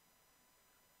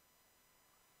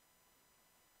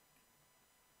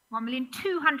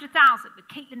 $1,200,000 with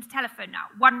Caitlin's telephone now.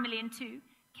 1,000,002.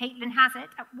 Caitlin has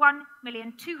it at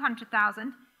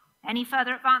 1,200,000. Any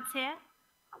further advance here?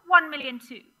 At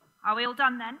 1,002,000. Are we all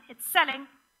done then? It's selling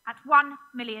at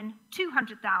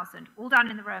 1,200,000. All done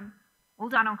in the room. All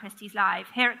done on Christie's Live.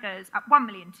 Here it goes at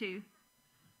 1,002,000.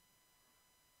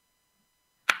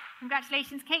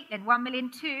 Congratulations, Caitlin.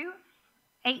 1,002,000.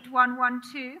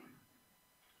 8112.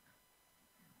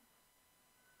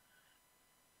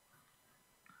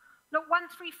 Lot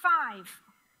 135.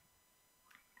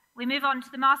 We move on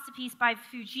to the masterpiece by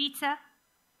Fujita.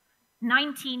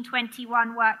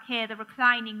 1921 work here, the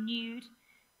reclining nude.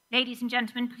 Ladies and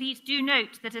gentlemen, please do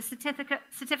note that a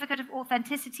certificate of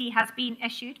authenticity has been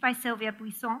issued by Sylvia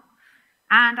Buisson,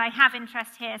 and I have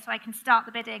interest here, so I can start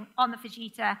the bidding on the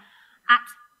Fujita at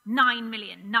 9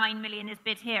 million. 9 million is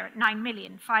bid here at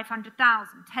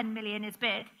 9,500,000. 10 million is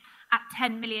bid at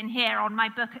 10 million here on my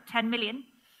book at 10 million.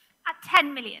 At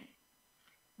 10 million.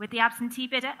 With the absentee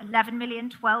bidder, 11 million,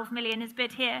 12 million is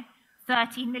bid here.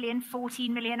 13 million,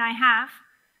 14 million I have.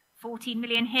 14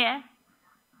 million here.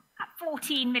 At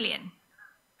 14 million,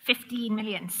 15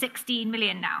 million, 16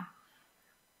 million now.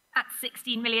 At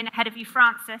 16 million, ahead of you,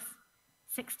 Francis.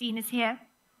 16 is here.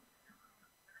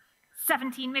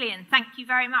 17 million, thank you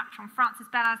very much, on Francis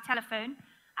Bellin's telephone.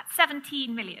 At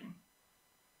 17 million.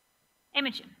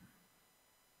 Imogen.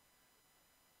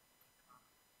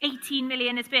 18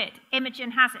 million is bid.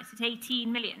 Imogen has it at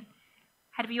 18 million.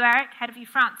 Ahead of you, Eric. Ahead of you,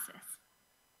 Francis.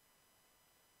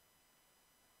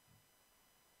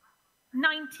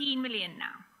 19 million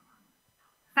now.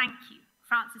 Thank you.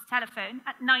 Francis' telephone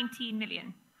at 19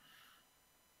 million.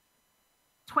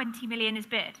 20 million is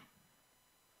bid.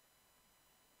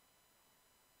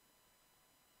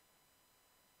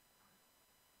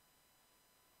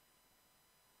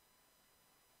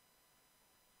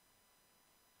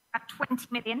 At 20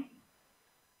 million.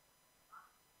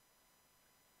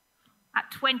 At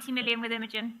 20 million with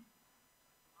Imogen.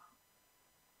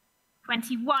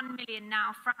 21 million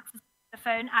now. Francis'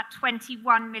 telephone at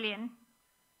 21 million.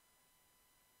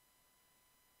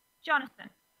 Jonathan.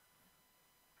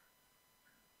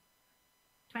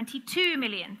 22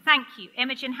 million. Thank you.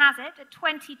 Imogen has it at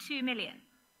 22 million.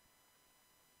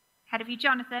 Ahead of you,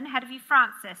 Jonathan. Ahead of you,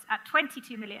 Francis at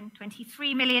 22 million.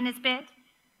 23 million is bid.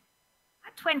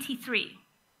 At 23.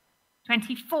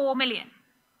 24 million.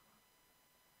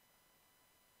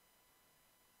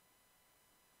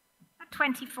 At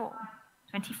 24.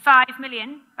 25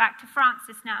 million. Back to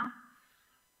Francis now.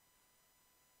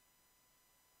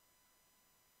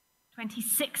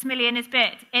 26 million is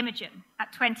bid. Imogen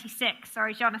at 26.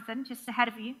 Sorry, Jonathan, just ahead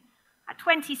of you. At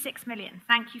 26 million.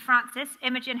 Thank you, Francis.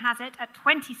 Imogen has it at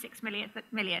 26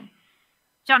 million.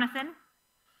 Jonathan,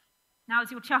 now's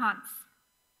your chance.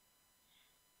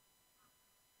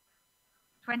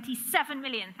 27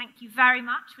 million. Thank you very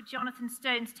much for Jonathan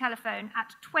Stone's telephone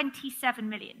at 27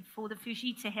 million for the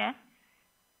Fujita here.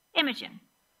 Imogen,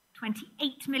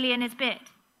 28 million is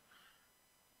bid.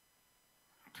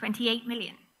 28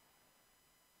 million.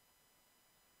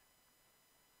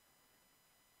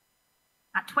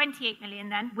 at 28 million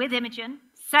then, with Imogen,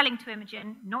 selling to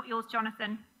Imogen, not yours,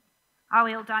 Jonathan. Are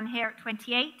we all done here at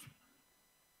 28?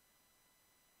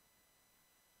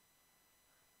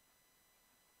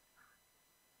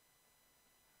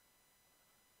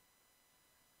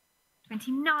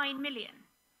 $29 million.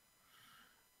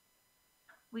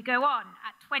 We go on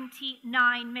at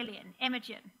 29 million.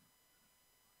 Imogen.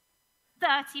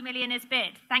 30 million is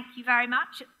bid. Thank you very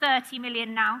much. At 30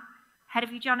 million now. Ahead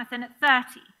of you, Jonathan, at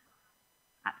 30.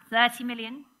 At 30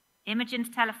 million. Imogen's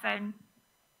telephone.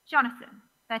 Jonathan,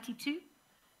 32.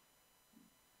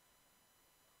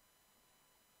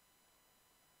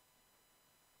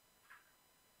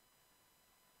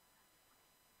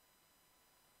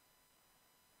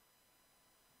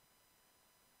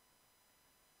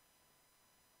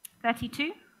 $32,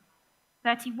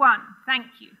 $31, thank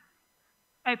you.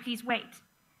 Oh, please wait.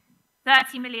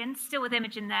 30 million, still with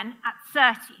Imogen then, at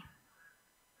 30.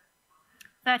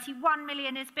 31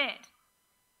 million is bid.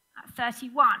 At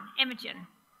 31, Imogen,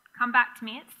 come back to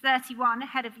me. It's 31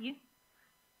 ahead of you.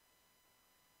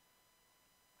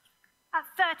 At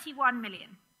 31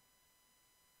 million.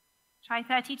 Try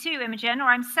 32, Imogen, or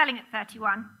I'm selling at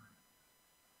 31.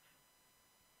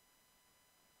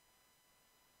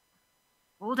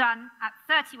 All done at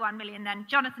 31 million then.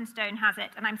 Jonathan Stone has it,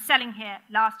 and I'm selling here.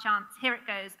 Last chance. Here it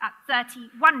goes at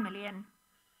 31 million.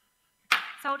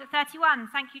 Sold at 31.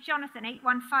 Thank you, Jonathan.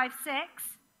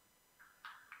 8156.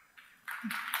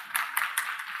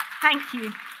 Thank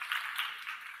you.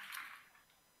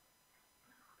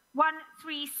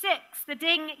 136. The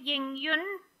Ding Ying Yun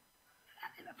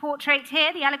portrait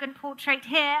here, the elegant portrait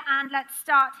here, and let's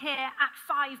start here at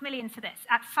 5 million for this.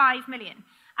 At 5 million.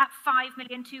 At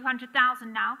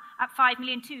 5,200,000 now, at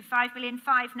 5,000,002,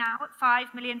 5,000,005 now, at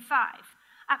 5,000,005,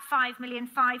 at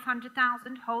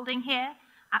 5,500,000, holding here,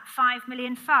 at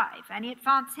 5,000,005. Any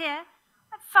advance here?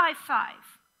 At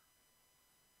 5,5.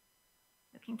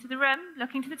 Looking to the room,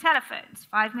 looking to the telephones,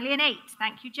 5,000,008.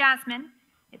 Thank you, Jasmine.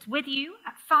 It's with you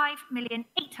at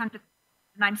 5,800,000,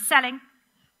 and I'm selling.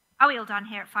 Are we all done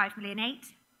here at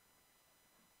 5,000,008?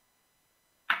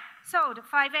 Sold at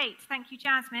 5,8. Thank you,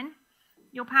 Jasmine.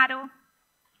 Your paddle,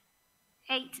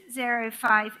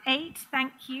 8058,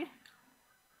 thank you.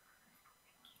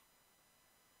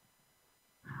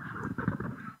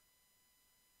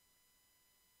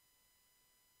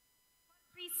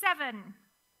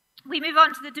 We move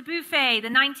on to the Dubuffet, the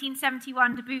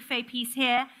 1971 Dubuffet piece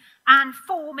here, and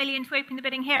 4 million to open the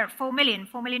bidding here at 4 million,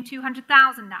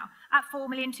 4,200,000 now, at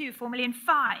 4,000,002,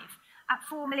 4,000,005, at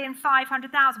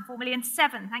 4,500,000,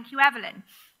 4,000,007, thank you, Evelyn.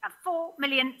 At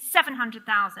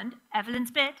 4,700,000,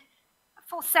 Evelyn's bid, at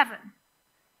 4,7.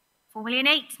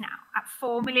 4,008,000 now, at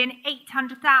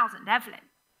 4,800,000, Evelyn.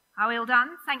 Are we all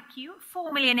done? Thank you.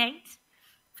 4,008,000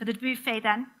 for the Dubuffet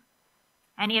then.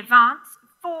 Any advance?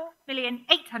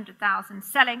 4,800,000,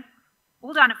 selling.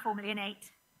 All done at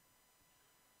 4,008,000.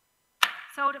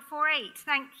 Sold at 4,800,000,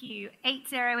 thank you.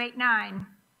 8089.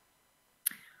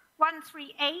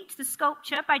 138, the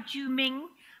sculpture by Ju Ming,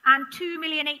 and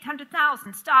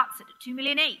 2,800,000 starts at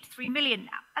 2,008,000, 3 million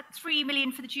now. At 3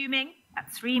 million for the Ju Ming,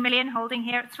 at 3 million, holding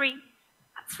here at 3.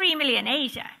 At 3 million,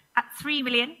 Asia, at 3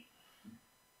 million.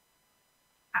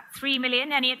 At 3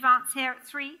 million, any advance here at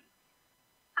 3?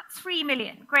 At 3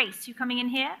 million, Grace, you coming in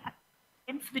here?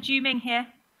 In for the Ju Ming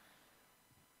here.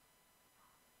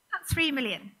 At 3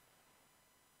 million.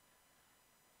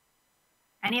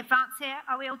 Any advance here?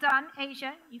 Are we all done?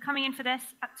 Asia, you coming in for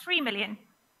this? At 3 million.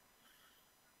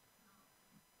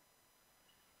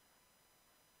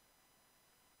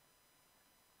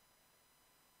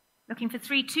 Looking for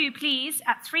 3-2, please,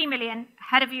 at 3 million.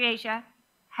 Ahead of you, Asia.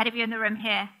 Ahead of you in the room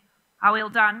here. Are we all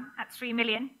done? At 3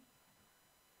 million.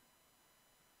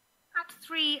 At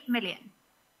 3 million.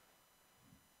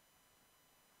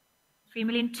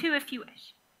 3,000,002 if you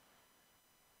wish.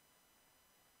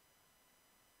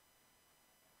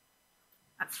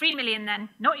 At 3 million then,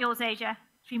 not yours, Asia.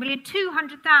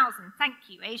 3,200,000. Thank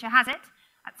you. Asia has it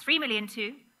at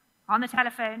 3,000,002 on the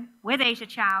telephone with Asia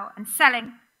Chow and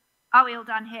selling. Are we all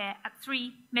done here at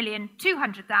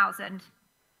 3,200,000?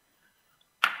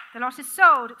 The lot is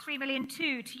sold at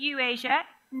 3,002,000 to you, Asia.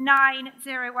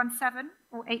 9017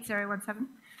 or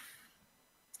 8017.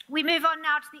 We move on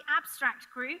now to the abstract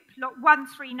group, lot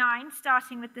 139,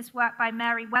 starting with this work by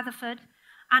Mary Weatherford.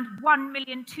 And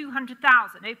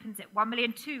 1,200,000 opens it.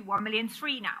 1,002,000,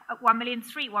 1,003,000 now. At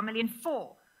 1,003,000,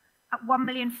 1,004,000. At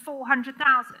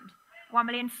 1,400,000.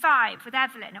 1,005,000 with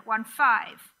Evelyn at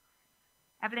 1,500,000.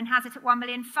 Evelyn has it at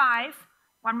 1,005,000.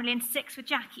 1,006,000 with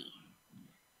Jackie.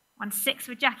 1,600,000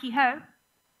 with Jackie Ho.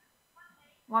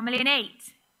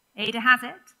 1,008,000. Ada has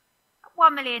it at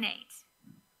 1,008,000.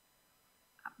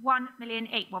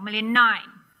 1,000,008,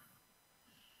 1,000,009.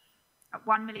 At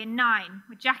 1,000,009,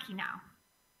 with Jackie now.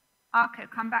 Arco,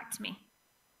 come back to me.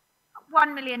 At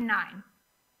 1,000,009.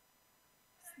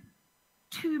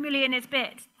 2 million is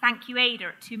bid. Thank you, Ada,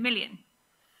 at 2 million.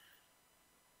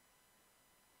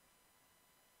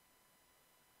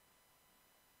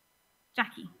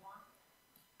 Jackie.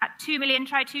 At 2 million,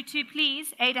 try 2-2,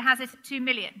 please. Ada has it at 2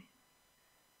 million.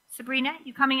 Sabrina,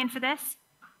 you coming in for this?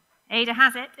 Ada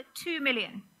has it at 2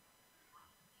 million.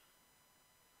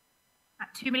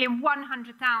 At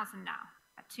 2,100,000 now.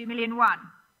 At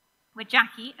 2,000,001. With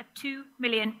Jackie at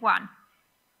 2,000,001.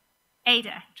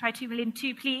 Ada, try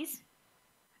 2,000,002, please.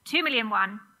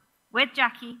 2,000,001 with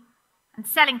Jackie and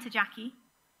selling to Jackie.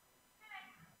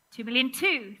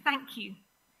 2,000,002, thank you.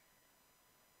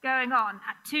 Going on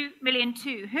at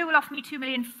 2,000,002. Who will offer me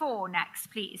 2,000,004 next,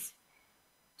 please?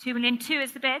 2,000,002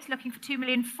 is the bid, looking for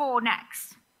 2,000,004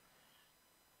 next.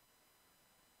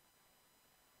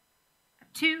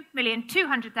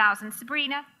 2,200,000.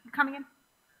 Sabrina, you coming in?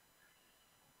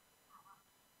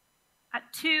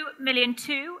 At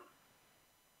 2,000,002.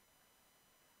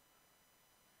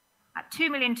 At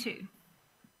 2,000,002.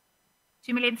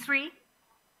 2,000,003.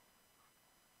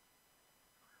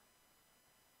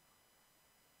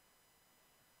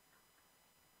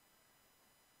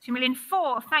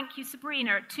 2,000,004, thank you,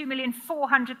 Sabrina, at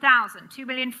 2,400,000.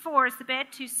 2,000,004 is the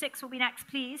bid. 2,600,000 will be next,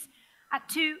 please. At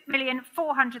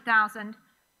 2,400,000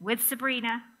 with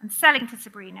Sabrina and selling to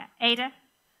Sabrina. Ada?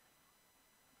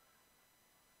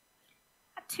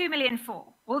 At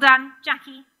 2,000,004. All done.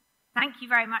 Jackie, thank you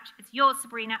very much. It's yours,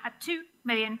 Sabrina, at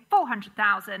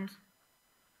 2,400,000.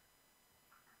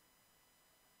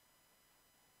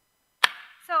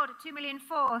 Sold at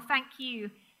 2,000,004. Thank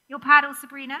you. Your paddle,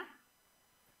 Sabrina?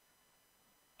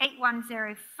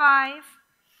 8105.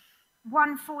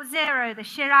 140, the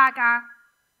Shiraga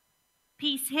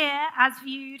piece here as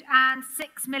viewed, and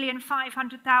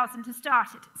 6,500,000 to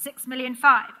start it.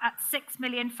 6,500,000 at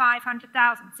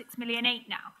 6,500,000. 6,008,000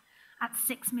 now. At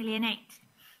 6,008,000.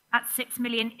 At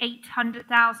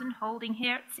 6,800,000, holding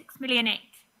here at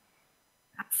 6,008,000.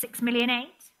 At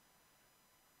 6,008,000.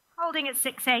 Holding at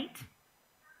 6,800,000.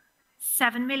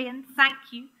 7 million,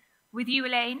 thank you. With you,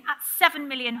 Elaine, at 7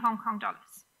 million Hong Kong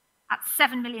dollars. At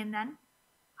 7 million then.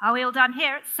 Are we all done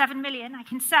here at 7 million? I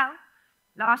can sell.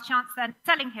 Last chance then,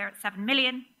 selling here at 7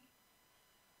 million.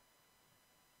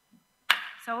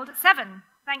 Sold at 7,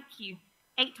 thank you.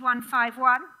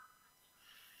 8151.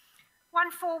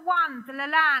 141, the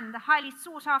Lalande, the highly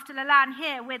sought after Lalande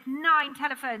here with 9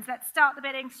 telephones. Let's start the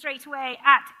bidding straight away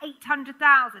at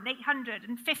 800,000,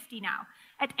 850 now.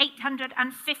 At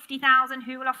 850,000,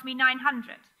 who will offer me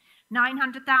 900?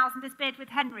 900,000 is bid with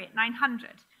Henry at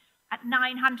 900. At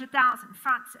 900,000,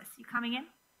 Francis, you coming in?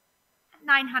 At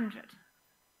 900.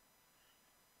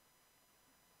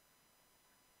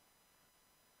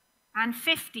 And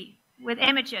 50 with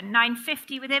Imogen,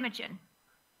 950 with Imogen.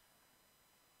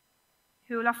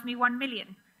 Who will offer me 1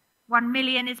 million? 1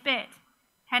 million is bid.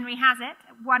 Henry has it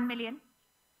at 1 million.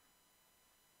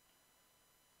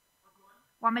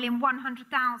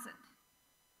 1,100,000.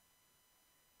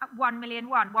 At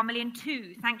 1,001,000.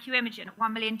 1,002,000. Thank you, Imogen, at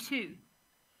 1,002,000.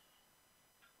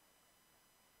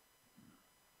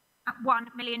 At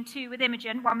 1,002,000 with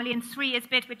Imogen. 1,003,000 is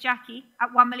bid with Jackie.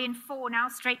 At 1,004,000 now,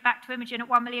 straight back to Imogen at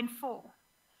 1,004,000.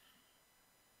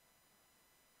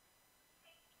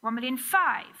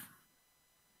 1,005,000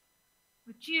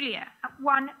 with Julia at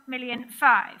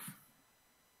 1,005,000.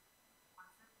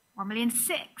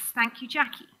 1,006,000. Thank you,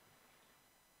 Jackie.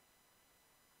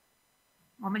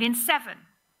 1,007,000.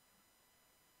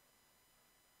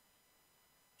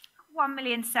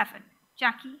 1,007,000.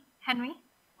 Jackie, Henry.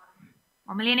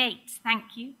 1,008,000.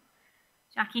 Thank you.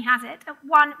 Jackie has it at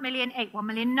 1,008,000.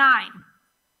 1,009,000.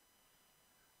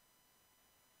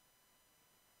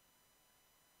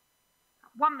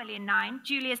 1,009,000.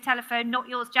 Julia's telephone, not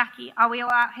yours, Jackie. Are we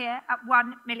all out here at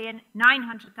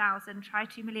 1,900,000? Try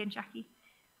 2 million, Jackie.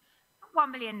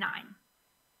 1,009,000.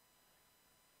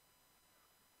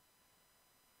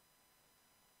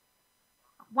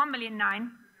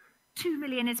 1,009,000. 2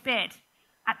 million is bid.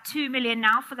 At 2 million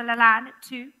now for the Lalande at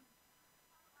 2.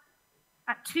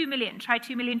 At 2 million, try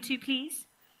 2,002,000, please.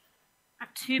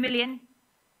 At 2 million.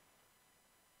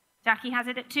 Jackie has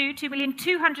it at 2.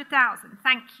 2,200,000.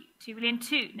 Thank you.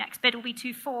 2,002,000. Next bid will be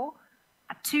 2,400,000.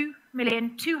 At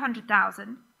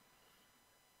 2,200,000.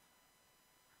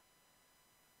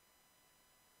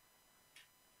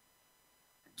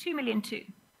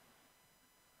 2,002,000.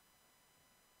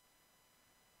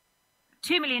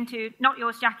 2,002,000. Not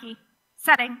yours, Jackie.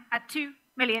 Selling at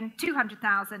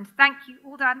 2,200,000. Thank you.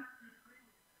 All done.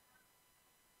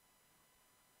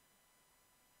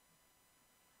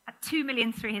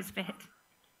 2,000,003 is bid.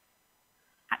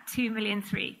 At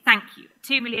 2,000,003, thank you.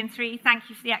 2,000,003, thank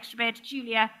you for the extra bid.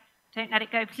 Julia, don't let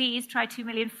it go, please. Try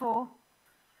 2,000,004.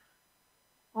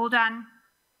 All done.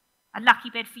 A lucky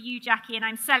bid for you, Jackie, and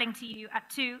I'm selling to you at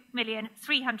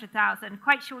 2,300,000.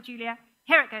 Quite sure, Julia.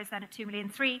 Here it goes then at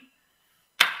 2,000,003.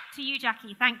 To you,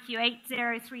 Jackie, thank you.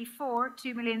 8034,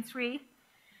 2,000,003.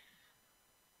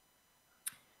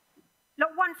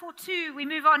 Lot 142, we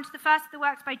move on to the first of the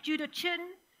works by Judah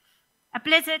Chun, A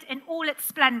Blizzard in All Its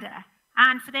Splendor.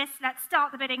 And for this, let's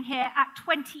start the bidding here at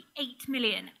 28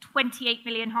 million. 28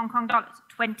 million Hong Kong dollars.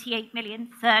 28 million,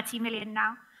 30 million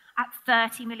now. At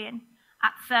 30 million.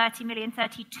 At 30 million,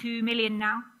 32 million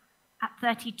now. At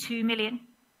 32 million.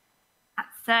 At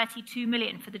 32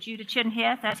 million for the Judah Chun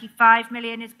here. 35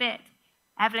 million is bid.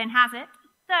 Evelyn has it.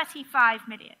 35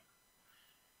 million.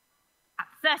 At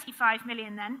 35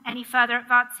 million then. Any further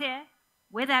advance here?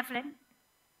 With Evelyn.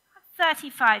 At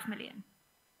 35 million.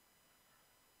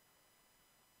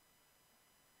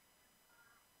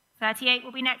 38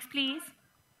 will be next, please.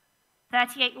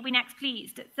 38 will be next,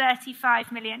 pleased, at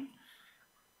 35 million.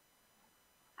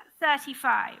 At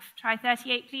 35. Try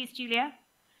 38, please, Julia.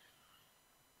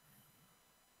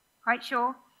 Quite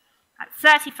sure. At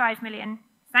 35 million.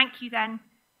 Thank you, then.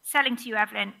 Selling to you,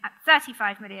 Evelyn, at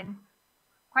 35 million.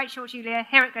 Quite sure, Julia.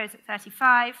 Here it goes at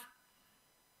 35.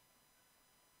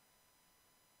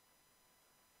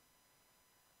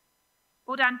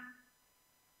 All done.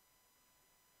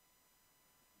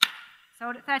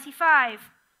 Sold at 35.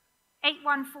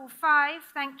 8145,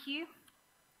 thank you.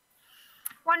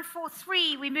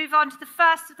 143, we move on to the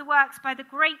first of the works by the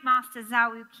great master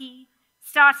Zhao Wuqi,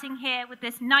 starting here with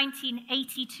this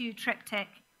 1982 triptych.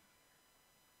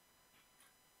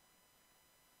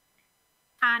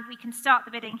 And we can start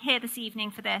the bidding here this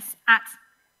evening for this at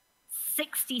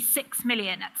 66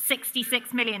 million, at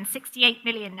 66 million, 68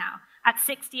 million now. At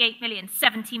 68 million,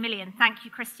 70 million, thank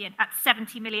you, Christian. At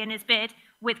 70 million is bid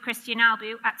with Christian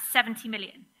Albu at 70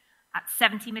 million. At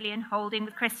 70 million, holding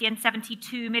with Christian,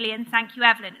 72 million, thank you,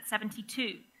 Evelyn, at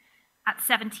 72. At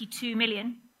 72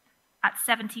 million. At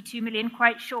 72 million,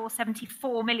 quite sure,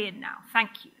 74 million now,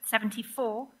 thank you. At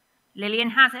 74, Lillian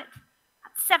has it.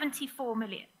 At 74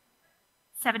 million.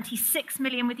 76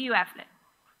 million with you, Evelyn.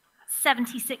 At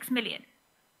 76 million.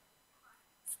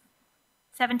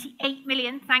 78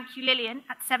 million, thank you, Lillian,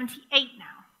 at 78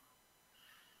 now.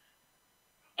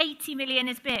 80 million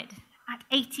is bid. At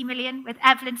 80 million, with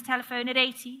Evelyn's telephone at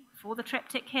 80, for the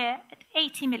triptych here, at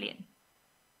 80 million.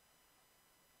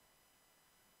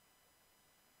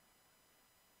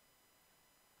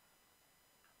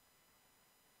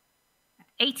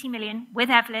 At 80 million, with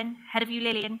Evelyn, ahead of you,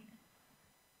 Lillian.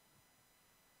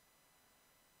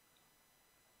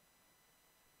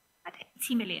 At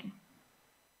 80 million.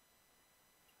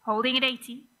 Holding at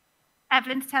 80,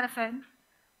 Evelyn's telephone,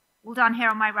 all done here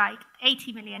on my right,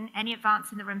 80 million, any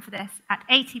advance in the room for this, at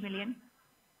 80 million,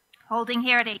 holding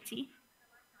here at 80.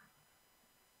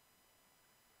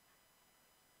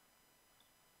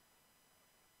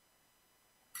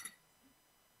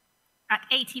 At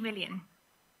 80 million,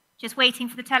 just waiting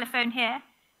for the telephone here,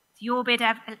 it's your bid,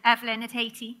 Evelyn, at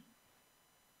 80.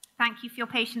 Thank you for your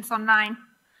patience online.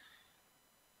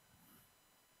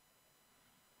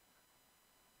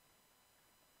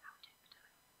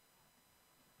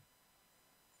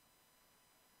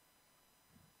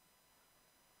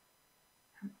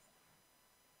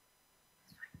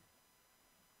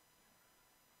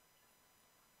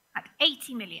 At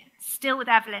 80 million, still with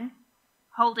Evelyn,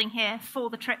 holding here for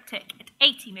the triptych at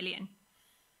 80 million.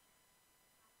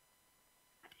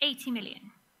 At 80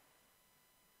 million.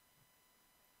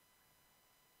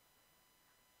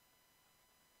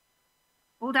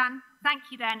 All done. Thank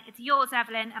you then. It's yours,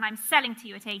 Evelyn, and I'm selling to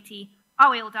you at 80.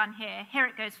 Are we all done here? Here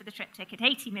it goes for the triptych at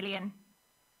 80 million.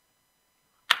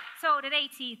 Sold at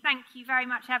 80. Thank you very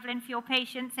much, Evelyn, for your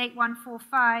patience.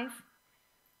 8145.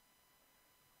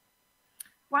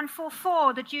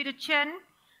 144, the Judah Chun,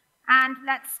 and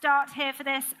let's start here for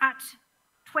this at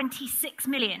 26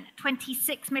 million.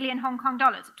 26 million Hong Kong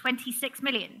dollars. 26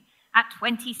 million. At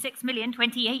 26 million,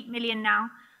 28 million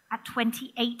now. At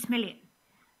 28 million.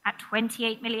 At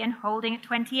 28 million, holding at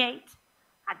 28.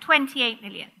 At 28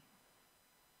 million.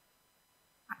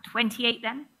 At 28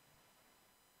 then.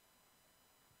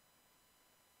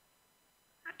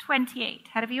 At 28.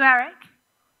 Ahead of you, Eric.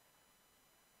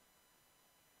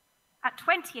 At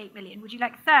 28 million, would you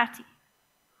like 30?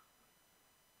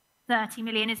 30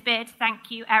 million is bid. Thank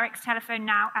you. Eric's telephone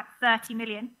now at 30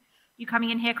 million. You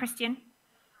coming in here, Christian?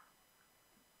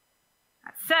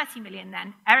 At 30 million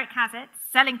then. Eric has it.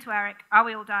 Selling to Eric. Are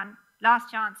we all done? Last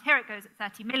chance. Here it goes at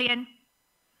 30 million.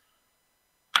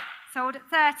 Sold at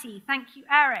 30. Thank you,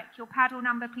 Eric. Your paddle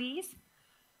number, please.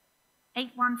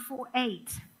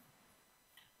 8148.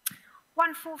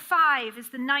 145 is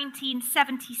the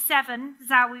 1977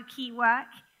 Zawu key work.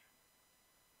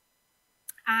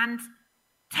 And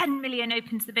 10 million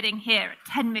opens the bidding here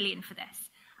at 10 million for this.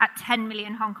 At 10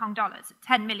 million Hong Kong dollars. At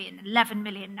 10 million, 11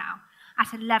 million now.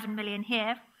 At 11 million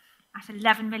here. At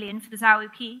 11 million for the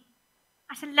Zawu key.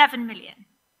 At 11 million.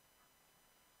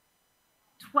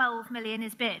 12 million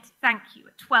is bid. Thank you.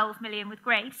 At 12 million with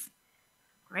Grace.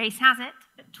 Grace has it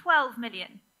at 12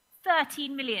 million.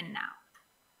 13 million now.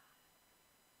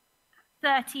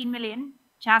 13 million.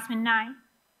 Jasmine 9.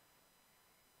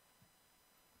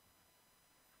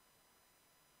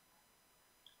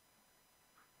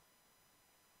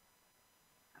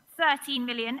 13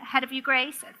 million, ahead of you,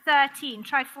 Grace. At 13,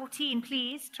 try 14,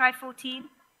 please. Try 14.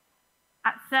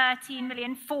 At 13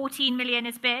 million, 14 million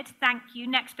is bid. Thank you.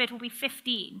 Next bid will be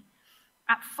 15.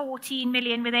 At 14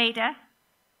 million with Ada.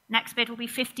 Next bid will be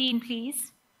 15,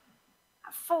 please.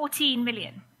 At 14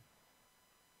 million.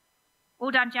 All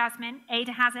done, Jasmine.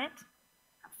 Ada has it.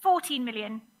 At 14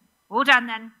 million. All done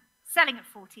then. Selling at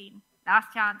 14.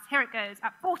 Last chance. Here it goes.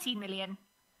 At 14 million.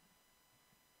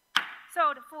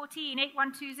 Sold at 14,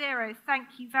 8120.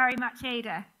 Thank you very much,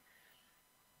 Ada.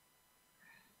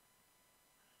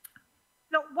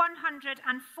 Lot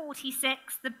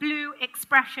 146, The Blue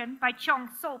Expression by Chong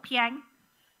Sol Pieng.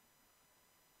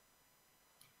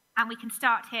 And we can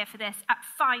start here for this at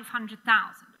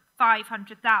 500,000,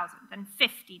 500,000, and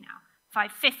 50 now.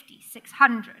 550,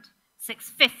 600,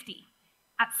 650,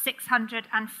 at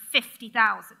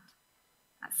 650,000.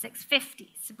 At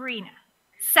 650, Sabrina.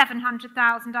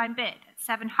 700,000 I'm bid at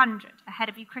 700, ahead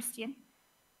of you, Christian.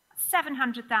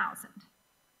 700,000.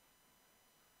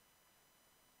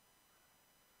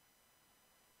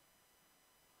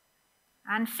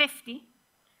 And 50,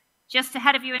 just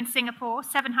ahead of you in Singapore.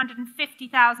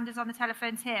 750,000 is on the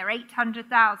telephones here.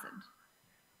 800,000.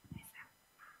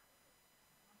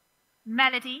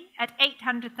 Melody at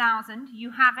 800,000.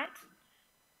 You have it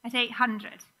at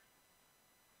 800.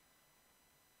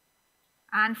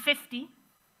 And 50.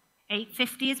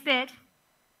 850 is bid.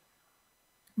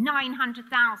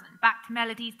 900,000. Back to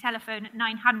Melody's telephone at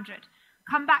 900.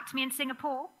 Come back to me in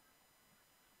Singapore.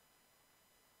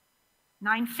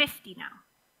 950 now.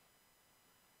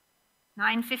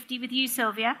 950 with you,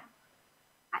 Sylvia.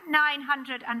 At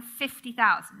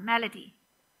 950,000. Melody.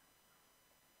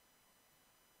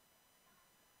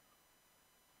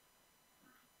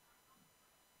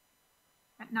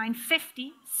 At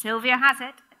 950, Sylvia has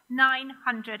it.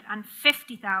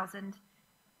 950,000.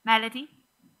 Melody.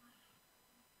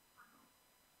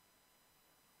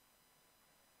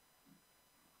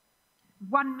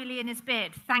 $1 million is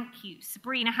bid. Thank you.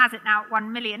 Sabrina has it now at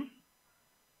 1 million.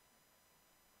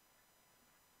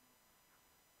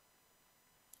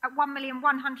 At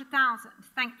 1,100,000.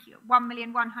 Thank you.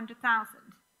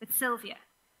 1,100,000 with Sylvia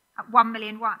at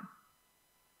 1,000,001.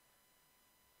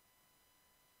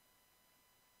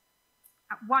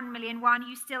 At 1,000,001,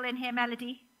 you still in here,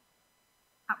 Melody?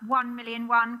 At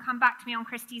 1,000,001, come back to me on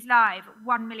Christie's Live at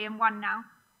 1,000,001 now.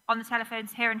 On the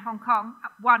telephones here in Hong Kong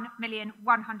at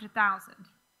 1,100,000.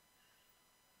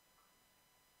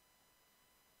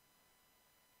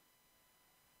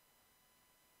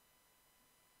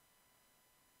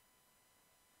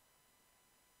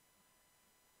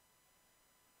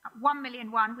 At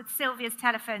 1,000,001 with Sylvia's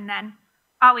telephone then.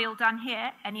 Are we all done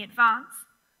here? Any advance?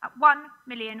 At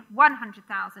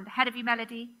 1,100,000. Ahead of you,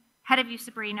 Melody. Ahead of you,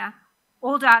 Sabrina.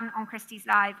 All done on Christie's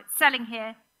Live. It's selling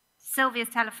here. Sylvia's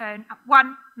telephone at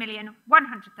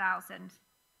 1,100,000.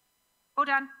 All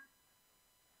done.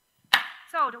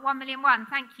 Sold at 1,000,001.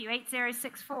 Thank you.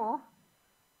 8064.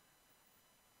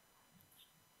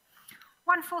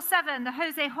 147, the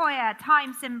Jose Hoya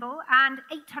time symbol, and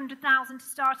 800,000 to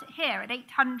start it here at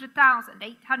 800,000.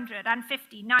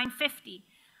 850, 950.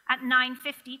 At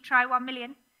 950, try 1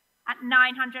 million. At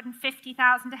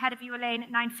 950,000 ahead of you, Elaine,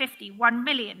 at 950. 1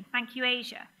 million. Thank you,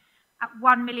 Asia. At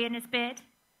 1 million is bid.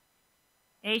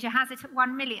 Asia has it at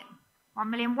 1 million.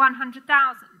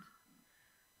 1,100,000.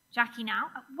 Jackie now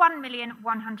at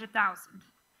 1,100,000.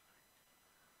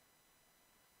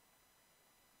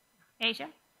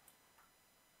 Asia.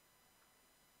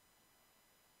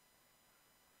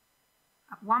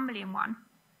 At 1,000,001.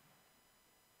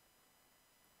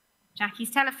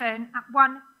 Jackie's telephone at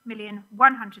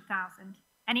 1,100,000.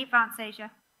 Any advance,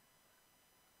 Asia?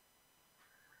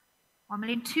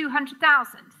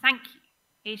 1,200,000. Thank you.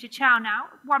 Asia Chow now,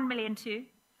 1,000,002.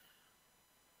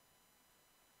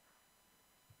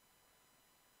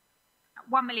 At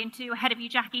 1,000,002, ahead of you,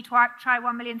 Jackie. Try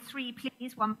 1,000,003,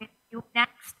 please. 1,000,000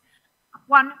 next. At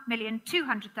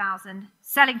 1,200,000.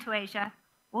 Selling to Asia.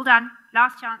 All done.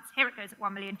 Last chance. Here it goes at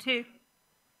 1,000,002.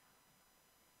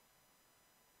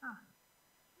 Oh,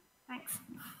 thanks.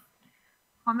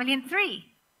 1,003,000.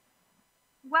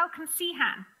 Welcome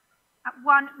Sihan at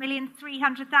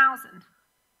 1,300,000.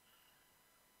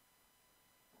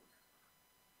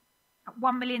 At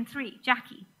 1,003,000.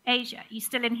 Jackie, Asia, you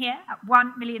still in here at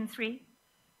 1,003,000.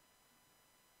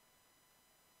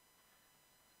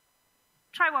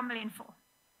 Try 1,004,000.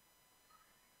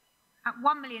 At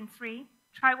 1,003,000,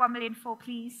 try 1,004,000,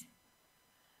 please.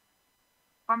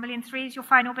 1,003,000 is your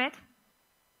final bid.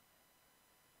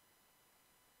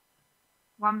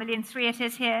 1,003,000 it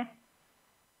is here.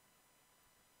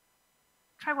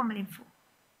 Try 1,004,000.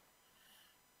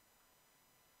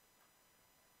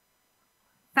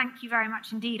 Thank you very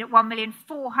much indeed. At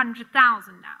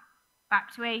 1,400,000 now.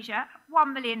 Back to Asia.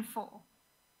 1,004,000.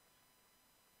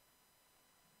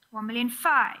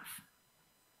 1,005,000.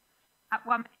 At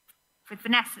 1 with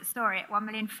Vanessa, sorry, at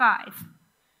 1,005,000.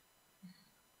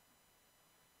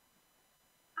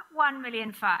 At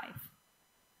 1,005,000.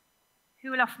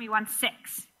 Who will offer me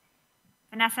 1,600,000?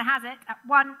 Vanessa has it at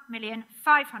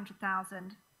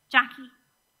 1,500,000. Jackie,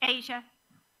 Asia.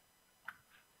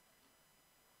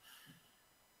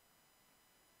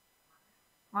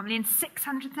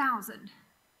 $1,600,000.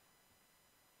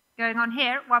 Going on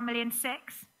here at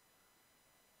 1,600,000.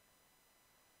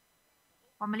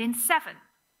 1,700,000.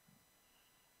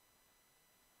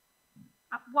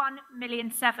 At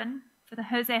 1,700,000 for the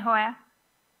Jose Hoya.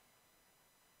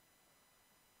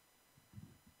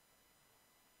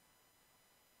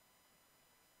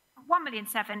 At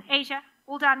 1,700,000. Asia,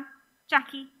 all done.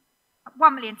 Jackie, at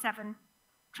 1,700,000.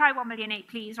 Try 1,800,000,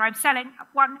 please, or I'm selling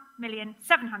at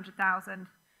 1,700,000.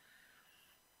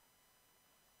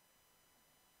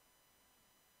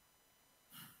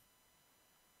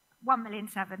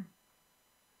 1,700,000.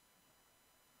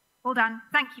 All done.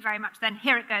 Thank you very much. Then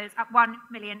here it goes at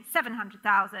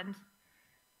 1,700,000.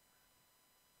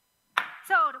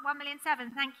 Sold at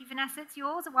 1,700,000. Thank you, Vanessa. It's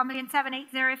yours at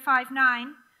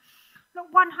 1,700,08059.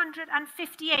 Look,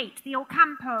 158, the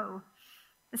Ocampo,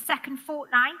 the second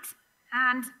fortnight.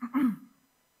 And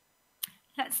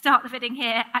let's start the bidding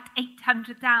here at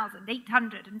 800,000,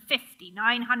 850,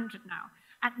 900 now.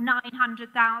 At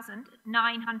 900,000,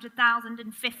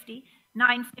 900,050,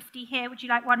 950 here. Would you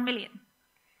like 1 million?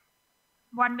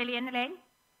 1 million, Elaine?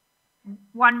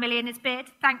 1 million is bid.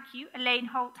 Thank you. Elaine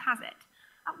Holt has it.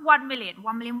 At 1 million,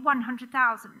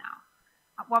 1,100,000 now.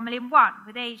 At 1,000,001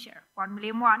 with Asia.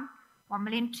 1,000,001,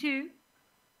 1,000,002.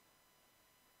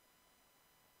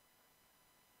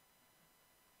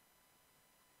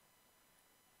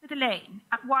 With Elaine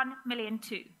at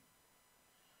 1,000,002.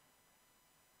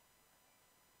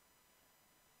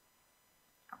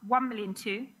 At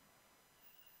 1,000,002.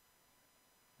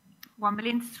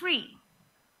 1,000,003.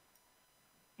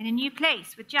 In a new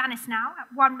place with Janice now at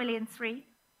 1,000,003.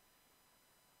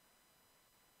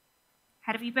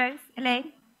 Ahead of you both,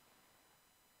 Elaine.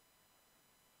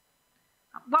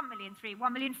 At 1,000,003,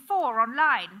 1,000,004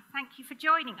 online. Thank you for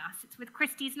joining us. It's with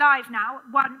Christie's Live now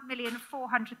at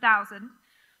 1,400,000.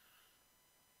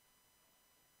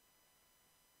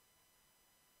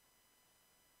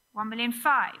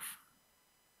 1,005,000.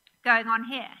 Going on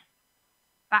here.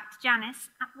 Back to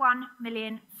Janice at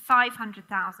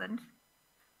 1,500,000.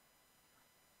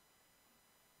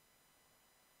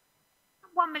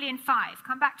 1,005,000.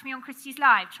 Come back to me on Christie's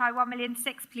Live. Try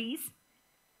 1,006,000, please.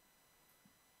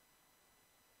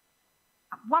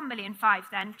 At 1,005,000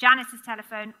 then. Janice's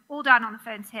telephone. All done on the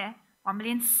phones here.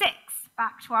 1,006,000.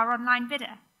 Back to our online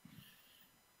bidder.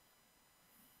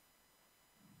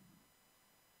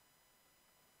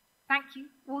 Thank you.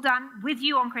 All done. With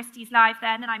you on Christie's Live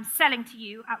then. And I'm selling to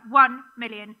you at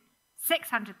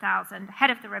 1,600,000. Head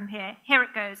of the room here. Here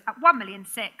it goes at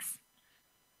 1,006,000.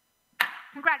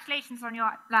 Congratulations on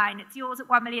your line. It's yours at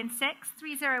 1,006,000.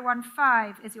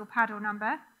 3015 is your paddle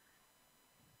number.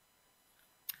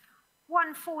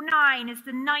 149 is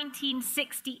the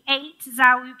 1968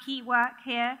 Zawuki work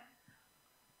here.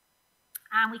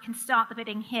 And we can start the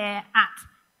bidding here at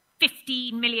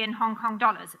 15 million Hong Kong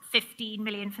dollars. At 15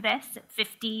 million for this. At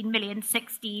 15 million,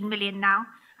 16 million now.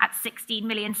 At 16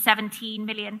 million, 17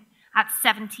 million. At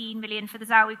 17 million for the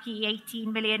Zawuki,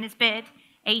 18 million is bid.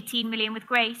 18 million with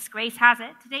Grace. Grace has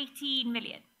it at 18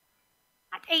 million.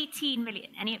 At 18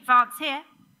 million. Any advance here?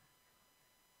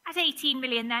 At 18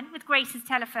 million then with Grace's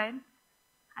telephone.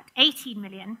 At 18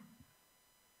 million.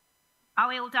 Are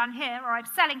we all done here? Or I'm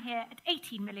selling here at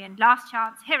 18 million. Last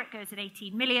chance. Here it goes at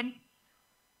 18 million.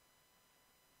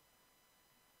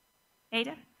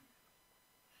 Ada?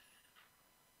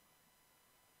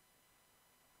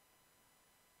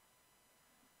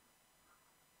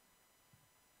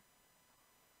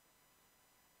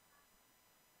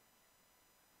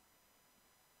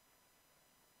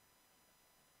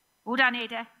 All done,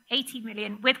 Ada. 18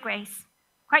 million with Grace.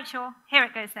 Quite sure. Here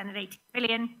it goes then at 18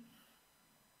 million.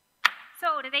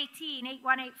 Sold at 18,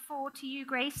 8184 to you,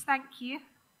 Grace. Thank you.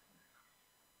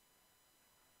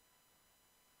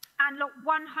 And lot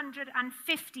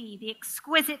 150, the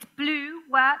exquisite blue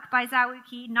work by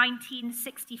Zawuki,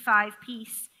 1965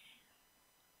 piece.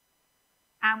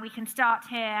 And we can start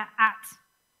here at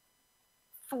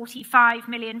 45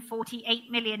 million,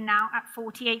 48 million now, at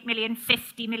 48 million,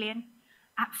 50 million,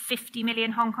 at 50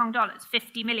 million Hong Kong dollars,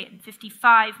 50 million,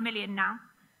 55 million now,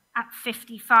 at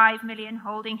 55 million,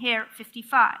 holding here at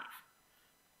 55.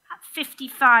 At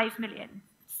 55 million,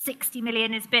 60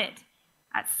 million is bid.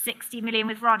 At 60 million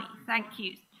with Ronnie, thank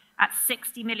you. At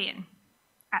 60 million,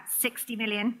 at 60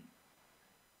 million.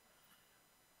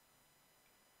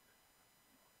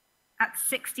 At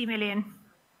 60 million.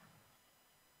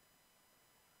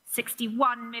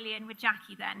 61 million with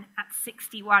Jackie then, at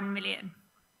 61 million.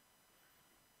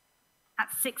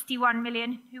 At 61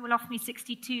 million, who will offer me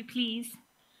 62, please?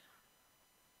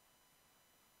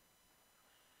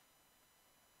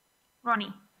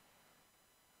 Ronnie.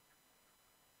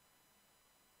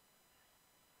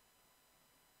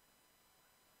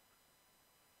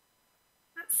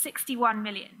 That's 61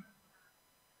 million.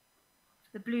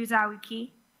 The blue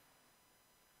Zawuki.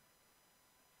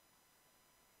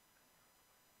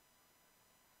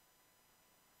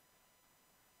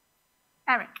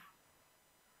 Eric.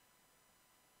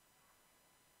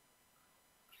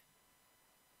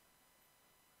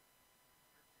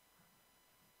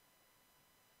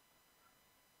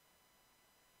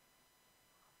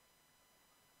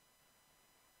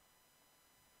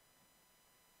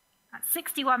 At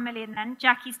 61 million then,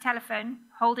 Jackie's telephone,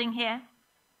 holding here.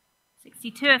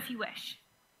 62 if you wish.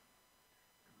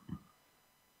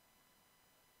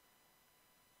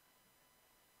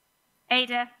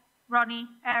 Ada, Ronnie,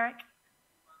 Eric.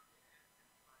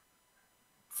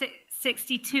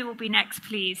 62 will be next,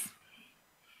 please.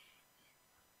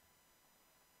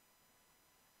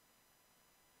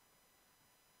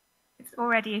 It's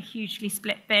already a hugely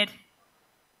split bid.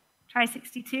 Try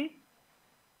 62.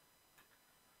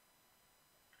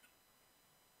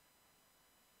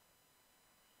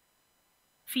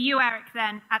 For you, Eric,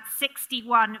 then, at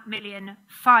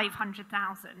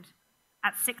 61,500,000.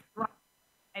 At 61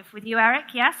 with you,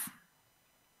 Eric, yes?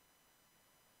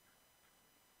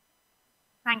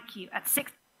 Thank you. At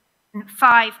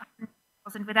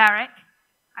 65,000 with Eric.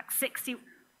 At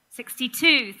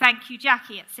 62, thank you,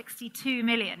 Jackie, at 62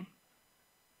 million.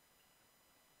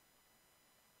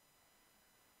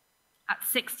 At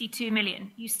 62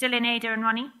 million. You still in, Ada and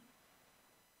Ronnie?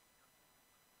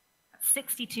 At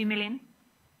 62 million.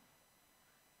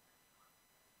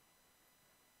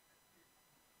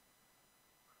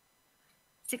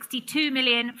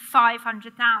 $62,500,000.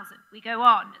 We go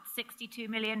on at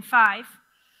 62,500,000.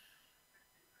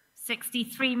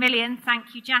 63 million,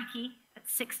 thank you, Jackie, at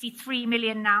 63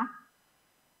 million now.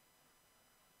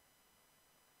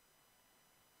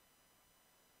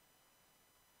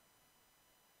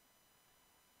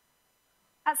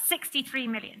 At 63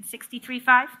 million,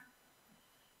 63.5.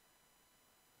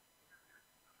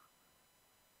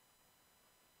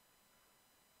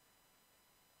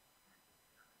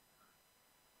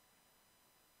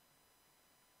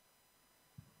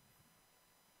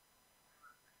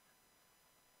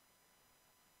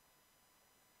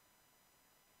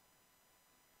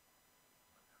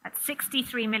 At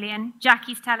 63 million,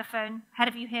 Jackie's telephone, ahead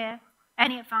of you here,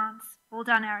 any advance, all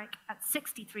done, Eric, at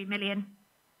 63 million.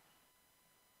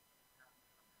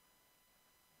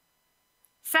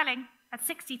 Selling at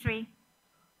 63.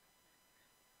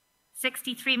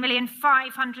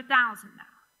 63,500,000 now.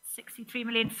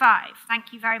 63,500,000.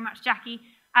 Thank you very much, Jackie.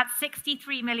 At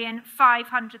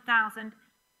 63,500,000.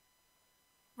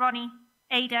 Ronnie,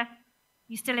 Ada,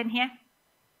 you still in here?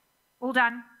 All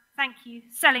done. Thank you.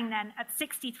 Selling then at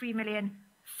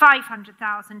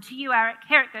 63,500,000 to you, Eric.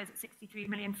 Here it goes at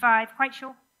 63,500,000. Quite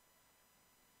sure?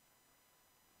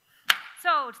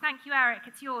 Sold. Thank you, Eric.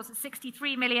 It's yours at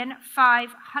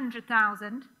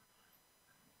 63,500,000.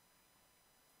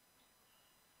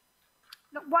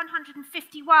 Look,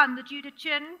 151, the Judah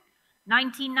Chun,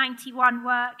 1991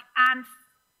 work, and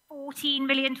 14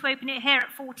 million to open it here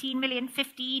at 14 million,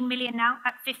 15 million now,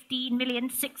 at 15 million,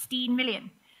 16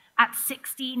 million. At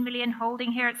 16 million,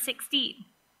 holding here at 16.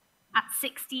 At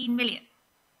 16 million.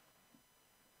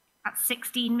 At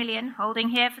 16 million, holding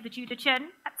here for the Judah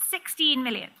Chun. At 16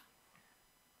 million.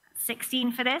 At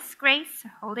 16 for this, Grace,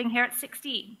 holding here at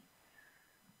 16.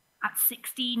 At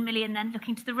 16 million then,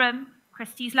 looking to the room,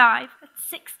 Christie's live, at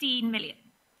 16 million.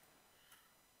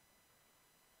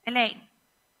 Elaine.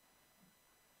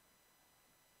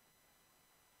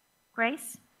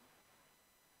 Grace?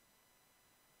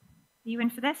 Are you in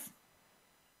for this?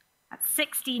 That's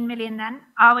 16 million then.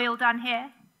 Are we all done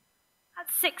here?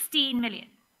 That's 16 million.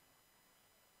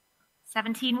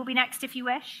 17 will be next if you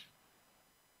wish.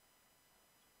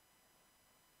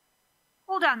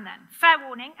 All done then. Fair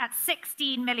warning at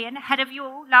 16 million, ahead of you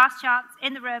all, last chance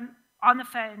in the room, on the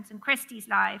phones, and Christie's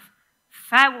live.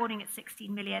 Fair warning at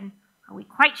 16 million. Are we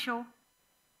quite sure?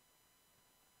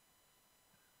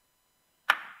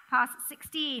 Pass at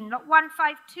 16. Lot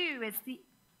 152 is the...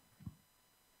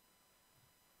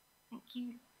 Thank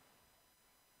you.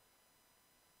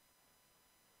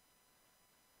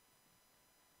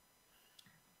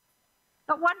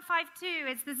 Lot 152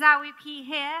 is the Zawu key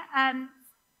here.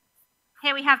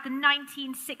 Here we have the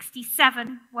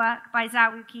 1967 work by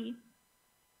Zawu Key.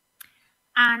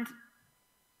 And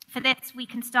for this, we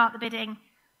can start the bidding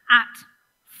at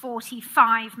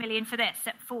 45 million for this,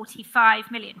 at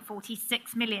 45 million,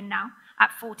 46 million now,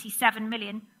 at 47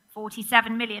 million,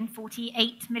 47 million,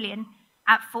 48 million,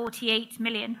 at 48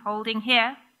 million, holding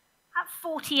here, at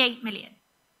 48 million,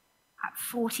 at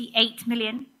 48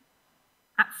 million,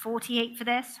 at 48 for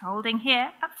this, holding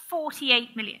here, at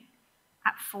 48 million.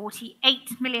 At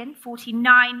 48 million,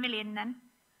 49 million then,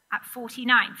 at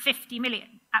 49, 50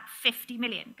 million, at 50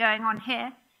 million, going on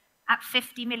here, at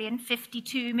 50 million,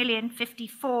 52 million,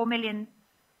 54 million,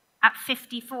 at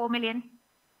 54 million.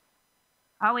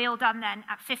 Are we all done then?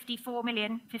 At 54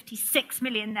 million, 56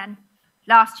 million then,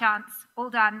 last chance,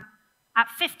 all done, at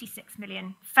 56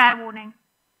 million, fair warning,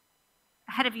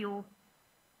 ahead of you all,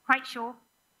 quite sure,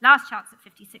 last chance at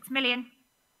 56 million.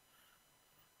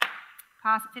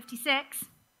 Pass at 56.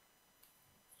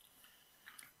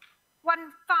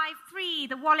 153,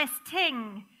 the Wallace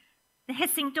Ting. The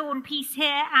Hissing Dawn piece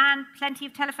here, and plenty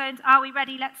of telephones. Are we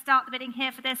ready? Let's start the bidding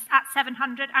here for this at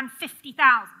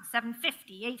 750,000.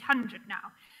 750, 800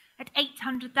 now. At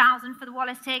 800,000 for the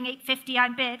Wallace Ting, 850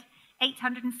 I'm bid.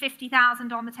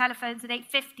 850,000 on the telephones at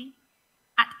 850.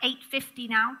 At 850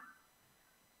 now.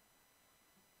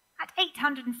 At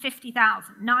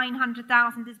 850,000,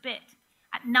 900,000 is bid.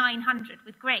 At 900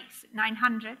 with Grace, at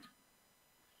 900.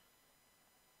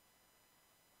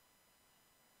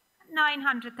 At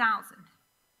 900,000.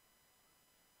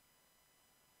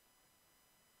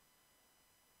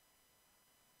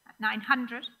 At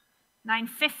 900,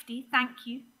 950, thank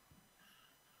you.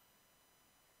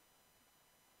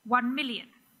 1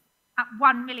 million. At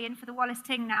 1 million for the Wallace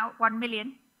Ting now, at 1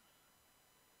 million.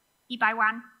 E by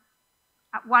 1.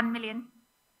 At 1 million.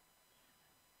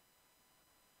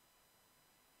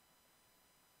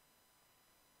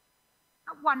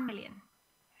 At 1 million.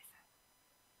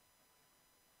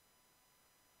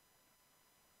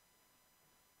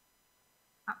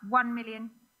 At 1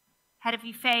 million. Head of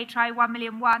you, Faye, try 1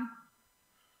 million 1.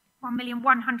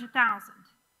 1,100,000.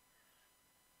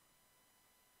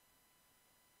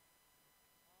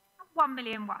 At 1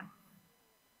 million 1.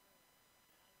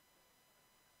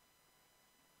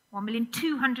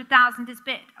 1,200,000 is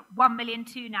bid. At 1 million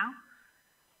 2 now.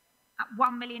 At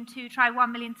 1 million 2, try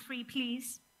 1 million 3,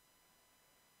 please.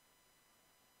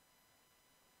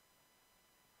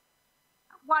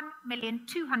 At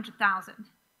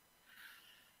 1,200,000.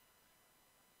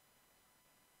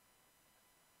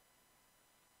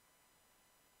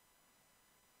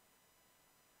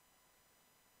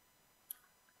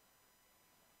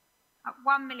 At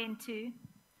 1 million 2.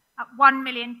 At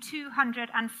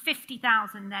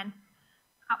 1,250,000 then.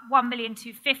 At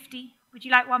 1,250,000. Would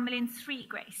you like 1,003,000,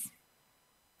 Grace?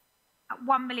 At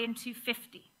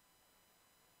 1,250,000.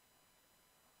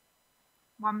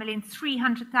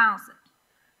 1,300,000.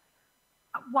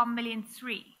 At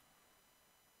 1,003,000.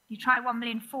 You try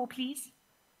 1,004,000, please.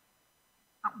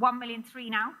 At 1,003,000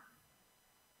 now.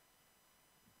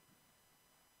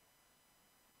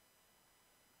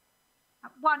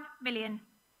 At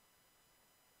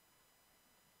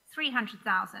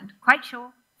 1,300,000. Quite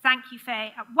sure. Thank you,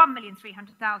 Faye. At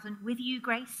 1,300,000 with you,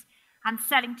 Grace, and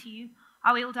selling to you.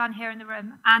 Are we all done here in the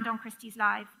room and on Christie's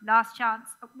Live? Last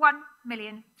chance at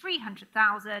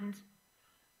 1,300,000.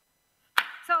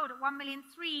 Sold at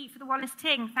 1,003,000 for the Wallace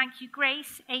Ting. Thank you,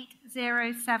 Grace.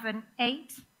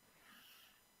 8078.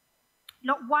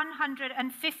 Lot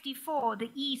 154, the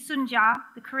E. Sunja,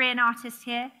 the Korean artist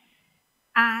here.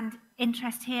 And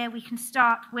interest here, we can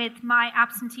start with my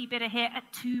absentee bidder here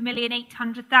at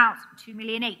 2,800,000.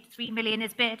 2,008,000. 3 million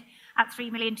is bid at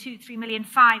 3,002,000.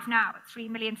 3,005,000 now at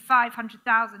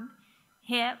 3,500,000.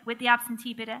 Here with the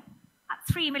absentee bidder at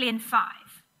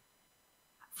 3,005,000.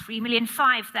 At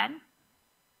 3,005,000 then.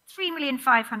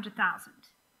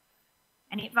 3,500,000.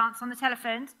 Any advance on the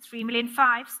telephones?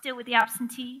 3,005,000, still with the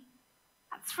absentee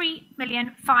at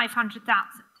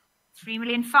 3,500,000.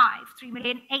 3,000,005,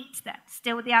 3,000,008 then,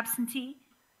 still with the absentee,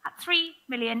 at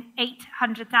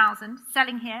 3,800,000,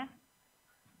 selling here.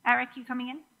 Eric, you coming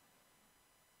in?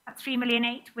 At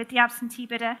 3,000,008 with the absentee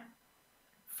bidder.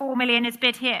 4 million is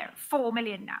bid here, 4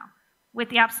 million now. With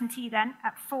the absentee then,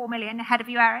 at 4 million, ahead of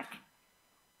you, Eric.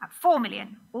 At 4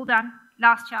 million, all done.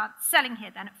 Last chance, selling here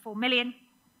then at 4 million.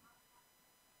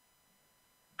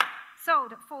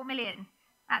 Sold at 4 million.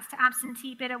 That's to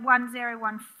absentee bidder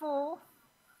 1014.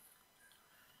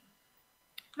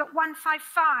 Lot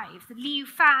 155, the Liu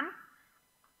Fan.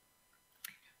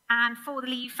 And for the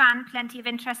Liu Fan, plenty of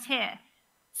interest here.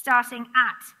 Starting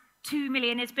at 2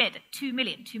 million is bid at 2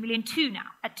 million, 2,000,002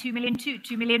 now, at 2,000,002,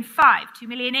 2,000,005,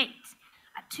 2,000,008,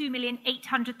 at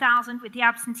 2,800,000 with the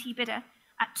absentee bidder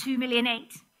at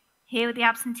 2,000,008. Here with the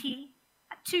absentee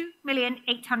at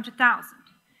 2,800,000.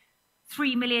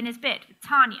 3 million is bid with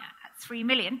Tanya at 3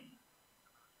 million.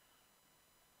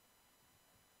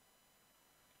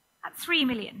 At 3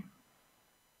 million.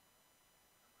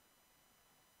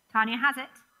 Tanya has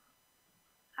it.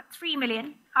 At 3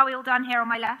 million. Are we all done here on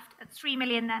my left? At 3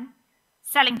 million then.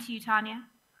 Selling to you, Tanya.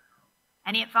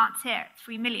 Any advance here at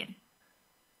 3 million?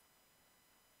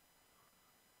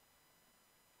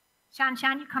 Shan,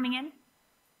 you coming in?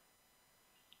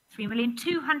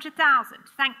 3,200,000.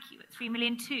 Thank you. At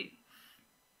 3,000,002.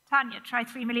 Tanya, try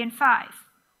 3,000,005.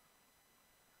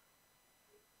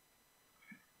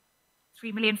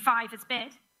 3,000,005 is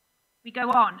bid. We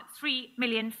go on.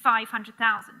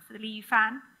 3,500,000 for the Liu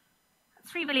Fan.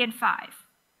 3,000,005.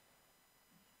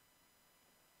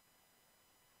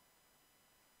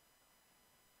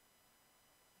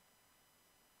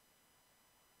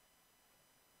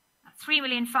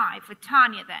 3,000,005 with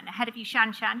Tanya then, ahead of you,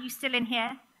 Shan. You still in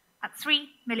here? At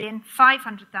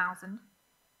 3,500,000.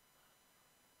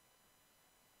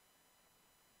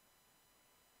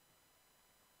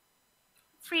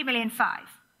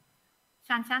 3,000,005.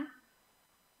 Shan.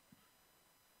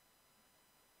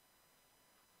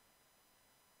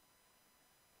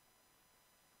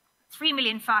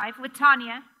 3,000,005 with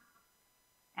Tanya.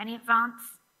 Any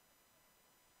advance?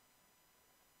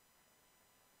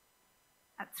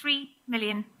 At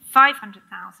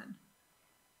 3,500,000.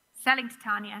 Selling to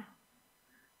Tanya.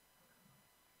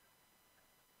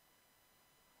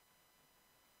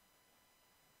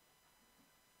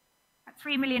 At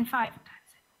 3,500,000.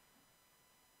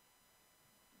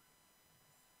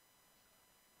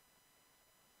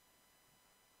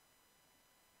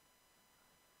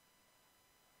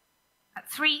 At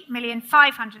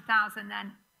 3,500,000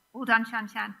 then. All done,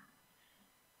 Shan.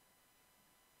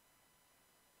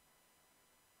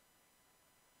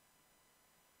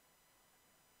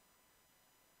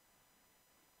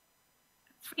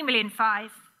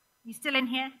 3,005,000. You still in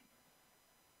here?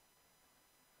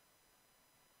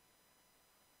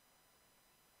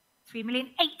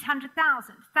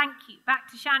 3,800,000. Thank you. Back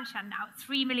to Shan now at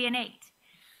 3,008,000.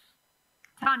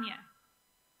 Tanya,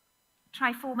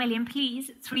 try 4 million,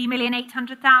 please.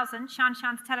 3,800,000. Shan's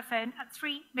telephone at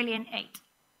 3,008,000.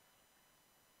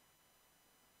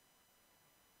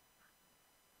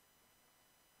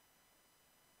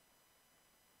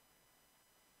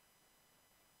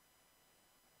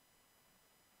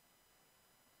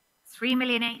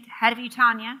 $3,008,000 ahead of you,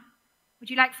 Tanya. Would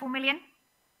you like 4 million?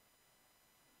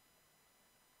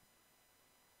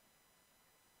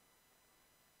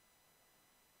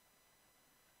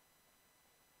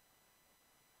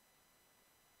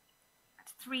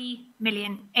 That's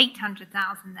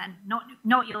 3,800,000 then.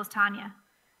 Not yours, Tanya.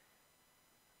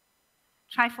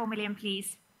 Try 4 million,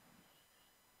 please.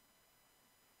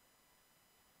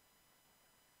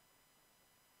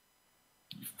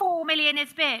 $4 million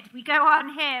is bid. We go on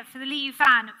here for the Liu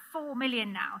Fan at 4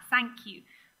 million now. Thank you.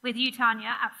 With you,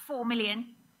 Tanya, at 4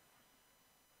 million.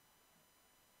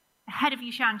 Ahead of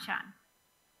you, Shan.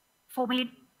 4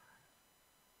 million.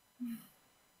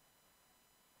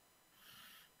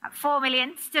 At 4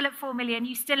 million, still at 4 million.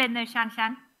 You still in though,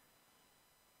 Shan?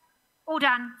 All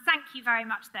done. Thank you very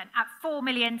much then. At 4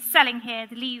 million, selling here,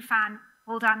 the Liu Fan.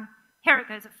 All done. Here it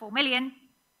goes at 4 million.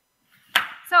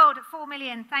 Sold at 4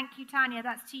 million. Thank you, Tanya.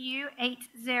 That's to you.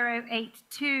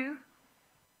 8082.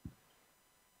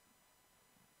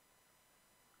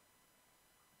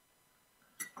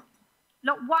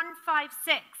 Lot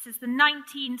 156 is the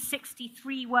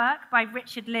 1963 work by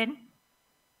Richard Lynn.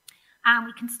 And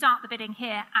we can start the bidding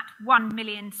here at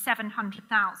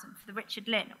 1,700,000 for the Richard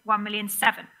Lynn.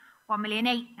 1,007,000,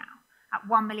 1,008,000 now. At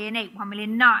 1,008,000,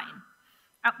 1,009,000.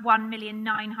 At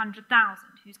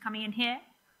 1,900,000. Who's coming in here?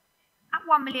 At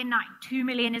 1,009,000. 2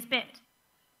 million is bid.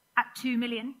 At 2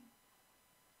 million.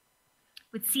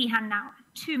 With Sihan now at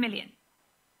 2 million.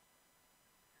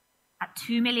 At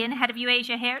 2 million, ahead of you,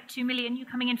 Asia, here at 2 million. You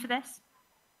coming in for this?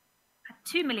 At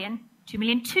 2 million, 2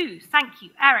 million 2. Thank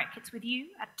you. Eric, it's with you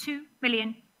at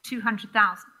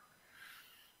 2,200,000.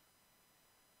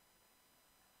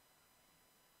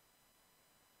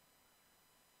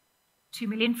 2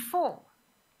 million 4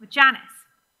 with Janice.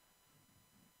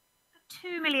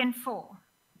 2 million 4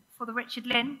 for the Richard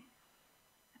Lynn.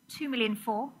 2 million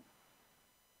 4.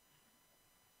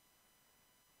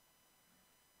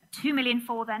 2 million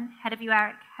 4 then, head of you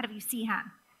Eric, head of you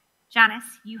Sihan.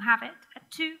 Janice, you have it at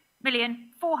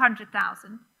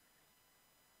 2,400,000.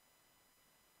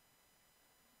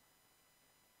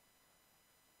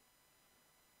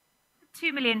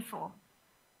 2 million 4.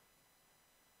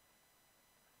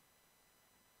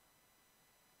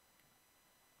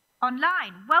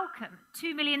 Online, welcome,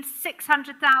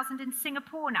 2,600,000 in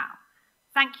Singapore now.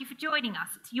 Thank you for joining us.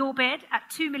 It's your bid at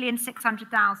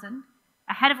 2,600,000,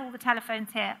 ahead of all the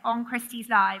telephones here on Christie's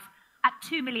Live at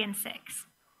 2,600,000.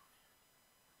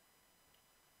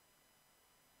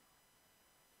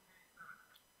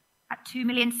 At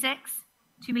 2,600,000,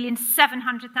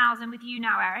 2,700,000 with you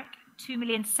now, Eric.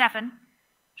 2,700,000.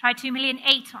 Try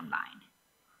 2,800,000 online.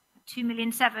 At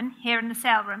 2,700,000 here in the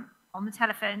sale room on the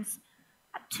telephones.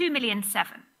 At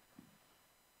 2,700,000.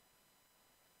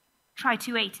 Try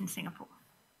 2,800,000 in Singapore.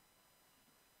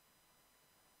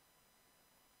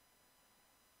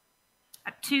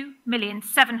 At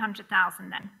 2,700,000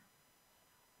 then.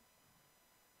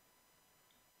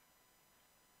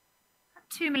 At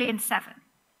 2,700,000.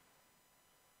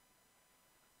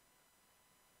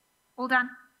 All done.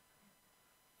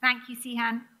 Thank you,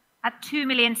 Sihan. At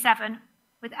 2,700,000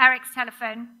 with Eric's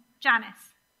telephone, Janice.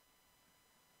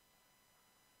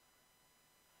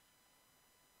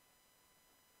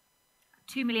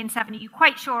 2,700,000. Are you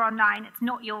quite sure online? It's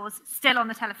not yours. Still on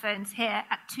the telephones here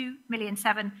at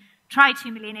 2,700,000. Try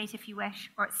 2,800,000 if you wish,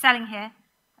 or it's selling here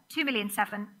at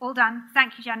 2,700,000. All done.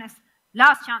 Thank you, Janice.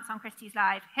 Last chance on Christie's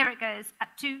Live. Here it goes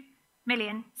at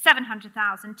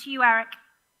 2,700,000. To you, Eric.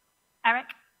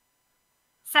 Eric,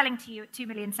 selling to you at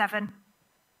 2,700,000.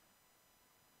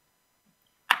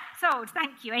 Sold.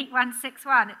 Thank you.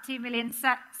 8161 at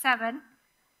 2,700,000.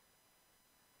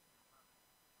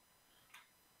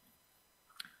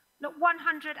 Look,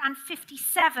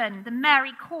 157, the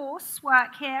Mary Course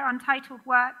work here, untitled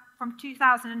work from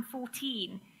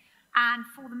 2014. And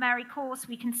for the Mary Course,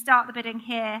 we can start the bidding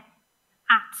here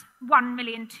at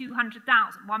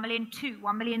 1,200,000, 1,200,000,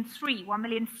 1,300,000,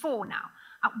 1,400,000 now.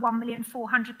 At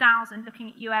 1,400,000,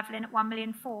 looking at you, Evelyn, at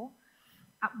 1,400,000.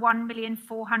 At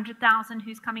 1,400,000,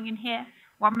 who's coming in here?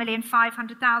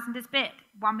 1,500,000 is bid.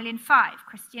 1,500,000,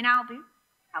 Christian Albu.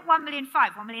 At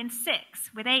 1,500,000,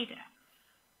 1,600,000 with Ada.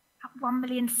 At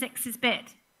 1,600,000 is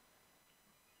bid.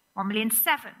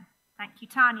 1,700,000. Thank you,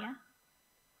 Tanya.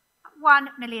 At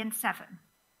 1,700,000.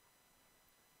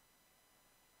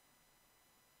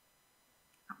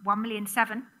 At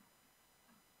 1,700,000.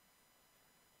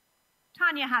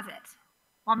 Tanya has it.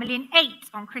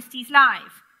 1,800,000 on Christie's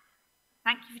Live.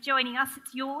 Thank you for joining us.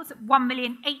 It's yours at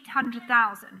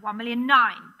 1,800,000.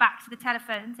 1,900,000. Back to the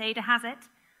telephones. Ada has it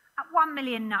at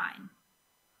 1,900,000.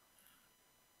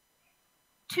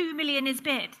 2 million is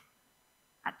bid.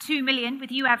 At 2 million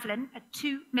with you, Evelyn, at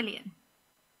 2 million.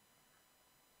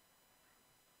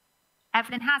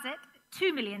 Evelyn has it at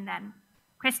 2 million then.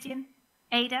 Christian,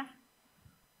 Ada.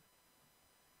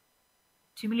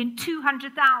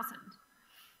 2,200,000.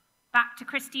 Back to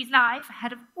Christie's Live,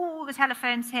 ahead of all the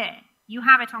telephones here. You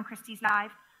have it on Christie's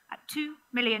Live at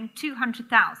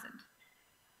 2,200,000.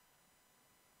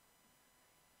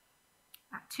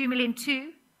 At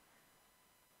 2,200,000.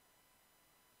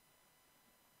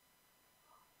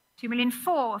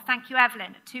 2,400,000, thank you,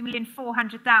 Evelyn, at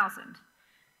 2,400,000.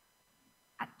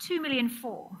 At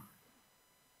 2,400,000.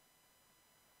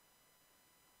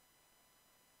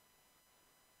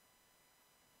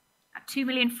 At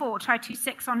 2,400,000, try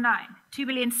 2,600,000 online.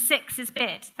 2,600,000 is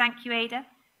bid, thank you, Ada.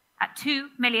 At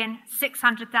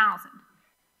 2,600,000.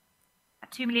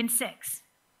 At 2,600,000.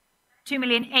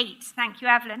 2,800,000, thank you,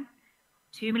 Evelyn.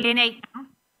 2,800,000 now.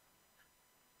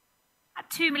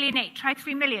 At 2,800,000, try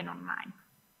 3 million online.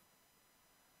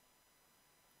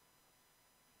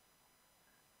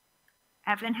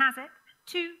 Evelyn has it,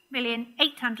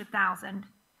 2,800,000.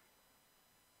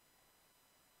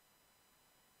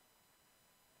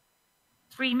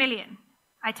 3 million.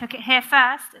 I took it here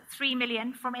first at 3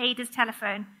 million from Ada's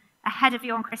telephone, ahead of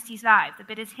you on Christie's Live. The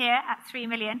bid is here at 3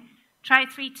 million. Try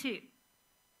 3,200,000.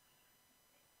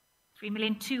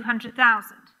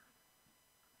 3,200,000.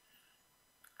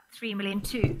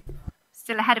 3,200,000.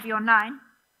 Still ahead of you online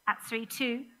at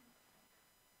 3,200,000.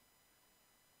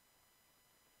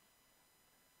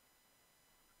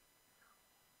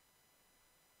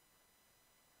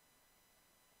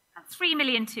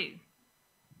 3,000,002.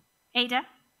 Ada?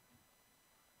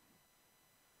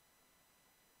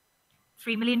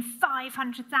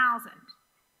 3,500,000.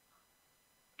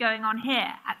 Going on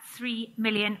here at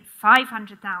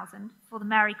 3,500,000 for the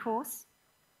Merry course.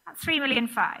 At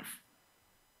 3,500,000.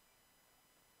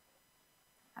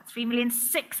 At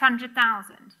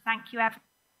 3,600,000. Thank you, Evan.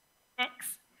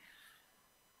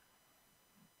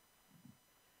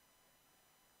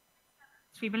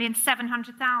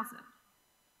 3,700,000.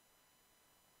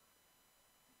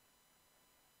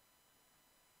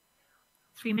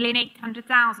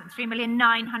 3,800,000.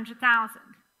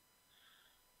 3,900,000.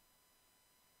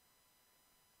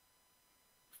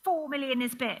 4 million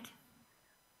is bid.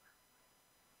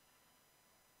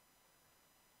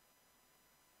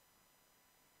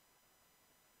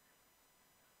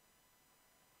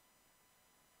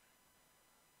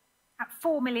 At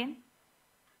 4 million.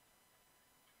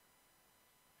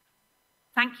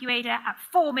 Thank you, Ada. At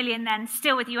 4 million then,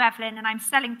 still with you, Evelyn, and I'm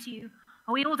selling to you.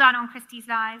 Are we all done on Christie's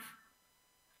Live?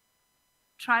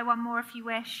 Try one more if you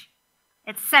wish.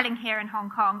 It's selling here in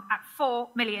Hong Kong at 4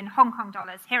 million Hong Kong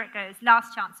dollars. Here it goes,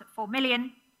 last chance at 4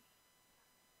 million.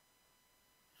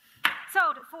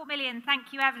 Sold at 4 million,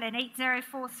 thank you, Evelyn.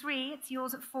 8043, it's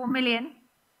yours at 4 million.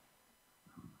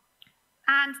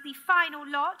 And the final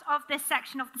lot of this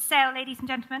section of the sale, ladies and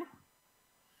gentlemen,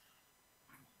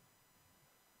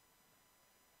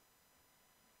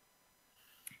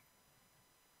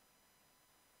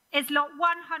 is lot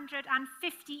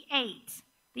 158,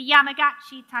 the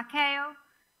Yamagachi Takeo,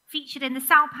 featured in the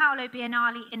Sao Paulo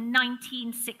Biennale in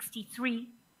 1963.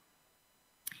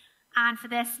 And for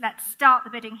this, let's start the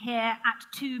bidding here at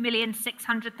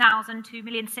 2,600,000,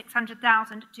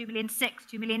 2,600,000, 2,600,000,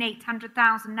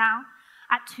 2,800,000 now,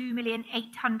 at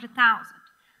 2,800,000,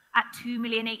 at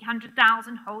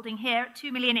 2,800,000, holding here at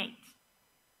 2,800,000,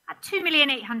 at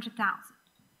 2,800,000,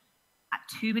 at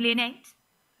 2,800,000,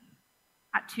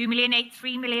 at 2,800,000,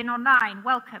 3 million online,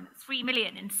 welcome, at 3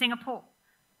 million in Singapore,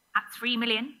 at 3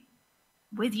 million,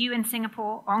 with you in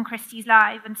Singapore on Christie's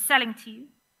Live and selling to you,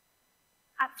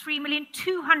 at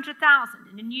 3,200,000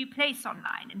 in a new place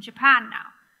online in Japan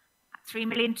now, at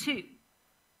 3,200,000.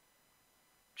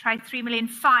 Try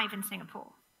 3,500,000 in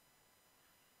Singapore.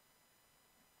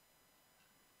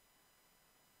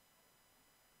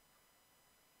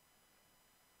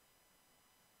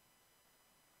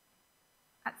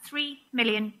 At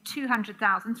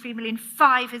 3,200,000,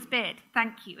 3,500,000 is bid.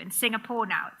 Thank you. In Singapore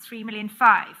now at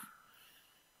 3,500,000.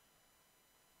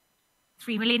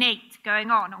 3,800,000 going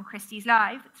on Christie's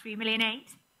Live at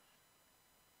 3,800,000.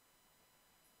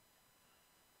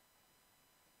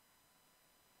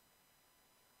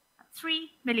 At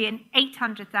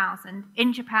 3,800,000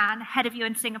 in Japan, ahead of you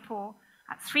in Singapore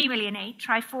at 3,800,000.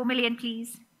 Try 4 million,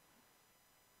 please.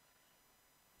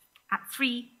 At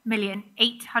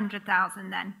 3,800,000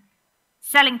 then.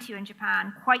 Selling to you in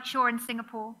Japan, quite sure in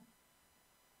Singapore.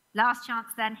 Last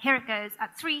chance then, here it goes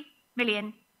at 3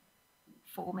 million.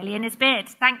 4 million is bid,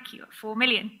 thank you, at 4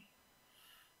 million.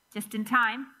 Just in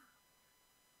time.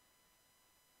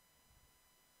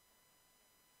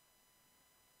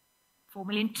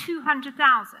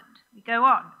 $4,200,000. We go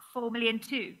on,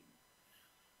 4,200,000.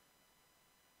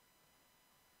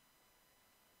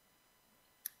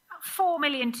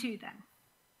 $4,200,000 then.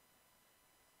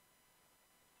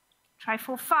 Try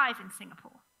 4,500,000 in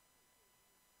Singapore.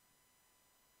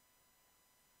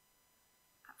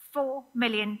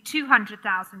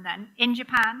 $4,200,000 then in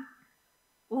Japan.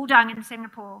 All done in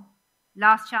Singapore.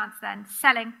 Last chance then,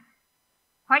 selling.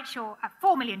 Quite sure at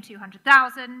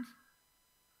 4,200,000.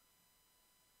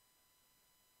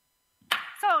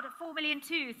 Sold at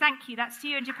 4,200,000. Thank you. That's to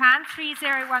you in Japan.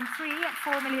 3013 at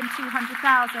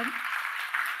 4,200,000.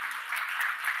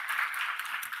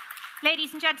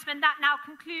 Ladies and gentlemen, that now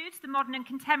concludes the Modern and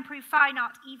Contemporary Fine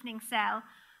Art Evening Sale,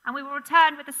 and we will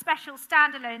return with a special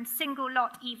standalone single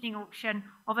lot evening auction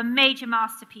of a major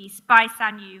masterpiece by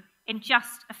Sanyu in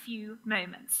just a few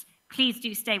moments. Please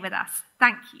do stay with us.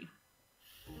 Thank you.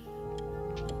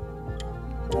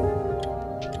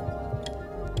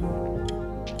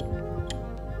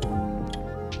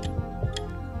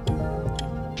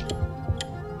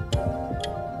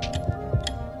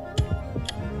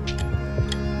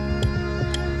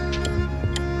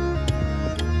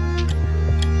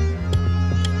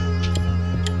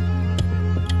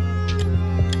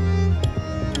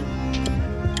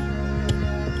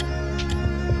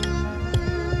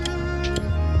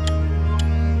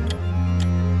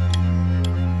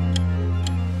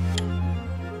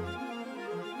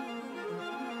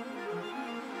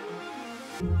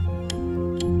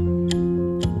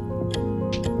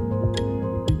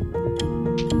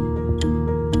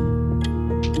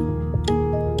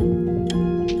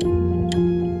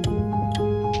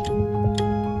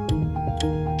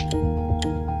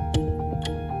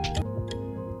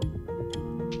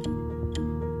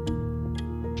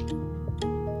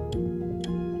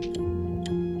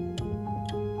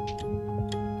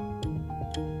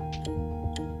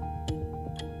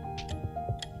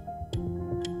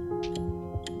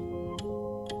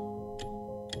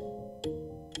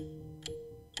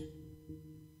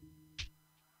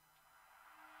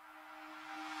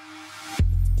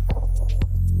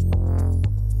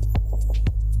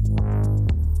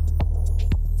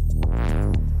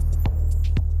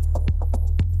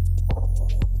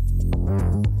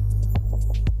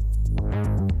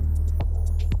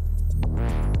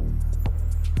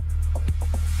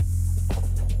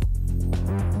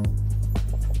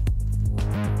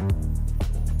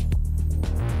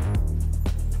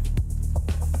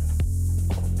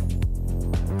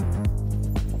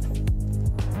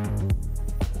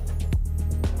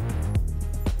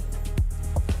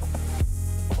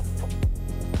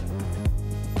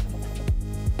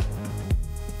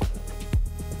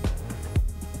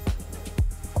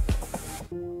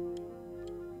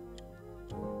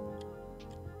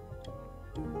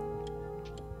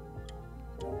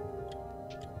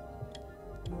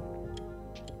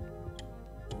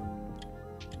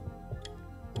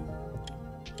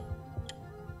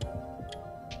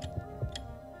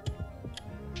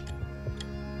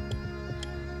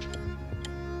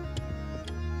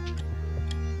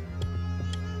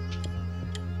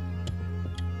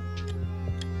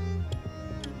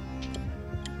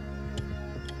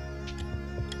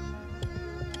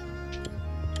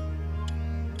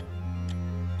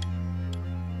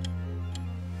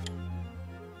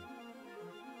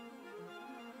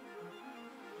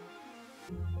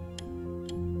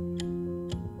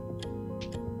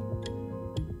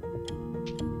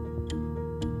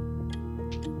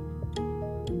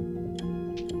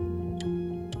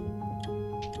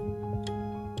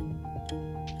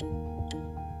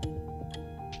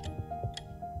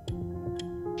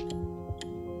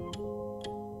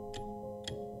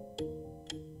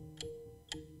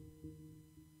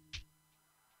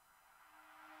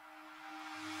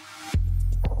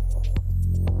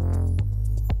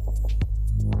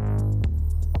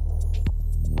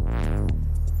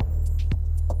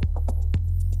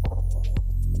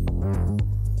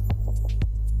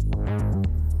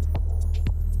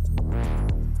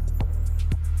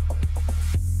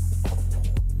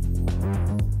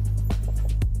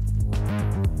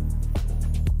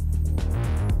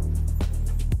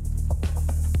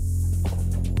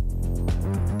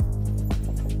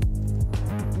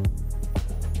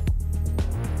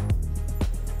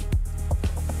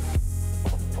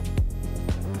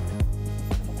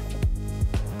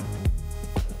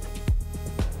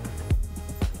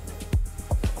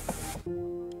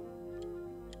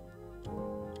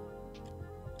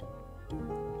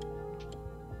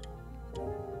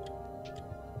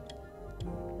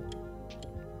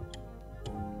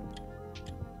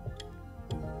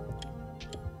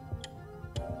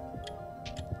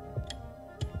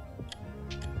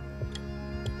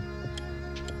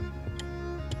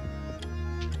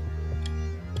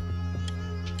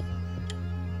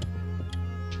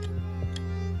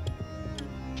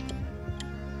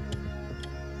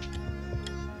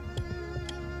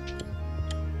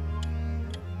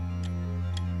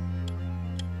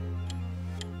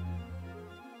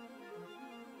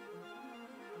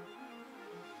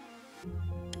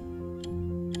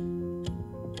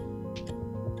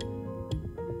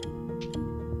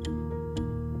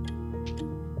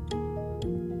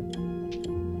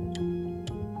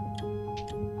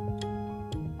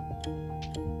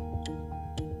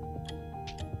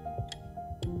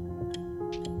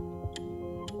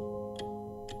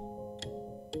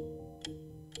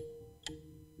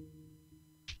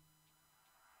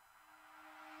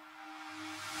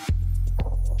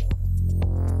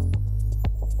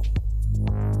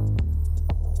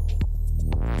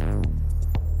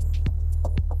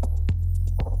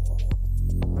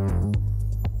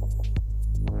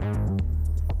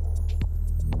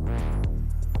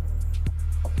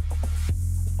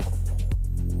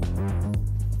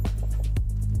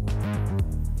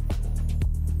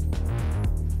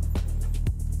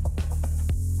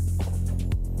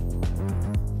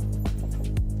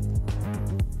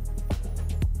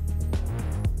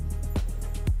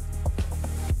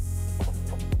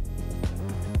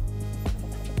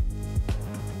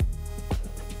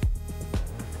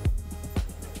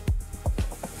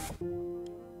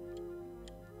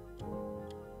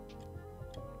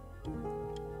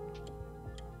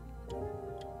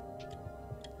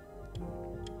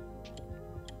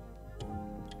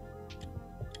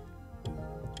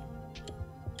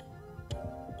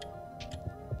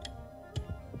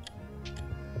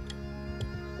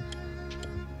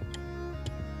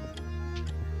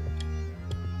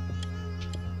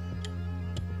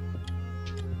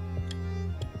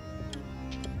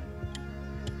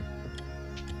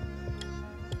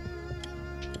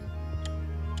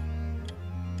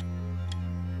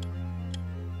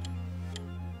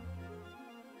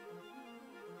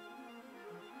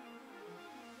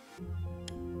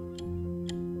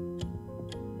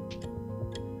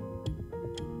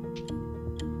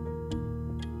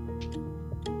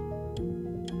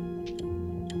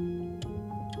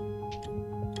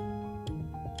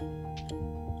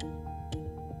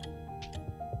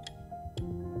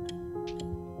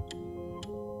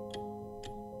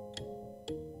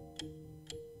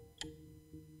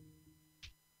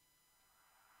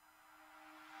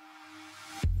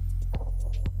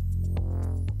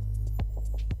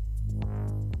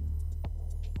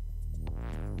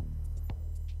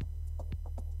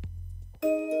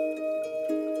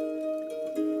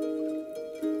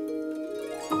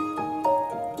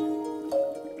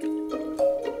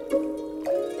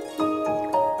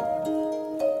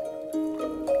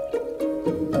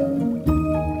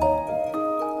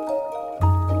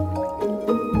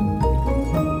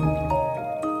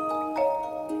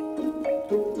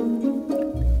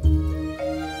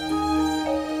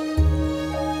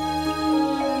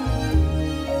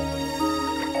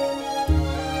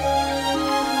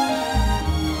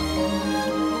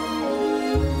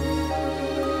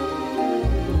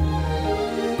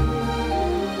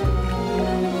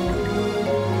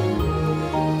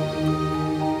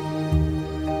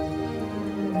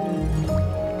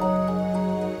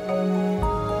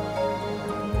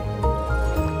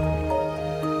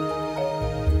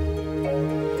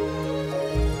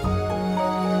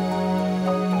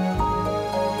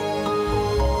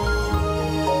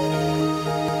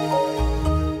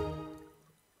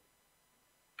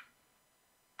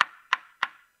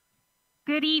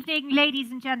 Good evening, ladies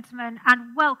and gentlemen,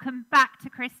 and welcome back to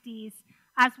Christie's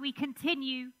as we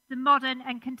continue the modern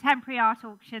and contemporary art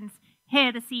auctions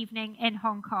here this evening in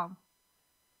Hong Kong.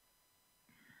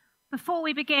 Before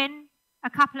we begin, a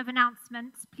couple of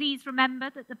announcements. Please remember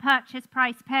that the purchase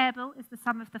price payable is the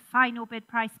sum of the final bid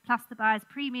price plus the buyer's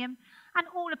premium and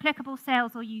all applicable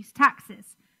sales or use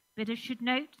taxes. Bidders should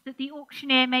note that the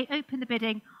auctioneer may open the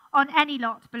bidding on any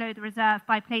lot below the reserve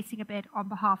by placing a bid on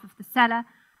behalf of the seller,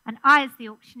 and I, as the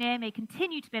auctioneer, may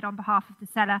continue to bid on behalf of the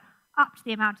seller up to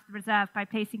the amount of the reserve by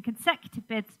placing consecutive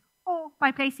bids or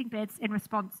by placing bids in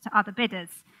response to other bidders.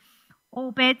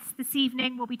 All bids this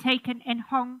evening will be taken in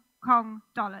Hong Kong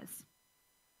dollars.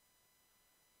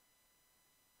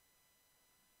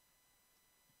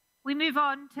 We move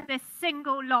on to this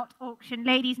single lot auction.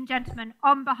 Ladies and gentlemen,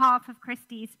 on behalf of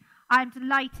Christie's, I'm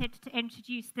delighted to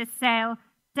introduce this sale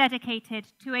dedicated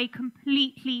to a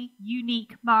completely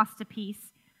unique masterpiece,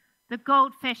 the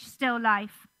Goldfish Still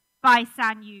Life by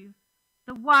Sanyu,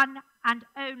 the one and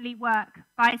only work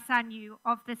by Sanyu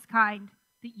of this kind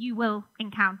that you will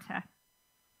encounter.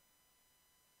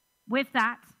 With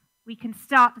that, we can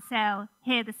start the sale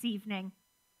here this evening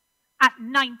at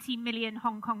 90 million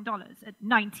Hong Kong dollars, at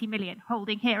 90 million,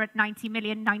 holding here at 90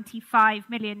 million, 95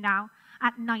 million now,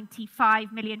 at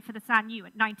 95 million for the Sanyu,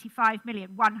 at 95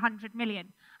 million, 100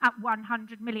 million, at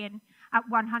 100 million, at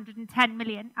 110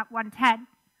 million, at 110,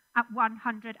 at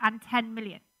 110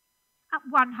 million, at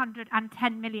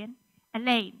 110 million,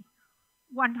 Elaine,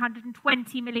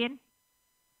 120 million,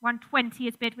 120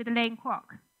 is bid with Elaine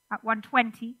Kwok, at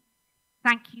 120,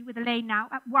 thank you, with Elaine now,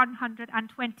 at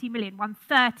 120 million,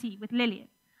 130 with Lillian,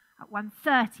 at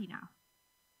 130 now,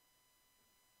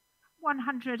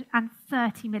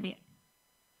 130 million.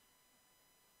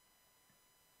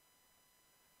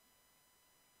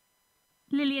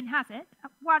 Lillian has it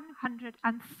at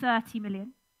 130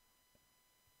 million,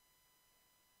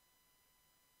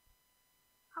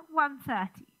 at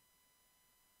 130,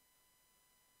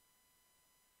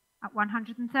 at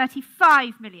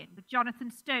 135 million, with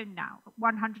Jonathan Stone now at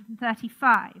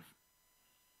 135.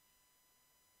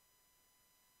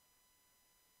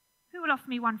 Who will offer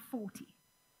me 140?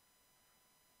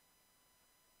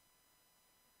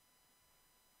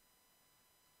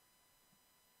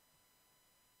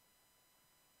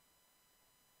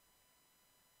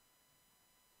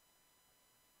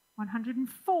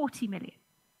 $140 million.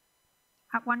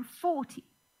 At 140.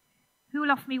 Who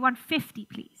will offer me 150,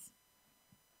 please?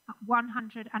 At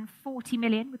 140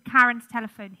 million, with Karen's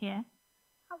telephone here.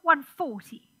 At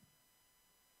 140.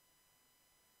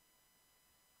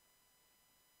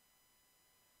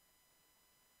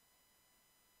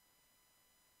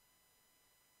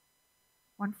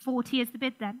 $140 is the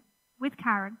bid then, with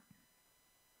Karen.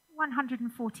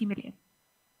 140 million.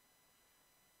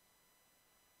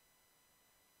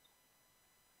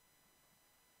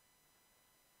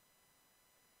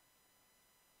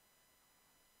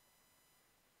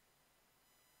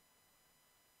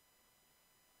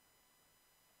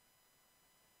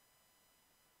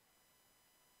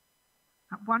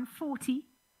 At 140,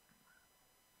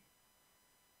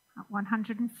 at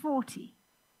 140,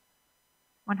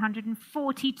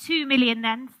 142 million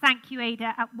then, thank you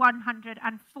Ada, at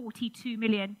 142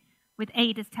 million, with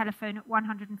Ada's telephone at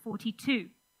 142.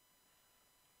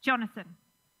 Jonathan.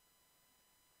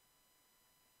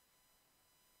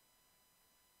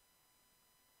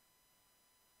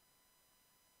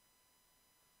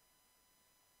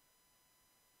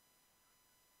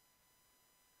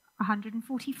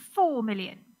 $144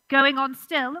 million. Going on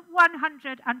still,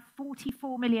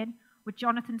 144 million with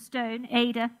Jonathan Stone.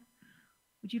 Ada,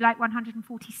 would you like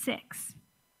 146?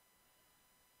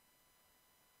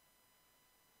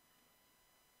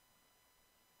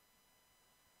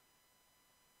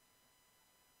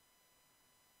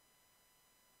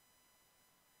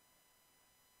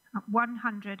 At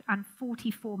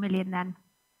 144 million then.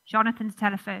 Jonathan's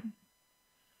telephone.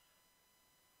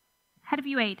 Ahead of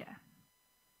you, Ada.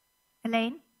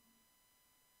 Elaine?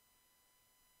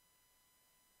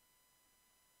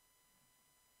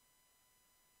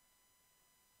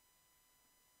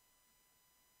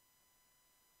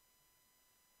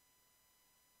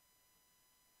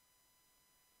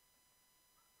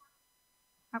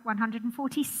 At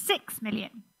 146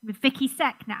 million, with Vicky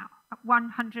Seck now at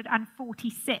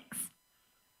 146.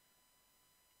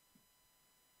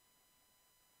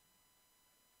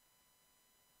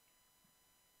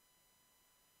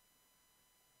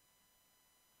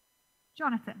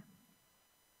 Jonathan.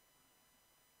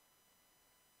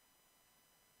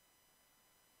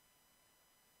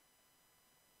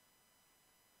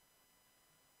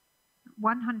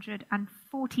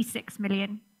 $146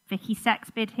 million Vicky Seck's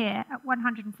bid here at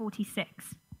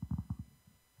 146.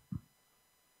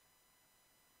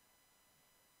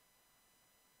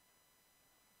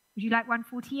 Would you like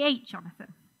 148,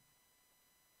 Jonathan?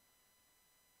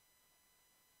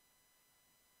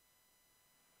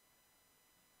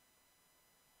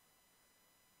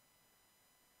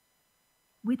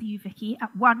 With you, Vicky, at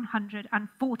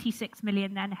 146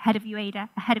 million then, ahead of you,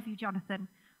 Ada, ahead of you, Jonathan,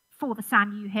 for the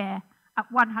Sanyu here at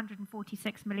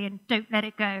 146 million. Don't let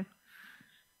it go.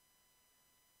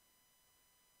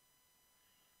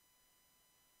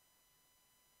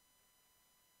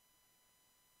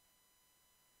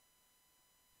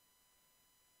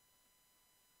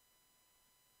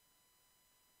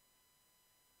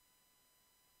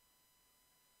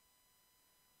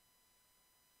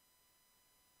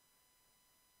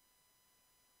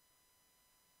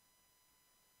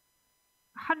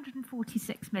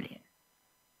 $146 million.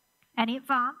 Any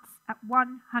advance at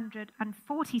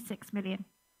 146 million.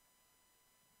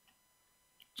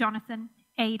 Jonathan,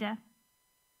 Ada,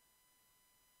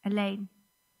 Elaine.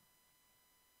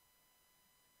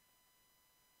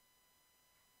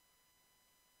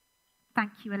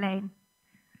 Thank you, Elaine.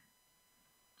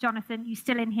 Jonathan, you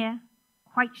still in here?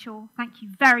 Quite sure. Thank you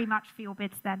very much for your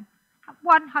bids then. At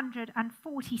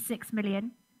 146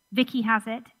 million. Vicky has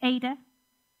it. Ada?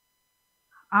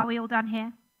 Are we all done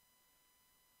here?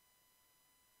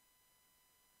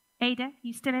 Ada,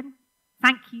 you still in?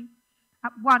 Thank you.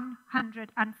 At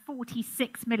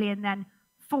 146 million then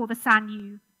for the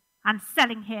Sanyu. And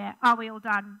selling here. Are we all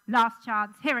done? Last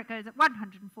chance. Here it goes at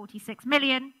 146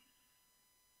 million.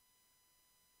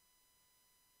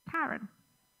 Karen.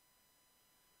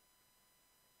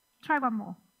 Try one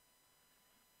more.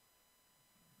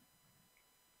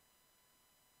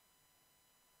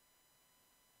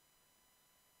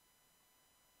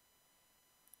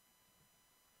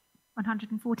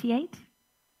 $148.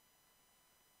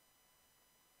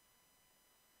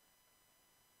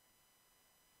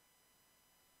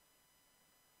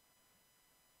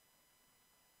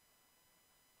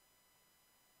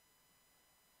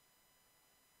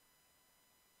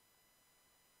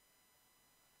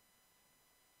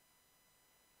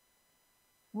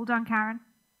 All done, Karen?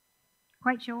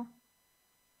 Quite sure?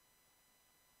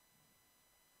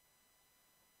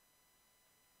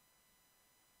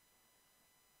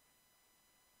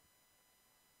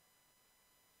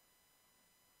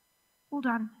 All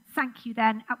done. Thank you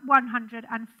then. At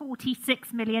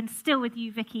 146 million, still with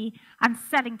you, Vicky, and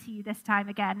selling to you this time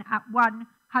again at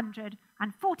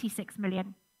 146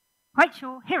 million. Quite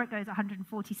sure. Here it goes,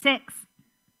 146.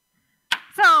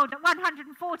 Sold at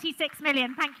 146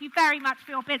 million. Thank you very much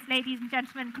for your bids, ladies and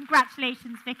gentlemen.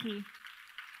 Congratulations, Vicky.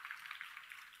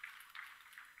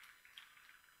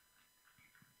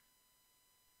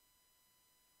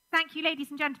 Thank you, ladies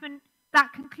and gentlemen.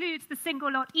 That concludes the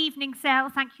single lot evening sale.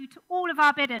 Thank you to all of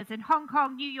our bidders in Hong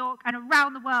Kong, New York, and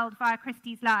around the world via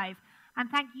Christie's Live. And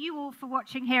thank you all for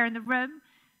watching here in the room.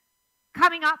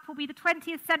 Coming up will be the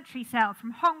 20th century sale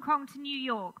from Hong Kong to New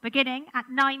York, beginning at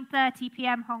 9:30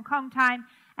 p.m. Hong Kong time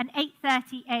and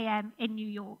 8:30 a.m. in New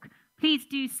York. Please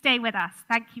do stay with us.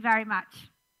 Thank you very much.